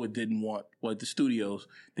 Hollywood didn't want, the studios,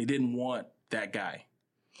 they didn't want that guy.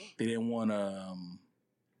 They didn't want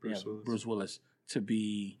Bruce Willis to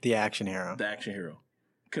be the action hero.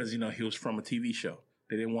 Because, he was from a TV show.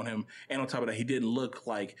 They didn't want him. And on top of that, he didn't look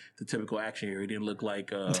like the typical action hero. He didn't look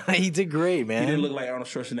like... he did great, man. He didn't look like Arnold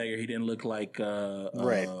Schwarzenegger. He didn't look like...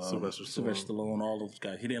 Sylvester Stallone, all those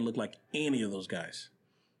guys. He didn't look like any of those guys.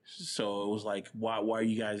 So it was like, why are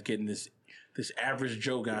you guys getting this this average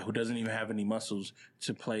Joe guy who doesn't even have any muscles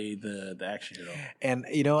to play the action hero. And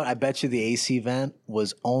you know what? I bet you the AC vent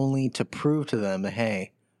was only to prove to them that,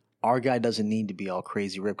 hey, our guy doesn't need to be all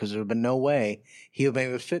crazy ripped, because there would have been no way he would be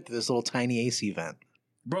able to fit to this little tiny AC vent.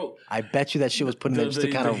 Bro, I bet you that shit was put in there just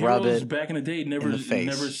to kind of rub it back in the day never in the face.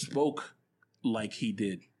 never spoke like he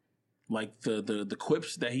did. Like the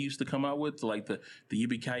quips that he used to come out with, like the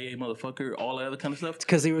yippee-ki-yay motherfucker, all that other kind of stuff. It's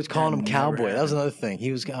because he was calling him That cowboy. never That was happened. another thing.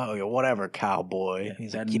 He was, oh, whatever, cowboy. Yeah,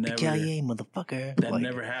 He's that like, never- yippee-ki-yay, motherfucker. That Like,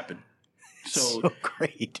 never happened. so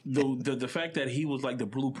great. The fact that he was like the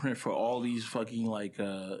blueprint for all these fucking like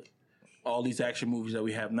all these action movies that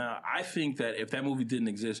we have now, I think that if that movie didn't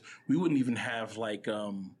exist, we wouldn't even have like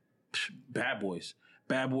Bad Boys.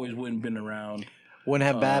 Bad Boys wouldn't have been around.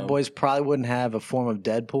 Wouldn't have Bad Boys, probably wouldn't have a form of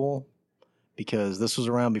Deadpool, because this was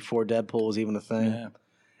around before Deadpool was even a thing. Yeah.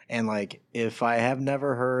 And like, if I have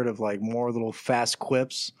never heard of like more little fast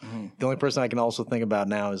quips, the only person I can also think about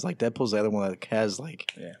now is like Deadpool's the other one that has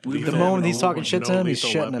like the moment he's talking shit to him, he's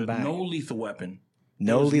shutting him back. No Lethal Weapon.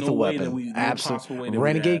 No There's lethal way that weapon. we- no possible way Absolutely. that we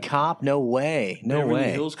Renegade had- Cop? No way. No Beverly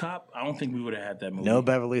way. Hills Cop? I don't think we would have had that movie. No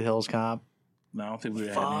Beverly Hills Cop. No, I don't think we would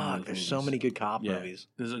have had any of Fuck, those there's so movies. many good cop Yeah. movies.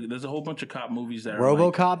 There's a whole bunch of cop movies that are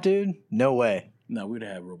like, RoboCop, dude? No way. no, we'd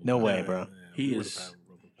have RoboCop. No way, bro. He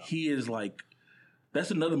is like, that's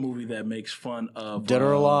another movie that makes fun of Dead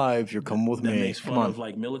or alive, you're coming with that me. makes Come fun on. of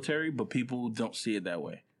like military, but people don't see it that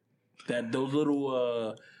way. That those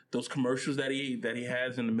little those commercials that he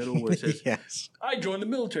has in the middle where it says Yes. I joined the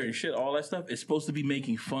military and shit, all that stuff. It's supposed to be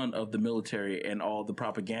making fun of the military and all the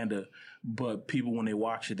propaganda, but people when they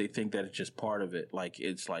watch it, they think that it's just part of it. Like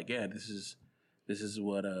it's like, yeah, this is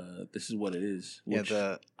what it is. Yeah, Which,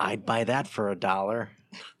 I'd buy that for $1.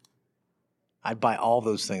 I'd buy all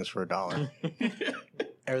those things for $1.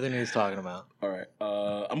 Everything he's talking about. all right,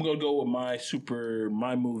 I'm gonna go with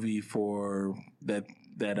my movie for that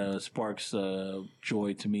sparks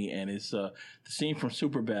joy to me, and it's the scene from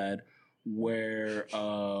Superbad where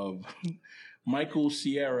Michael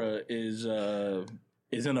Cera is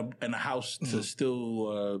in a house to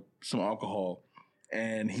steal some alcohol,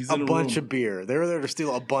 and he's A in a bunch room, of beer. They were there to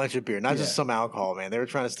steal a bunch of beer, not just some alcohol, man. They were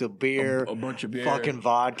trying to steal beer, a bunch of beer, fucking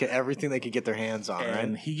vodka, everything they could get their hands on,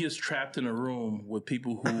 and right? he gets trapped in a room with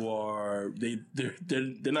people who are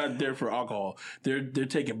they're not there for alcohol. They're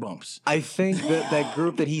taking bumps. I think that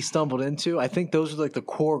group that he stumbled into, I think those are like the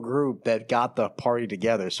core group that got the party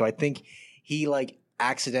together. So I think he like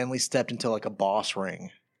accidentally stepped into like a boss ring.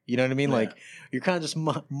 You know what I mean? Yeah. Like you're kind of just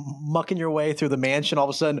mucking your way through the mansion. All of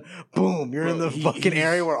a sudden, boom, you're in the fucking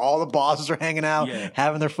area where all the bosses are hanging out,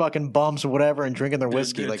 having their fucking bumps or whatever, and drinking their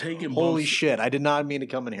whiskey. they're Like, taking holy bumps. shit! I did not mean to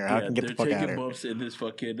come in here. I can get the fuck they're out of taking here. bumps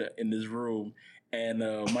in this room, and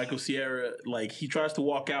Michael Cera like he tries to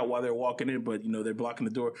walk out while they're walking in, but they're blocking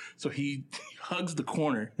the door. So he hugs the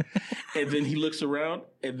corner, and then he looks around,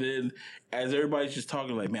 and then as everybody's just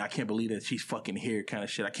talking like, man, I can't believe that she's fucking here, kind of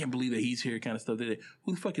shit. I can't believe that he's here, kind of stuff. They're like,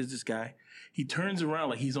 who the fuck is this guy? He turns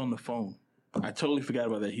around like he's on the phone. I totally forgot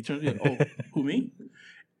about that. He turns, like, oh, who, me?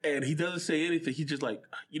 And he doesn't say anything. He just like,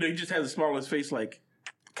 he just has a smile on his face like,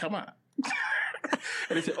 come on.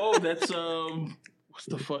 And they say, oh, that's, what's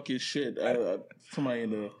the fuck is shit? Somebody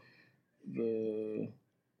in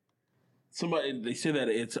somebody, they say that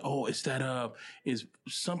it's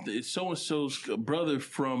so-and-so's brother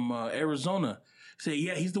from Arizona. Say,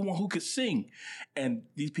 yeah, he's the one who could sing. And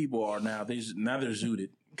these people are now they're zooted.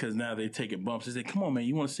 Because now they're taking bumps. They say, come on, man,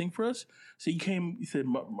 you want to sing for us? So you said,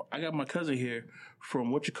 I got my cousin here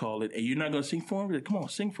from and you're not going to sing for him? He's like, come on,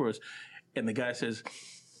 sing for us. And the guy says,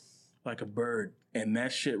 like a bird. And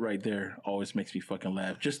that shit right there always makes me fucking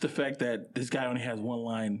laugh. Just the fact that this guy only has one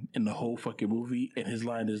line in the whole fucking movie, and his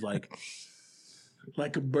line is like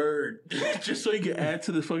a bird. Just so you can add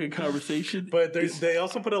to the fucking conversation. But they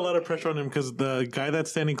also put a lot of pressure on him because the guy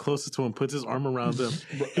that's standing closest to him puts his arm around him.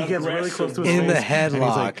 He gets really close to his In face. the and he's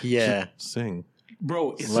headlock, like, yeah. Sing.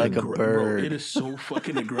 Bro, it's like a bird. Bro, it is so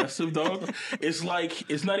fucking aggressive, dog. It's like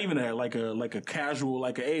it's not even like a casual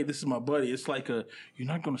hey, this is my buddy. It's like you're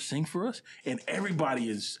not gonna sing for us, and everybody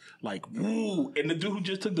is like woo, and the dude who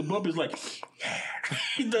just took the bump is like yeah.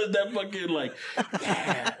 He does that fucking like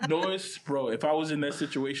yeah noise, bro. If I was in that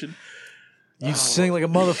situation. You'd sing like a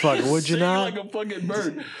motherfucker, would you Sing not? like a fucking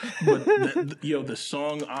bird. But the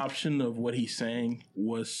song option of what he sang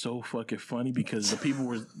was so fucking funny because the people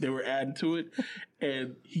were adding to it,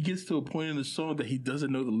 and he gets to a point in the song that he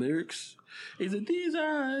doesn't know the lyrics. He's like, these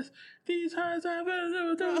eyes, I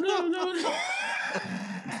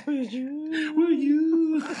will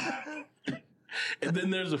you? And then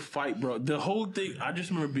there's a fight, bro. The whole thing, I just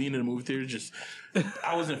remember being in the movie theater,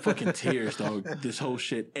 I was in fucking tears, dog. This whole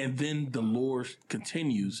shit. And then the lore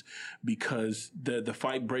continues because the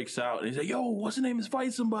fight breaks out. And he's like, yo, what's the name? Is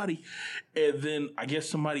fight somebody. And then I guess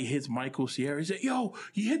somebody hits Michael Sierra. He's like, yo,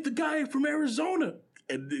 you hit the guy from Arizona.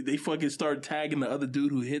 And they fucking start tagging the other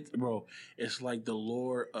dude who hit, bro. It's like the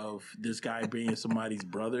lore of this guy being somebody's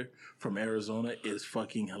brother from Arizona is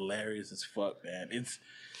fucking hilarious as fuck, man.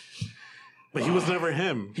 But he was never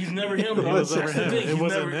him. He's never him. Bro. was never him. It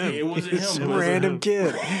wasn't him. It wasn't him. Some random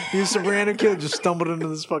kid. He was some random kid just stumbled into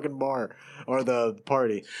this fucking bar or the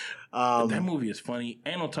party. That movie is funny.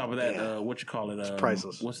 And on top of that, what you call it? It's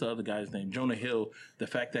priceless. What's the other guy's name? Jonah Hill. The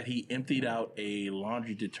fact that he emptied out a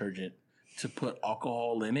laundry detergent to put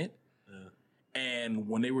alcohol in it. And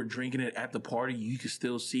when they were drinking it at the party, you could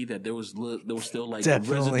still see that there was still like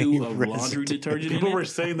Definitely residue of laundry detergent. People in were it.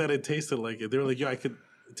 saying that it tasted like it. They were like, "Yo, it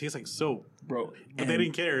tastes like soap, Bro." But they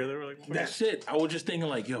didn't care. They were like, "That's it." I was just thinking,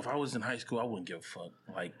 like, yo, if I was in high school, I wouldn't give a fuck.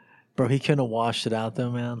 Like, Bro, he couldn't have washed it out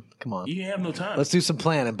though, man. Come on. you didn't have no time. Let's do some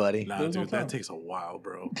planning, buddy. "Nah, There's no dude, time. that takes a while,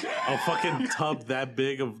 bro. A fucking tub that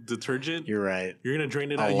big of detergent. You're right. You're gonna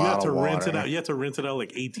drain it A out. You lot have to of rinse it water. out. You have to rinse it out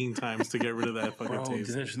like 18 times to get rid of that fucking Bro,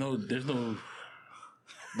 taste. there's no.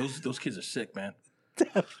 Those kids are sick, man.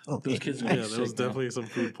 Definitely. Those kids are Yeah, sick, there was man. definitely some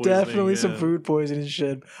food poisoning. Definitely some yeah. food poisoning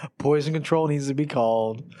shit. Poison control needs to be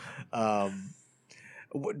called.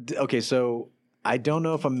 Okay, so I don't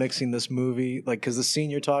know if I'm mixing this movie, like, because the scene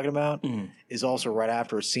you're talking about is also right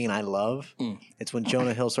after a scene I love. It's when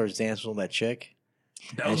Jonah Hill starts dancing with that chick,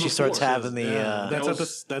 That and was she before. starts having the That's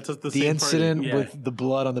at the the same incident party. Yeah. with the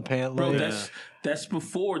blood on the pant Bro, leg. that's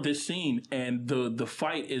before this scene, and the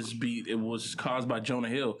fight it was caused by Jonah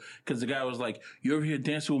Hill because the guy was like, "You over here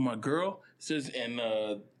dancing with my girl?" Says and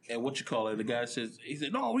what you call it? The guy says, he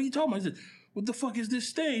said, "No, what are you talking about?" He said, "What the fuck is this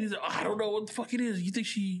stain?" He said, "I don't know what the fuck it is. You think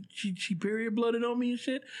she period blooded on me and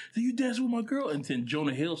shit? So you dancing with my girl?" And then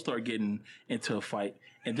Jonah Hill start getting into a fight,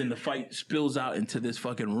 and then the fight spills out into this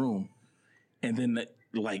fucking room, and then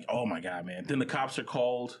like, oh my god, man! Then the cops are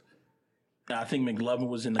called. I think McLovin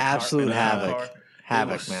was in the Absolute car, havoc.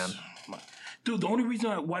 Havoc, It was- man. Dude, the only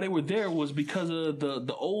reason why they were there was because of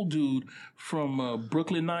the old dude from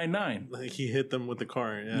Brooklyn Nine-Nine. Like he hit them with the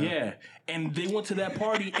car. Yeah. Yeah, and they went to that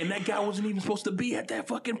party, and that guy wasn't even supposed to be at that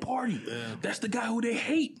fucking party. Yeah. That's the guy who they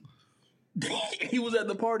hate. He was at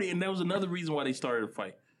the party, and that was another reason why they started a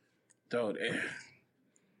fight. Dude,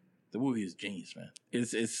 the movie is genius, man.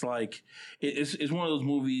 It's like it's one of those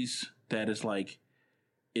movies that is like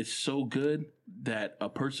it's so good that a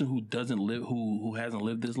person who doesn't live who hasn't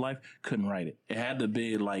lived this life couldn't write it. It had to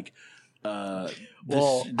be like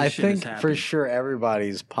Well, this I shit has think for happened. sure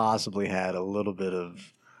everybody's possibly had a little bit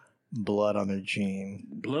of blood on their gene.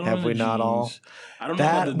 Blood Have on we the not all? jeans. I don't know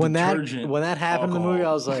about That the when detergent, that happened in the movie, I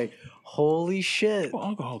alcohol. was like, "Holy shit! Well,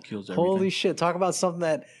 alcohol kills everything. Holy shit!" Talk about something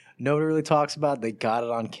that nobody really talks about. They got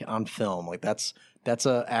it on film. Like that's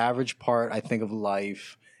a average part, I think, of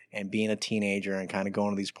life and being a teenager and kind of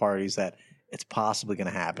going to these parties that it's possibly going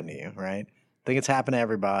to happen to you, right? I think it's happened to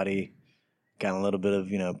everybody. Got a little bit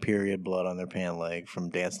of period blood on their pant leg from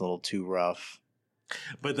dancing a little too rough.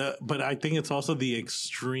 But I think it's also the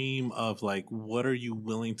extreme of like, what are you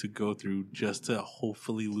willing to go through just to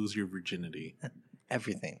hopefully lose your virginity?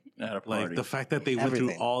 Everything. At a party. Like the fact that they went through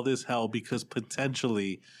Everything. all this hell because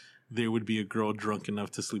potentially there would be a girl drunk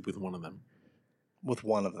enough to sleep with one of them. With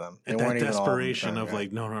one of them. They And that weren't even all of them desperation drunk, of right?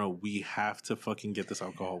 like, no, we have to fucking get this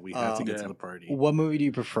alcohol. We have to get Yeah. to the party. What movie do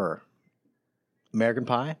you prefer? American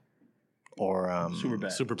Pie or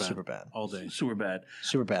Superbad. Super bad. Super bad. All day. Super bad.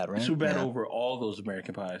 Super bad, right? Super bad Yeah. over all those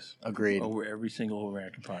American Pies. Agreed. Over every single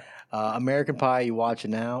American Pie. American Pie, you watch it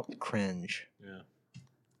now, cringe. Yeah.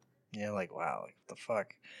 Yeah, like wow, like what the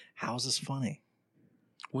fuck? How is this funny?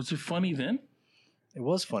 Was it funny then? It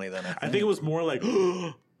was funny then. I think it was more like,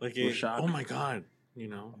 like We're shocked. oh my God,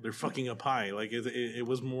 they're fucking a pie. Like it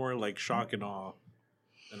was more like shock and awe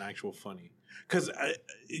than actual funny. Because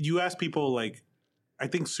you ask people, like, I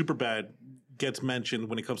think Superbad gets mentioned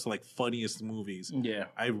when it comes to like funniest movies. Yeah.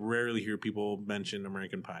 I rarely hear people mention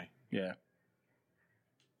American Pie. Yeah.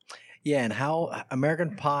 Yeah, and how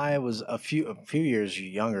American Pie was a few years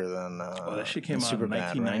younger than That shit came out in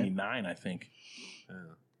Superbad, 1999, I think. Yeah.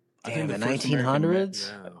 I Damn, think the first American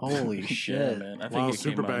 1900s? Yeah. Holy Yeah, shit. man. I think Wow, it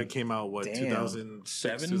came Superbad out. came out, what, Damn.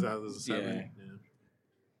 2006, 2007? Yeah. Yeah.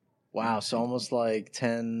 Wow, so almost like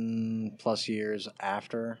 10 plus years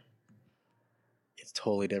after. It's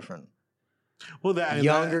totally different. Well, that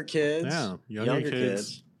Younger kids. Yeah, younger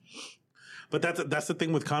kids. But that's the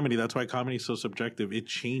thing with comedy. That's why comedy is so subjective. It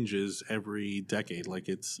changes every decade. Like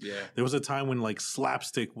there was a time when like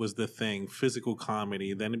slapstick was the thing, physical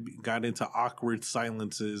comedy. Then it got into awkward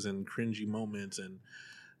silences and cringy moments, and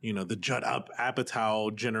the Judd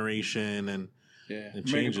Apatow generation, and it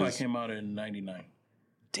changes. American Pie came out in '99.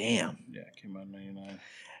 Damn. Yeah, it came out in '99.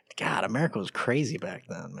 God, America was crazy back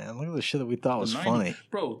then, man. Look at the shit that we thought was funny.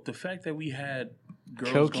 Bro, the fact that we had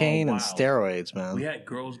girls cocaine gone and wild, steroids, man. We had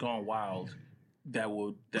Girls Gone Wild that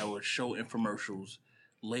would show infomercials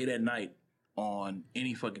late at night on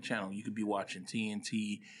any fucking channel. You could be watching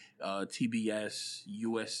TNT, TBS,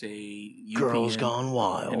 USA, UPN, Girls Gone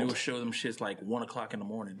Wild, and it would show them shits like 1 o'clock in the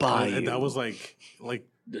morning. And that was like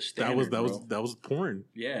the standard, that was porn.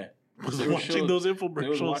 Yeah. Was watching those infomercials.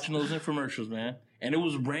 They were watching those infomercials, man. And it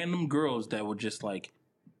was random girls that would just like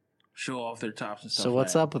show off their tops and stuff. So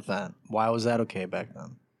what's up with that? Why was that okay back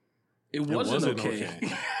then? It wasn't okay.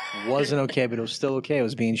 It wasn't okay, but it was still okay. It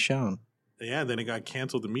was being shown. Yeah, then it got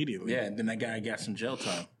canceled immediately. Yeah, and then that guy got some jail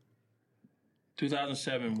time.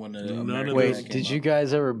 2007 when the Wait, did you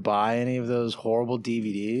guys ever buy any of those horrible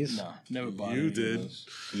DVDs? No, never bought. You did.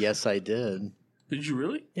 Yes, I did. Did you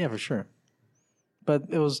really? Yeah, for sure. But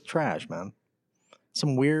it was trash, man.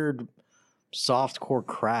 Some weird softcore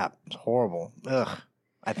crap. It's horrible. Ugh.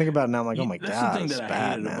 I think about it now. I'm like, oh my god, that's the thing it's that bad,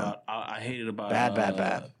 hated man. about. I hated about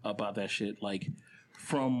bad about that shit. Like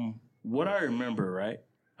from what I remember, right?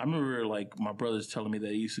 I remember like my brothers telling me that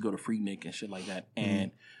they used to go to Freaknik and shit like that,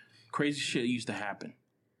 and crazy shit used to happen,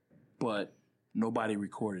 but nobody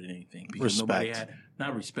recorded anything because nobody had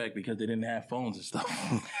not respect because they didn't have phones and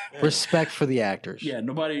stuff. Respect for the actors. Yeah,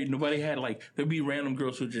 nobody had like there'd be random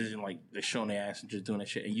girls who just like they're showing their ass and just doing that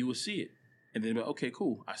shit, and you would see it, and then be like, okay,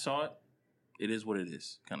 cool, I saw it. It is what it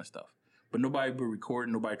is, kind of stuff. But nobody would record,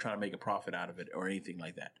 nobody trying to make a profit out of it or anything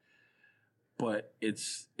like that. But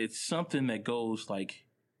it's something that goes like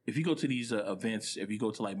if you go to these events, if you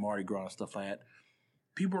go to like Mardi Gras and stuff like that,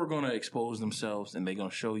 people are going to expose themselves and they're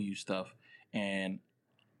going to show you stuff. And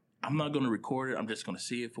I'm not going to record it. I'm just going to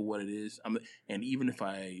see it for what it is. And even if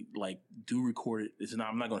I like do record it,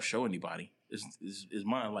 I'm not going to show anybody. It's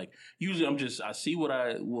mine. Like usually I see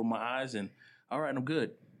with my eyes and all right, I'm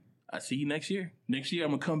good. I see you next year. Next year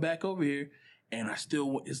I'm gonna come back over here, and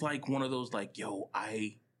it's like one of those like, yo,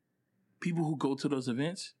 people who go to those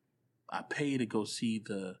events, I pay to go see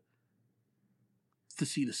the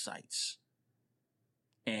sights,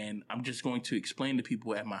 and I'm just going to explain to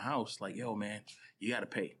people at my house like, yo, man, you gotta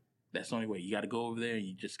pay. That's the only way. You gotta go over there, and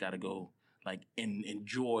you just gotta go like and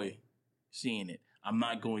enjoy seeing it. I'm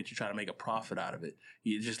not going to try to make a profit out of it.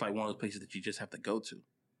 It's just like one of those places that you just have to go to.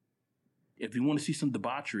 If you want to see some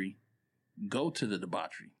debauchery, go to the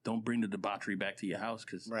debauchery. Don't bring the debauchery back to your house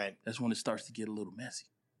because that's when it starts to get a little messy.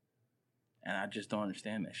 And I just don't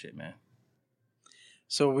understand that shit, man.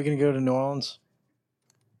 So we're going to go to New Orleans?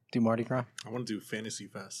 Do Mardi Gras? I want to do Fantasy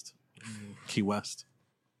Fest. Key West.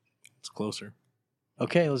 It's closer.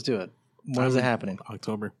 Okay, let's do it. When is it happening?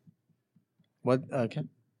 October. What? Okay.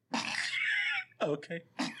 Okay.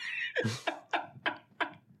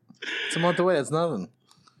 It's a month away. That's nothing.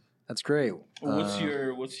 That's great. What's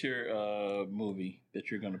your movie that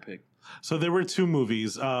you're gonna pick? So there were two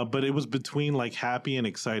movies, but it was between like happy and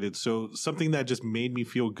excited. So something that just made me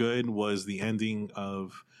feel good was the ending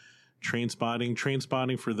of Trainspotting.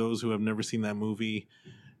 Trainspotting, for those who have never seen that movie,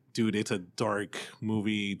 dude, it's a dark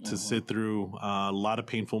movie to sit through. A lot of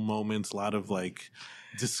painful moments, a lot of like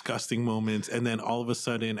disgusting moments, and then all of a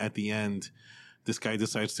sudden at the end, this guy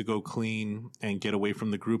decides to go clean and get away from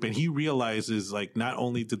the group. And he realizes, like, not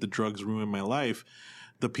only did the drugs ruin my life,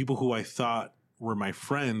 the people who I thought were my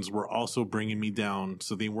friends were also bringing me down.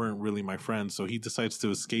 So they weren't really my friends. So he decides to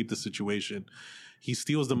escape the situation. He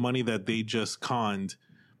steals the money that they just conned.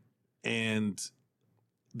 And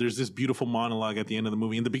there's this beautiful monologue at the end of the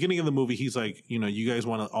movie. In the beginning of the movie, he's like, you guys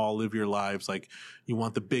want to all live your lives. Like, you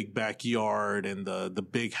want the big backyard and the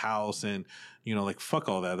big house and, like, fuck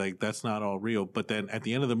all that. Like, that's not all real. But then at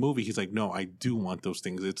the end of the movie, he's like, no, I do want those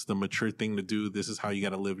things. It's the mature thing to do. This is how you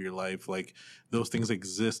got to live your life. Like, those things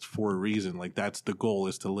exist for a reason. Like, that's the goal,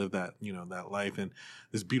 is to live that, that life. And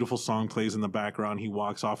this beautiful song plays in the background. He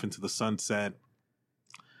walks off into the sunset.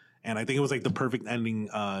 And I think it was like the perfect ending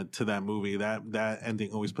to that movie. That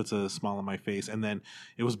ending always puts a smile on my face. And then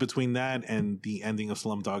it was between that and the ending of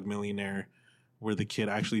Slumdog Millionaire, where the kid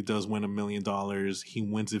actually does win $1 million. He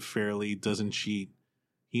wins it fairly, doesn't cheat.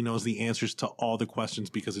 He knows the answers to all the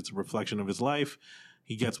questions because it's a reflection of his life.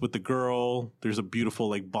 He gets with the girl. There's a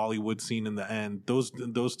beautiful like Bollywood scene in the end.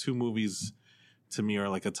 Those two movies to me are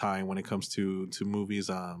like a tie when it comes to movies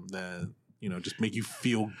that just make you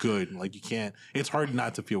feel good. Like, you can't, it's hard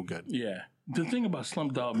not to feel good. Yeah. The thing about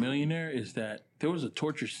Slumdog Millionaire is that there was a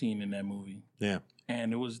torture scene in that movie. Yeah.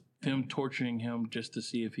 And it was them torturing him just to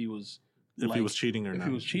see if he was cheating or not. If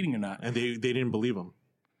he was cheating or not. And they didn't believe him.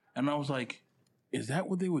 And I was like, is that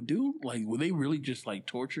what they would do? Like, would they really just like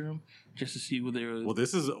torture him just to see what they were? Well,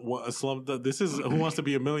 this is what a This is Who Wants to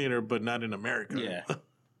Be a Millionaire, but not in America. Yeah.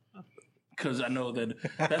 Because I know that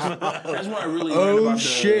that's when I really learned about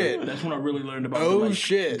shit. That's when I really learned about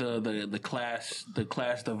the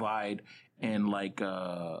class divide and like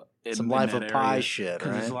some Life of Pi shit,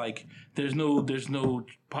 because right? it's like there's no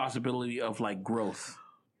possibility of like growth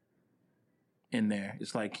in there.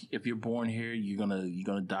 It's like if you're born here, you're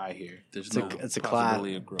gonna die here. It's a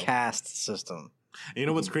possibility of growth. caste system. And you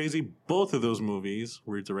know what's crazy? Both of those movies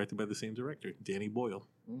were directed by the same director, Danny Boyle.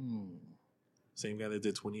 Same guy that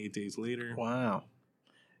did 28 Days Later. Wow.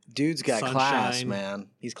 Dude's got Sunshine. class, man.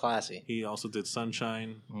 He's classy. He also did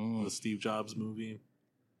Sunshine, the Steve Jobs movie.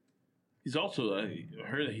 He's also, I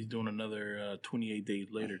heard that he's doing another 28 Days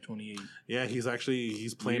Later, 28. Yeah, he's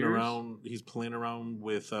playing years? around. He's playing around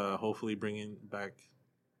with hopefully bringing back.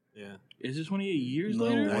 Yeah, Is it 28 years No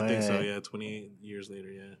later? way. I think so. Yeah, 28 years later.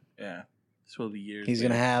 Yeah, Yeah. It's supposed to be years. He's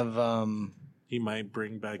later. gonna have he might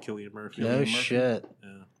bring back Cillian Murphy. no Murphy? shit. Yeah.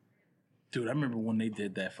 Dude, I remember when they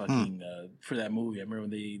did that fucking for that movie. I remember when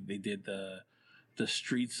they did the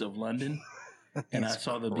streets of London, and I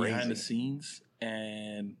saw the behind the scenes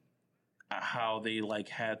and how they like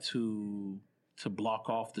had to block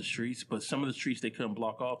off the streets, but some of the streets they couldn't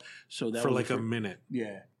block off. So that For was like a minute.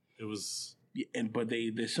 yeah. It was. Yeah, but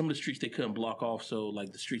there's some of the streets they couldn't block off. So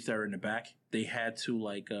like the streets that are in the back, they had to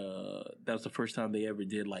like that was the first time they ever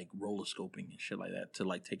did like roller scoping and shit like that to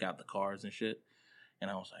like take out the cars and shit. And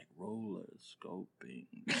I was like, roller scoping.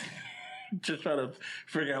 Just trying to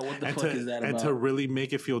figure out what the fuck is that about. And to really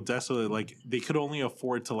make it feel desolate, like they could only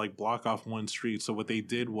afford to like block off one street. So what they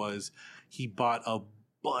did was he bought a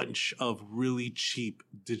bunch of really cheap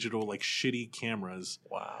digital, like shitty cameras.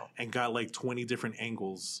 Wow. And got like 20 different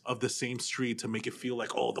angles of the same street to make it feel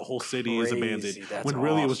like, oh, the whole city is Crazy. abandoned. That's when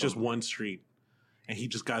really it was awesome. just one street. And he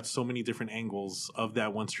just got so many different angles of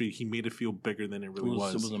that one street. He made it feel bigger than it really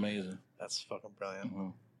was. It was amazing. That's fucking brilliant. Mm-hmm.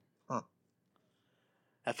 Huh.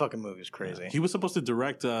 That fucking movie is crazy. He was supposed to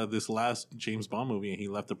direct this last James Bond movie, and he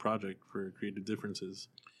left the project for creative differences.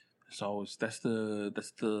 That's the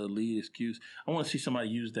lead excuse. I want to see somebody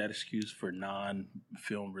use that excuse for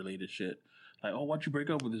non-film related shit. Like, oh, why'd you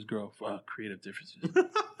break up with this girl? For creative differences.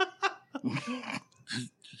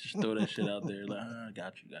 just throw that shit out there. Like,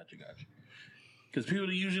 got you. Because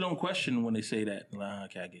people usually don't question when they say that.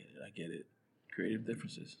 Like, okay, I get it. Creative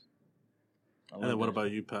differences. And then what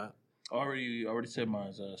about you, Pat? Already said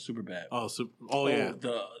mine's super bad. Oh, yeah.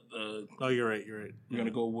 The You're right. We're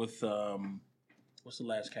gonna go with what's the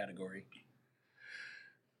last category?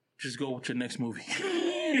 Just go with your next movie.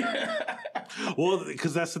 Well,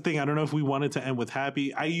 because that's the thing. I don't know if we wanted to end with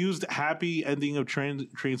happy. I used happy ending of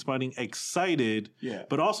Trainspotting, excited, Yeah.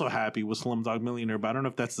 but also happy with Slumdog Millionaire. But I don't know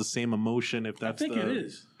if that's the same emotion. If that's I think it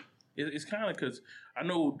is. It's kind of because I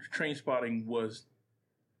know Trainspotting was.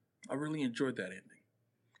 I really enjoyed that ending,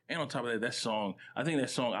 and on top of that song. I think that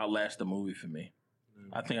song outlasts the movie for me.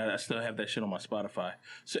 I think I still have that shit on my Spotify.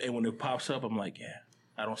 So, and when it pops up, I'm like, yeah,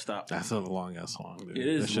 I don't stop. That's a long ass song, dude. It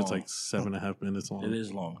is That shit's long. like 7.5 minutes long. It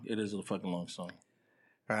is long. It is a fucking long song.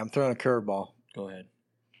 All right, I'm throwing a curveball. Go ahead.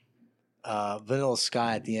 Vanilla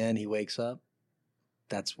Sky at the end, he wakes up.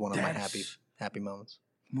 That's one of my That's- happy moments.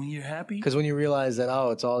 When you're happy, Because when you realize that,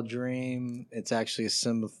 oh, it's all a dream, it's actually a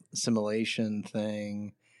simulation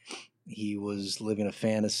thing. He was living a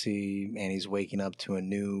fantasy, and he's waking up to a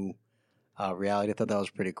new reality. I thought that was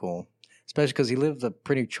pretty cool, especially because he lived a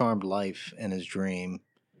pretty charmed life in his dream,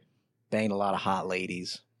 banged a lot of hot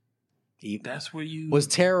ladies. He that's where you was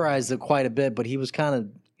terrorized quite a bit, but he was kind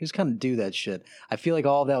of do that shit. I feel like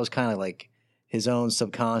all of that was kind of like his own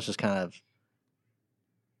subconscious kind of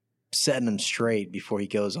setting him straight before he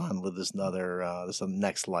goes on and live this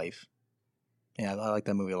next life. Yeah, I like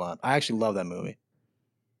that movie a lot. I actually love that movie.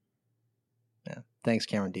 Yeah, thanks,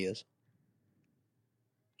 Cameron Diaz.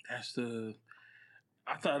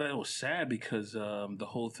 I thought that was sad because the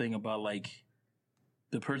whole thing about like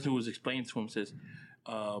the person who was explaining to him says,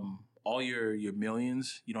 all your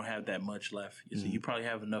millions, you don't have that much left. So you probably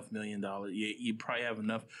have enough $1 million. You probably have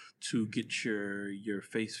enough to get your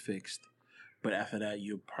face fixed, but after that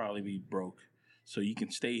you'll probably be broke. So you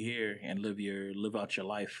can stay here and live out your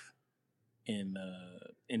life in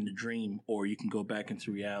the dream, or you can go back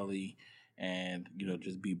into reality and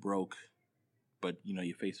just be broke, but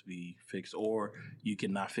your face will be fixed, or you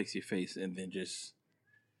can not fix your face and then just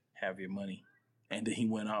have your money. And then he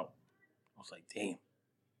went out. I was like, damn.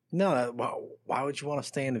 No, why would you want to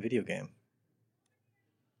stay in a video game?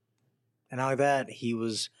 And not like that, he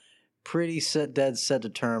was pretty set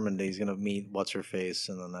determined that he's going to meet what's-her-face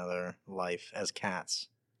in another life as cats.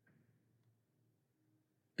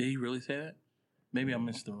 Did he really say that? Maybe I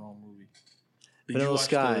missed the wrong movie. Did Vanilla you watch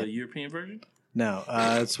Sky. the European version? No,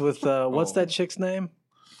 it's with, what's that chick's name?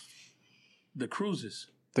 The Cruises.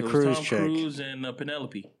 The It was cruise Tom chick. Cruise and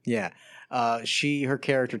Penelope. Yeah. Her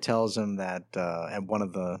character tells him that at one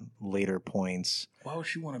of the later points, Why would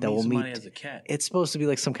she want to that meet we'll somebody meet- as a cat? it's supposed to be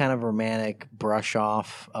like some kind of romantic brush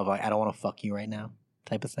off of like, I don't want to fuck you right now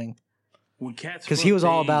type of thing. When cats, Because fuck, he was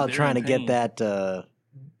all they- about they're trying to in get pain.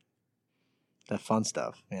 that fun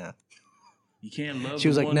stuff. Yeah. You can't love She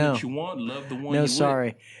was the like, one no. that you want. Love the one No, you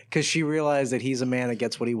sorry. Because she realized that he's a man that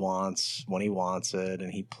gets what he wants when he wants it,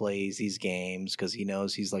 and he plays these games because he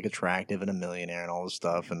knows he's like attractive and a millionaire and all this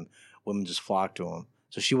stuff, and women just flock to him.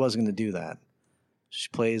 So she wasn't going to do that. She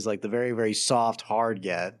plays like the very, very soft, hard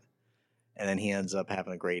get, and then he ends up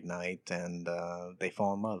having a great night, and they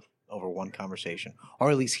fall in love over one conversation.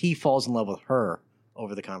 Or at least he falls in love with her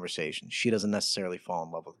over the conversation. She doesn't necessarily fall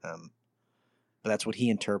in love with him. But that's what he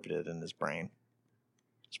interpreted in his brain.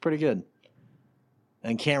 It's pretty good.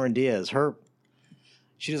 And Cameron Diaz,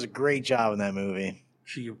 she does a great job in that movie.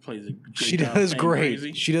 She plays a great She job does playing great.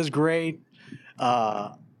 crazy. She does great.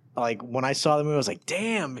 Like when I saw the movie, I was like,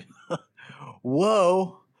 "Damn,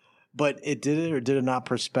 whoa!" But it did it or did it not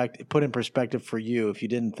put in perspective for you if you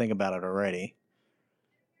didn't think about it already?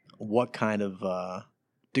 What kind of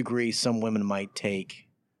degree some women might take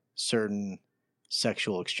certain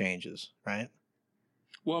sexual exchanges, right?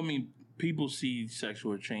 Well, I mean, people see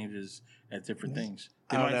sexual changes as different things.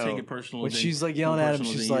 They I might don't know. take it personal. When as she's like more yelling at him,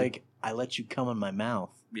 personal she's than you. like, "I let you come in my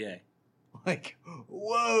mouth." Yeah. Like,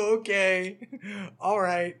 whoa, okay, all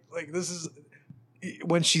right. Like this is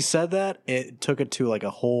when she said that, it took it to like a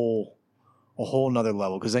whole nother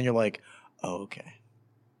level. Because then you're like, oh, okay,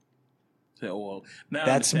 So, well, now I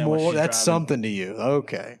that's understand why more. she's That's driving. something to you.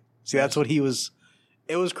 Okay, see, that's what he was.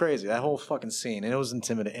 It was crazy, that whole fucking scene, and it was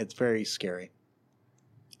intimidating. It's very scary.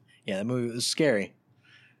 Yeah, that movie was scary.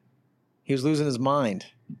 He was losing his mind.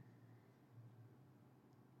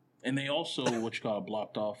 And they also,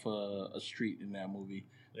 blocked off a street in that movie.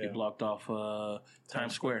 They Yeah. blocked off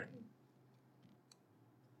Times Square.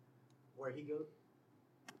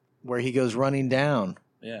 Where he goes running down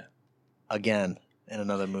Yeah. again in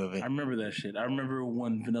another movie. I remember that shit. I remember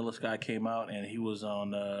when Vanilla Sky came out and he was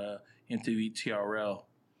on MTV TRL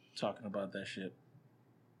talking about that shit.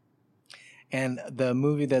 And the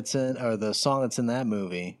movie that's in, or the song that's in that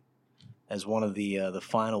movie, as one of the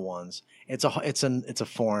final ones, it's a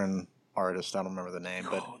foreign artist. I don't remember the name,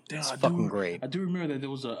 but Oh, damn, it's I do- fucking great. I do remember that there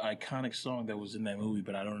was an iconic song that was in that movie,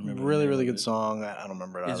 but I don't remember. the Really, name really of good it. song. I don't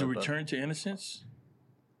remember it. Is it either, but- Return to Innocence?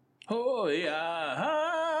 Oh yeah,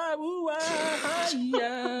 ah, ooh, ah,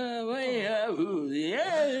 yeah, yeah, ooh,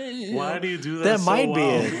 yeah. Why do you do that? That so might be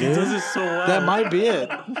well? it, He dude. does it so well. That might be it.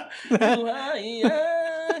 Ooh, ah,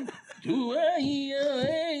 yeah, ooh, ah,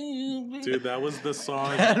 yeah. Dude, that was the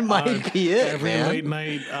song. That might be it, Every man. late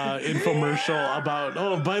night infomercial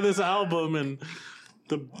about buy this album and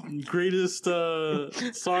the greatest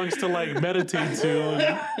songs to like meditate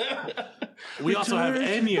to. And we also have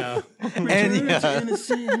Enya. Return to Enya.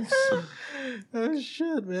 Innocence. Oh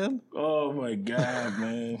shit, man! Oh my god,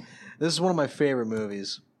 man. This is one of my favorite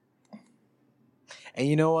movies. And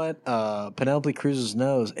you know what? Penelope Cruz's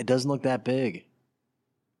nose, it doesn't look that big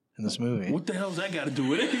in this movie. What the hell's that got to do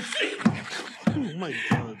with anything? Oh my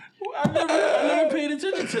god. I never paid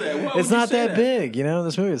attention to that. Why would It's you not say that big, you know. In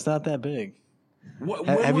this movie, it's not that big. What,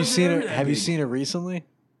 Have you was seen ever her? that Have you big? seen her recently?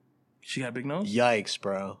 She got a big nose. Yikes,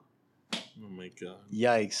 bro! Oh my god.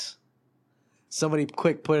 Yikes! Somebody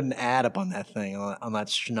quick put an ad up on that thing on that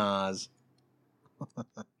schnoz.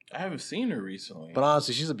 I haven't seen her recently. But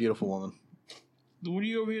honestly, she's a beautiful woman. What are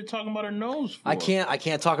you over here talking about her nose for? I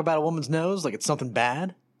can't talk about a woman's nose like it's something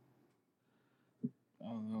bad. I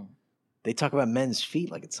don't know. They talk about men's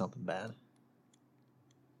feet like it's something bad.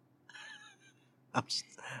 I'm just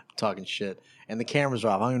talking shit. And the camera's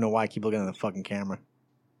off. I don't even know why I keep looking at the fucking camera.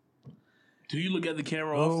 Do you look at the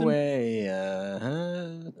camera Oh, often? way.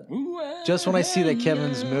 Just when I see that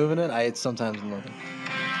Kevin's moving it, I sometimes am looking.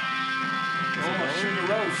 Oh, sugar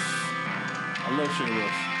roast. I love sugar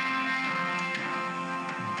roast.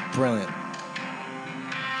 Brilliant.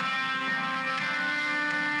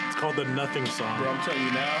 It's called the Nothing Song. Bro, I'm telling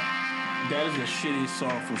you now, that is the shittiest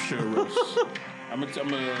song from Sugar Roast.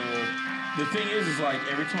 The thing is like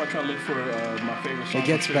every time I try to look for my favorite song, It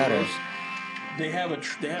gets from Sugar better. Roast, they have a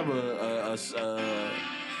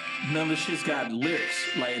none of the shit's got lyrics.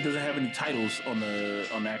 Like it doesn't have any titles on the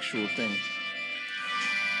actual thing.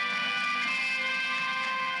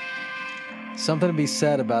 Something to be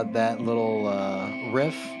said about that little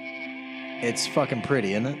riff. It's fucking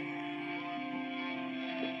pretty, isn't it?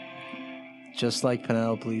 Just like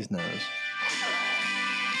Penelope's nose.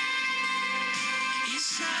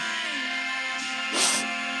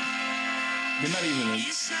 They're not even.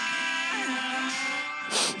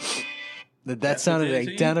 That sounded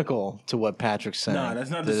identical to what Patrick sang. Nah, that's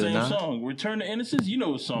not the same song. Return to Innocence. You know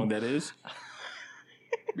what song that is.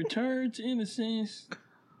 Return to Innocence.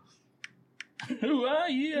 Who are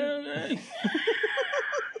you?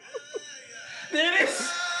 There it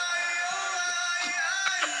is.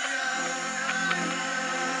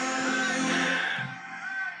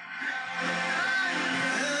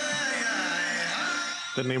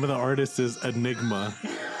 The name of the artist is Enigma.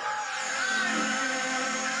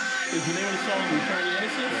 Is the name of the song Return to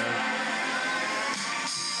Innocence? Yeah.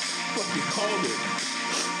 What you called it?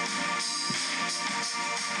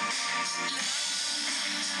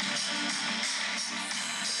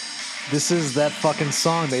 This is that fucking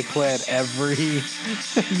song they play at every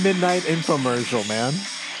midnight infomercial, man.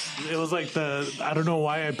 It was like I don't know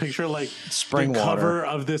why I picture like spring the water. cover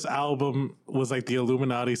of this album was like the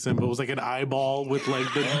Illuminati symbol. It was like an eyeball with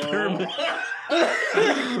like the pyramid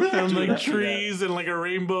and like trees and like a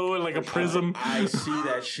rainbow and like a prism. I see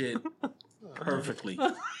that shit perfectly.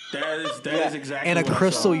 That is exactly and a what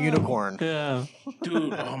crystal I saw. unicorn. Yeah,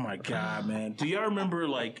 dude. Oh my god, man. Do y'all remember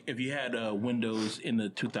like if you had Windows in the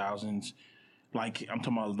 2000s? Like I'm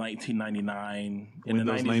talking about 1999, in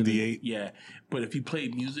Windows the 90s, 98. Yeah, but if you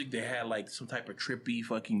played music, they had like some type of trippy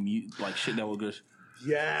fucking like shit that was just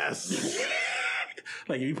yes.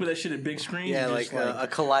 like if you put that shit at big screen, Yeah, like a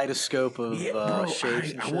kaleidoscope of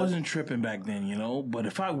shapes. I wasn't tripping back then, you know. But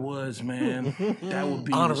if I was, man, that would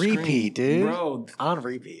be on the repeat, screen. dude. Bro, on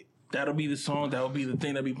repeat. That'll be the song. That'll be the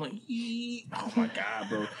thing that'll be playing. Oh my god,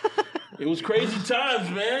 bro! It was crazy times,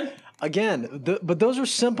 man. Again, but those are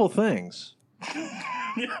simple things.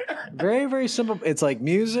 Very, very simple. It's like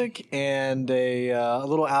music and a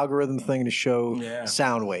little algorithm thing to show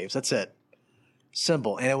sound waves. That's it.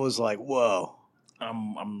 Simple. And it was like, whoa.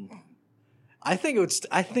 I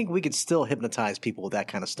think we could still hypnotize people with that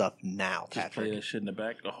kind of stuff now, Just Patrick. play that shit in the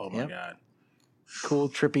back. Oh my god. Cool,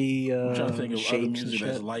 trippy I'm trying to think of other shapes music and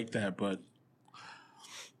that's shit. like that, but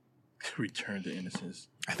Return to Innocence.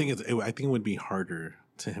 I think it would be harder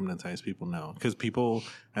to hypnotize people now because people,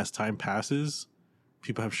 as time passes,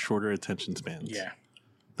 people have shorter attention spans. Yeah.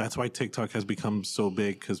 That's why TikTok has become so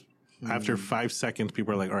big because after 5 seconds,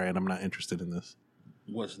 people are like, all right, I'm not interested in this.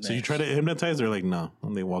 What's next? So you try to hypnotize, they're like, no.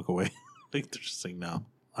 And they walk away. Like, they're just like, no,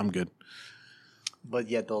 I'm good. But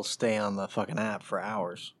yet they'll stay on the fucking app for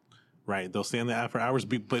hours. Right. They'll stay on the app for hours,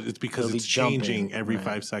 but it's because They'll be it's changing jumping, every right.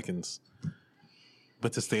 5 seconds.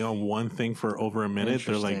 But to stay on one thing for over a minute,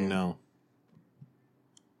 they're like, Interesting. no.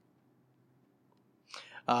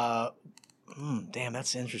 Damn,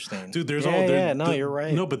 that's interesting. Dude, there's you're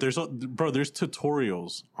right. No, but there's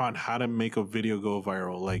tutorials on how to make a video go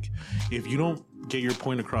viral. Like, if you don't get your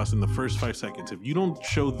point across in the first 5 seconds, if you don't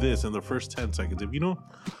show this in the first 10 seconds, if you don't,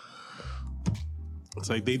 it's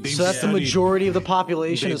like they. So that's the majority of the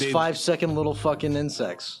population is they- 5-second little fucking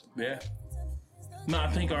insects. Yeah. No, I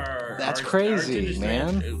think our That's our crazy, attention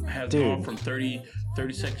man. span has Dude. gone from 30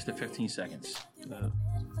 seconds to 15 seconds.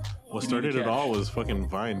 What started it cash. all was fucking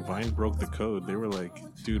Vine. Vine broke the code. They were like,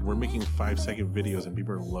 dude, we're making 5-second videos and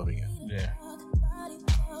people are loving it. Yeah.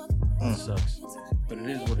 It sucks. But it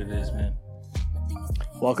is what it is, man.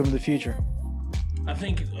 Welcome to the future. I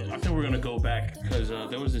think we're gonna go back because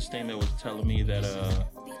there was this thing that was telling me that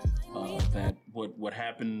that what's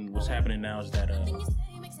happening now is that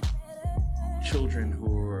children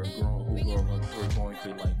who are going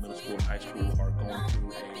through like middle school and high school are going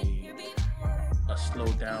through a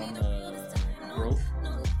slowed down growth.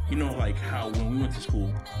 You know, like how when we went to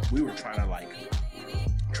school, we were trying to like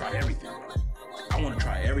try everything. I want to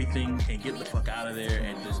try everything and get the fuck out of there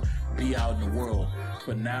and just be out in the world.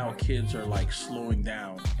 But now kids are like slowing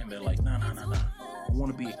down and they're like, no. I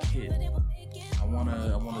want to be a kid. I want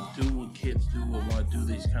to do what kids do. I want to do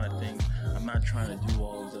these kind of things. I'm not trying to do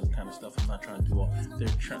all this other kind of stuff. I'm not trying to do all.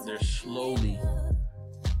 They're slowly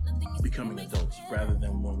becoming adults rather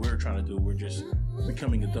than when we're trying to do it. We're just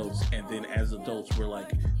becoming adults, and then as adults, we're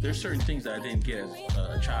like, there's certain things that I didn't get as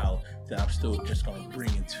a child that I'm still just going to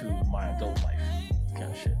bring into my adult life,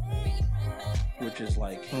 kind of shit. Which is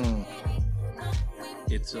like,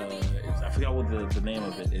 It's I forgot what the name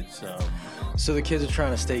of it. It's So the kids are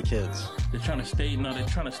trying to stay kids. they're trying to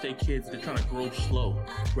stay kids. They're trying to grow slow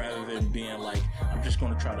rather than being like, I'm just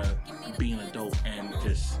gonna try to be an adult and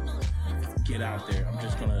just get out there. I'm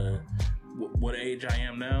just gonna what age I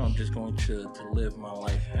am now, I'm just going to live my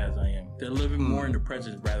life as I am. They're living more in the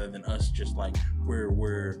present rather than us just like where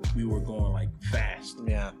we were going like fast.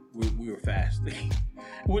 Yeah. We were fast.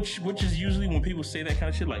 which is usually when people say that kind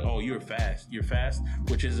of shit, like, oh, you're fast,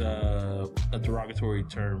 which is a derogatory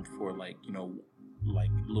term for like, you know, like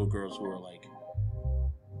little girls who are like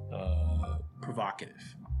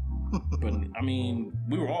provocative. But I mean,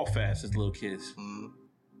 we were all fast as little kids.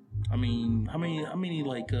 I mean, how many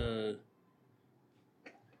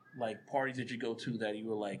like parties did you go to that you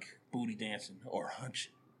were like booty dancing or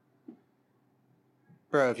hunching?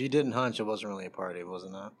 Bro, if you didn't hunch, it wasn't really a party,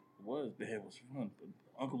 wasn't it? It was fun. But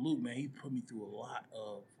Uncle Luke, man, he put me through a lot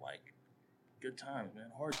of like good times,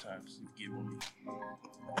 man, hard times to get with me.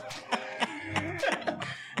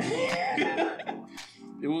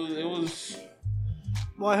 It was.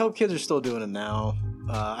 Well, I hope kids are still doing it now.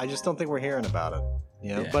 I just don't think we're hearing about it.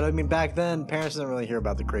 You know? Yeah. But I mean, back then, parents didn't really hear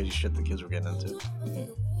about the crazy shit the kids were getting into.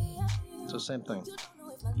 So same thing.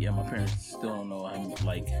 Yeah, my parents still don't know. I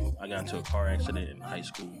got into a car accident in high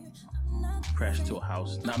school, crashed into a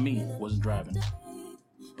house. Not me, wasn't driving,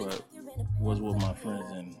 but was with my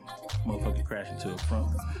friends and motherfucker crashed into a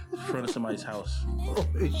front of somebody's house.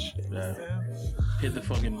 Holy shit. Hit the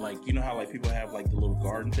fucking, like, you know how like people have like the little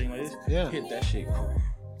garden thing like this? Yeah. Hit that shit.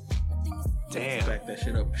 Damn. Back that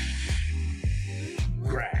shit up.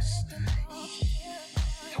 Grass.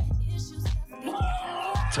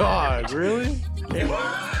 Dog, really? It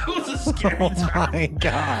was a scary Oh time. my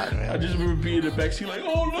god, I man. just remember being in the backseat like,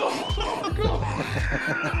 oh no, oh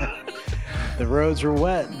god. The roads were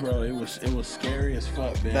wet. Bro, it was scary as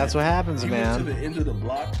fuck, man. That's what happens, We man. went to the end of the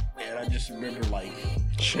block, and I just remember like,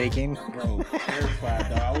 Shaking. bro, terrified,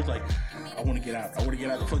 dog. I was like, I want to get out. I want to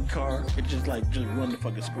get out of the fucking car and just run to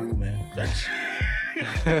fucking school, man.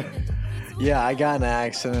 Yeah, I got in an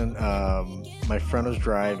accident. My friend was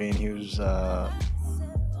driving. He was,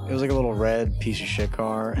 it was like a little red piece of shit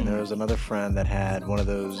car, and there was another friend that had one of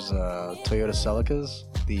those Toyota Celicas,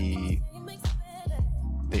 the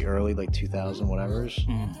early like 2000 whatevers,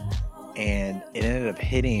 and it ended up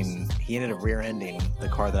he ended up rear-ending the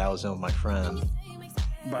car that I was in with my friend.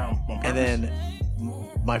 And then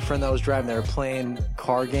my friend that was driving, they were playing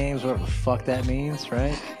car games, whatever the fuck that means,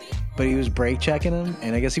 right? But he was brake checking him,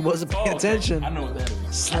 and I guess he wasn't paying attention. I know what that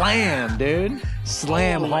is. Slam, dude.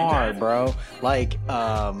 Slam like hard, that? bro. Like,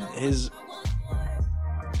 I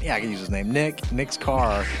can use his name. Nick's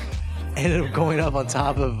car ended up going up on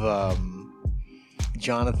top of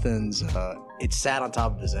Jonathan's, it sat on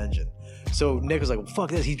top of his engine. So Nick was like, well, fuck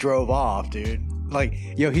this. He drove off, dude. Like,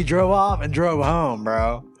 he drove off and drove home,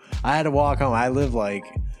 bro. I had to walk home. I lived like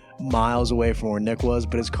miles away from where Nick was,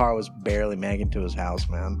 but his car was barely making to his house,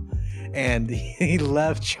 man. And he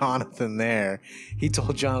left Jonathan there. He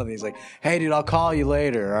told Jonathan, he's like, hey, dude, I'll call you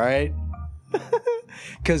later, all right?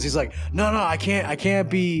 Because he's like, no, I can't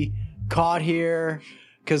be caught here.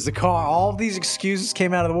 Because the car, all of these excuses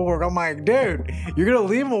came out of the woodwork. I'm like, dude, you're going to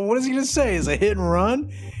leave him? What is he going to say? Is it a hit and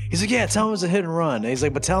run? He's like, yeah, tell him it's a hit and run. And he's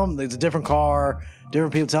like, but tell him it's a different car,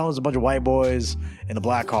 different people. Tell him it's a bunch of white boys in a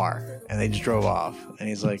black car. And they just drove off. And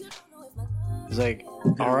he's like,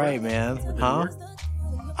 all right, man. Huh?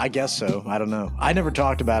 I guess so. I don't know. I never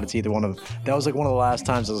talked about it to either one of them. That was like one of the last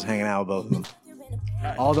times I was hanging out with both of them.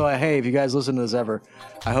 Although, hey, if you guys listen to this ever,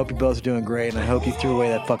 I hope you both are doing great, and I hope you threw away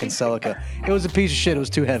that fucking Celica. It was a piece of shit. It was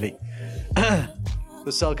too heavy. The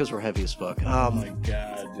Celicas were heavy as fuck. Oh my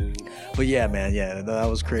god, dude. But yeah, man, that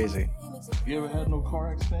was crazy. You ever had no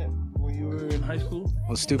car accident when you were in high school?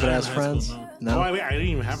 With stupid ass friends? School, No. Oh, I didn't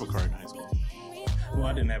even have a car in high school. Well,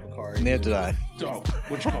 I didn't have a car. Neither did I. Dog,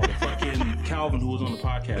 what you call it? Fucking Calvin, who was on the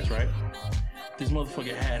podcast, right? This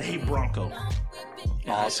motherfucker had a Bronco.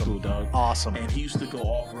 In high school, dog. Awesome. And he used to go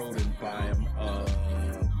off-roading by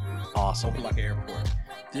Awesome. Opelika Airport.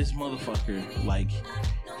 This motherfucker, like,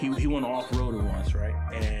 he went off-roading once, right?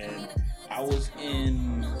 And I was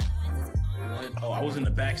in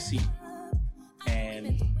the back seat.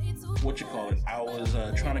 And I was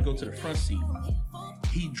trying to go to the front seat.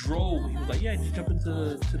 He drove. He was like, yeah, just jump into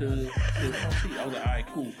the front seat. I was like, all right,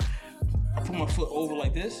 cool. I put my foot over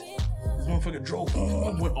like this. This motherfucker drove,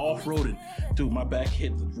 went off-roading. Dude, my back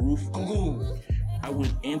hit the roof. I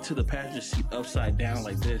went into the passenger seat upside down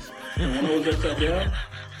like this. And when I was upside down,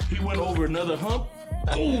 he went over another hump.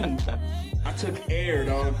 Boom! I took air,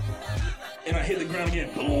 dog. And I hit the ground again.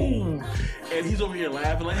 Boom! And he's over here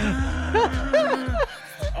laughing like, ah.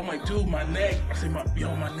 I'm like, dude, my neck. I say, my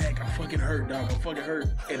neck. I'm fucking hurt, dog. I'm fucking hurt.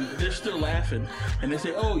 And they're still laughing. And they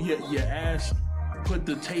say, oh, your ass put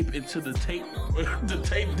the tape into the tape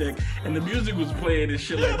deck, and the music was playing and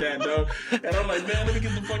shit like that, dog. And I'm like, man, let me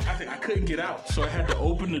get the fuck. I couldn't get out, so I had to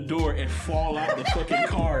open the door and fall out the fucking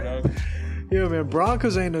car, dog. Yo, man,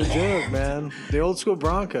 Broncos ain't no joke, man. The old school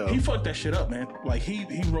Bronco. He fucked that shit up, man. Like he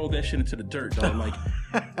rolled that shit into the dirt, dog. Like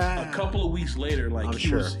a couple of weeks later, like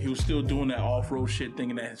he was still doing that off road shit,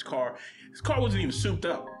 thinking that his car wasn't even souped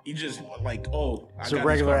up. He just like, it's a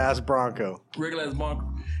regular ass Bronco. Regular ass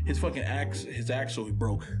Bronco. His fucking his axle he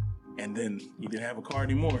broke, and then he didn't have a car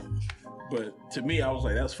anymore. But to me, I was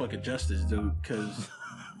like, that's fucking justice, dude, because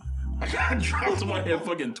I got dropped on my head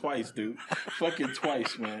fucking twice, dude. Fucking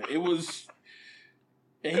twice, man. It was.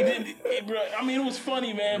 And he didn't, bro. I mean, it was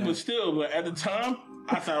funny, man, but still, but at the time,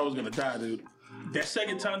 I thought I was gonna die, dude. That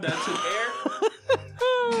second time that I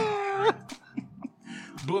took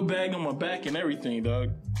air, book bag on my back and everything,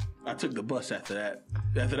 dog. I took the bus after that.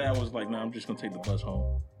 After that, I was like, nah, I'm just gonna take the bus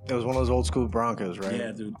home. It was one of those old school Broncos, right?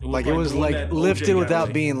 Yeah, dude. It was like lifted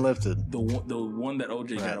without being lifted. The one that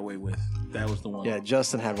OJ got away with. That was the one. Yeah,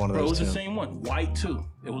 Justin had one of those. Bro, it was too. the same one. White too.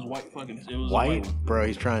 It was white fucking. It was white, white. Bro.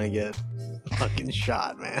 He's trying to get fucking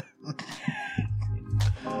shot, man.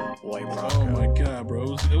 White Bronco. Oh my god,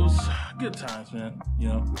 bro. It was good times, man. You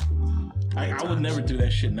know, I would never do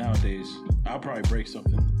that shit nowadays. I'll probably break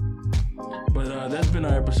something. But that's been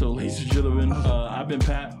our episode, ladies and gentlemen. I've been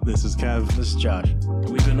Pat. This is Kev. This is Josh.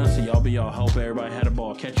 We've been us, and y'all be y'all. Hope everybody had a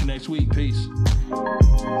ball. Catch you next week. Peace.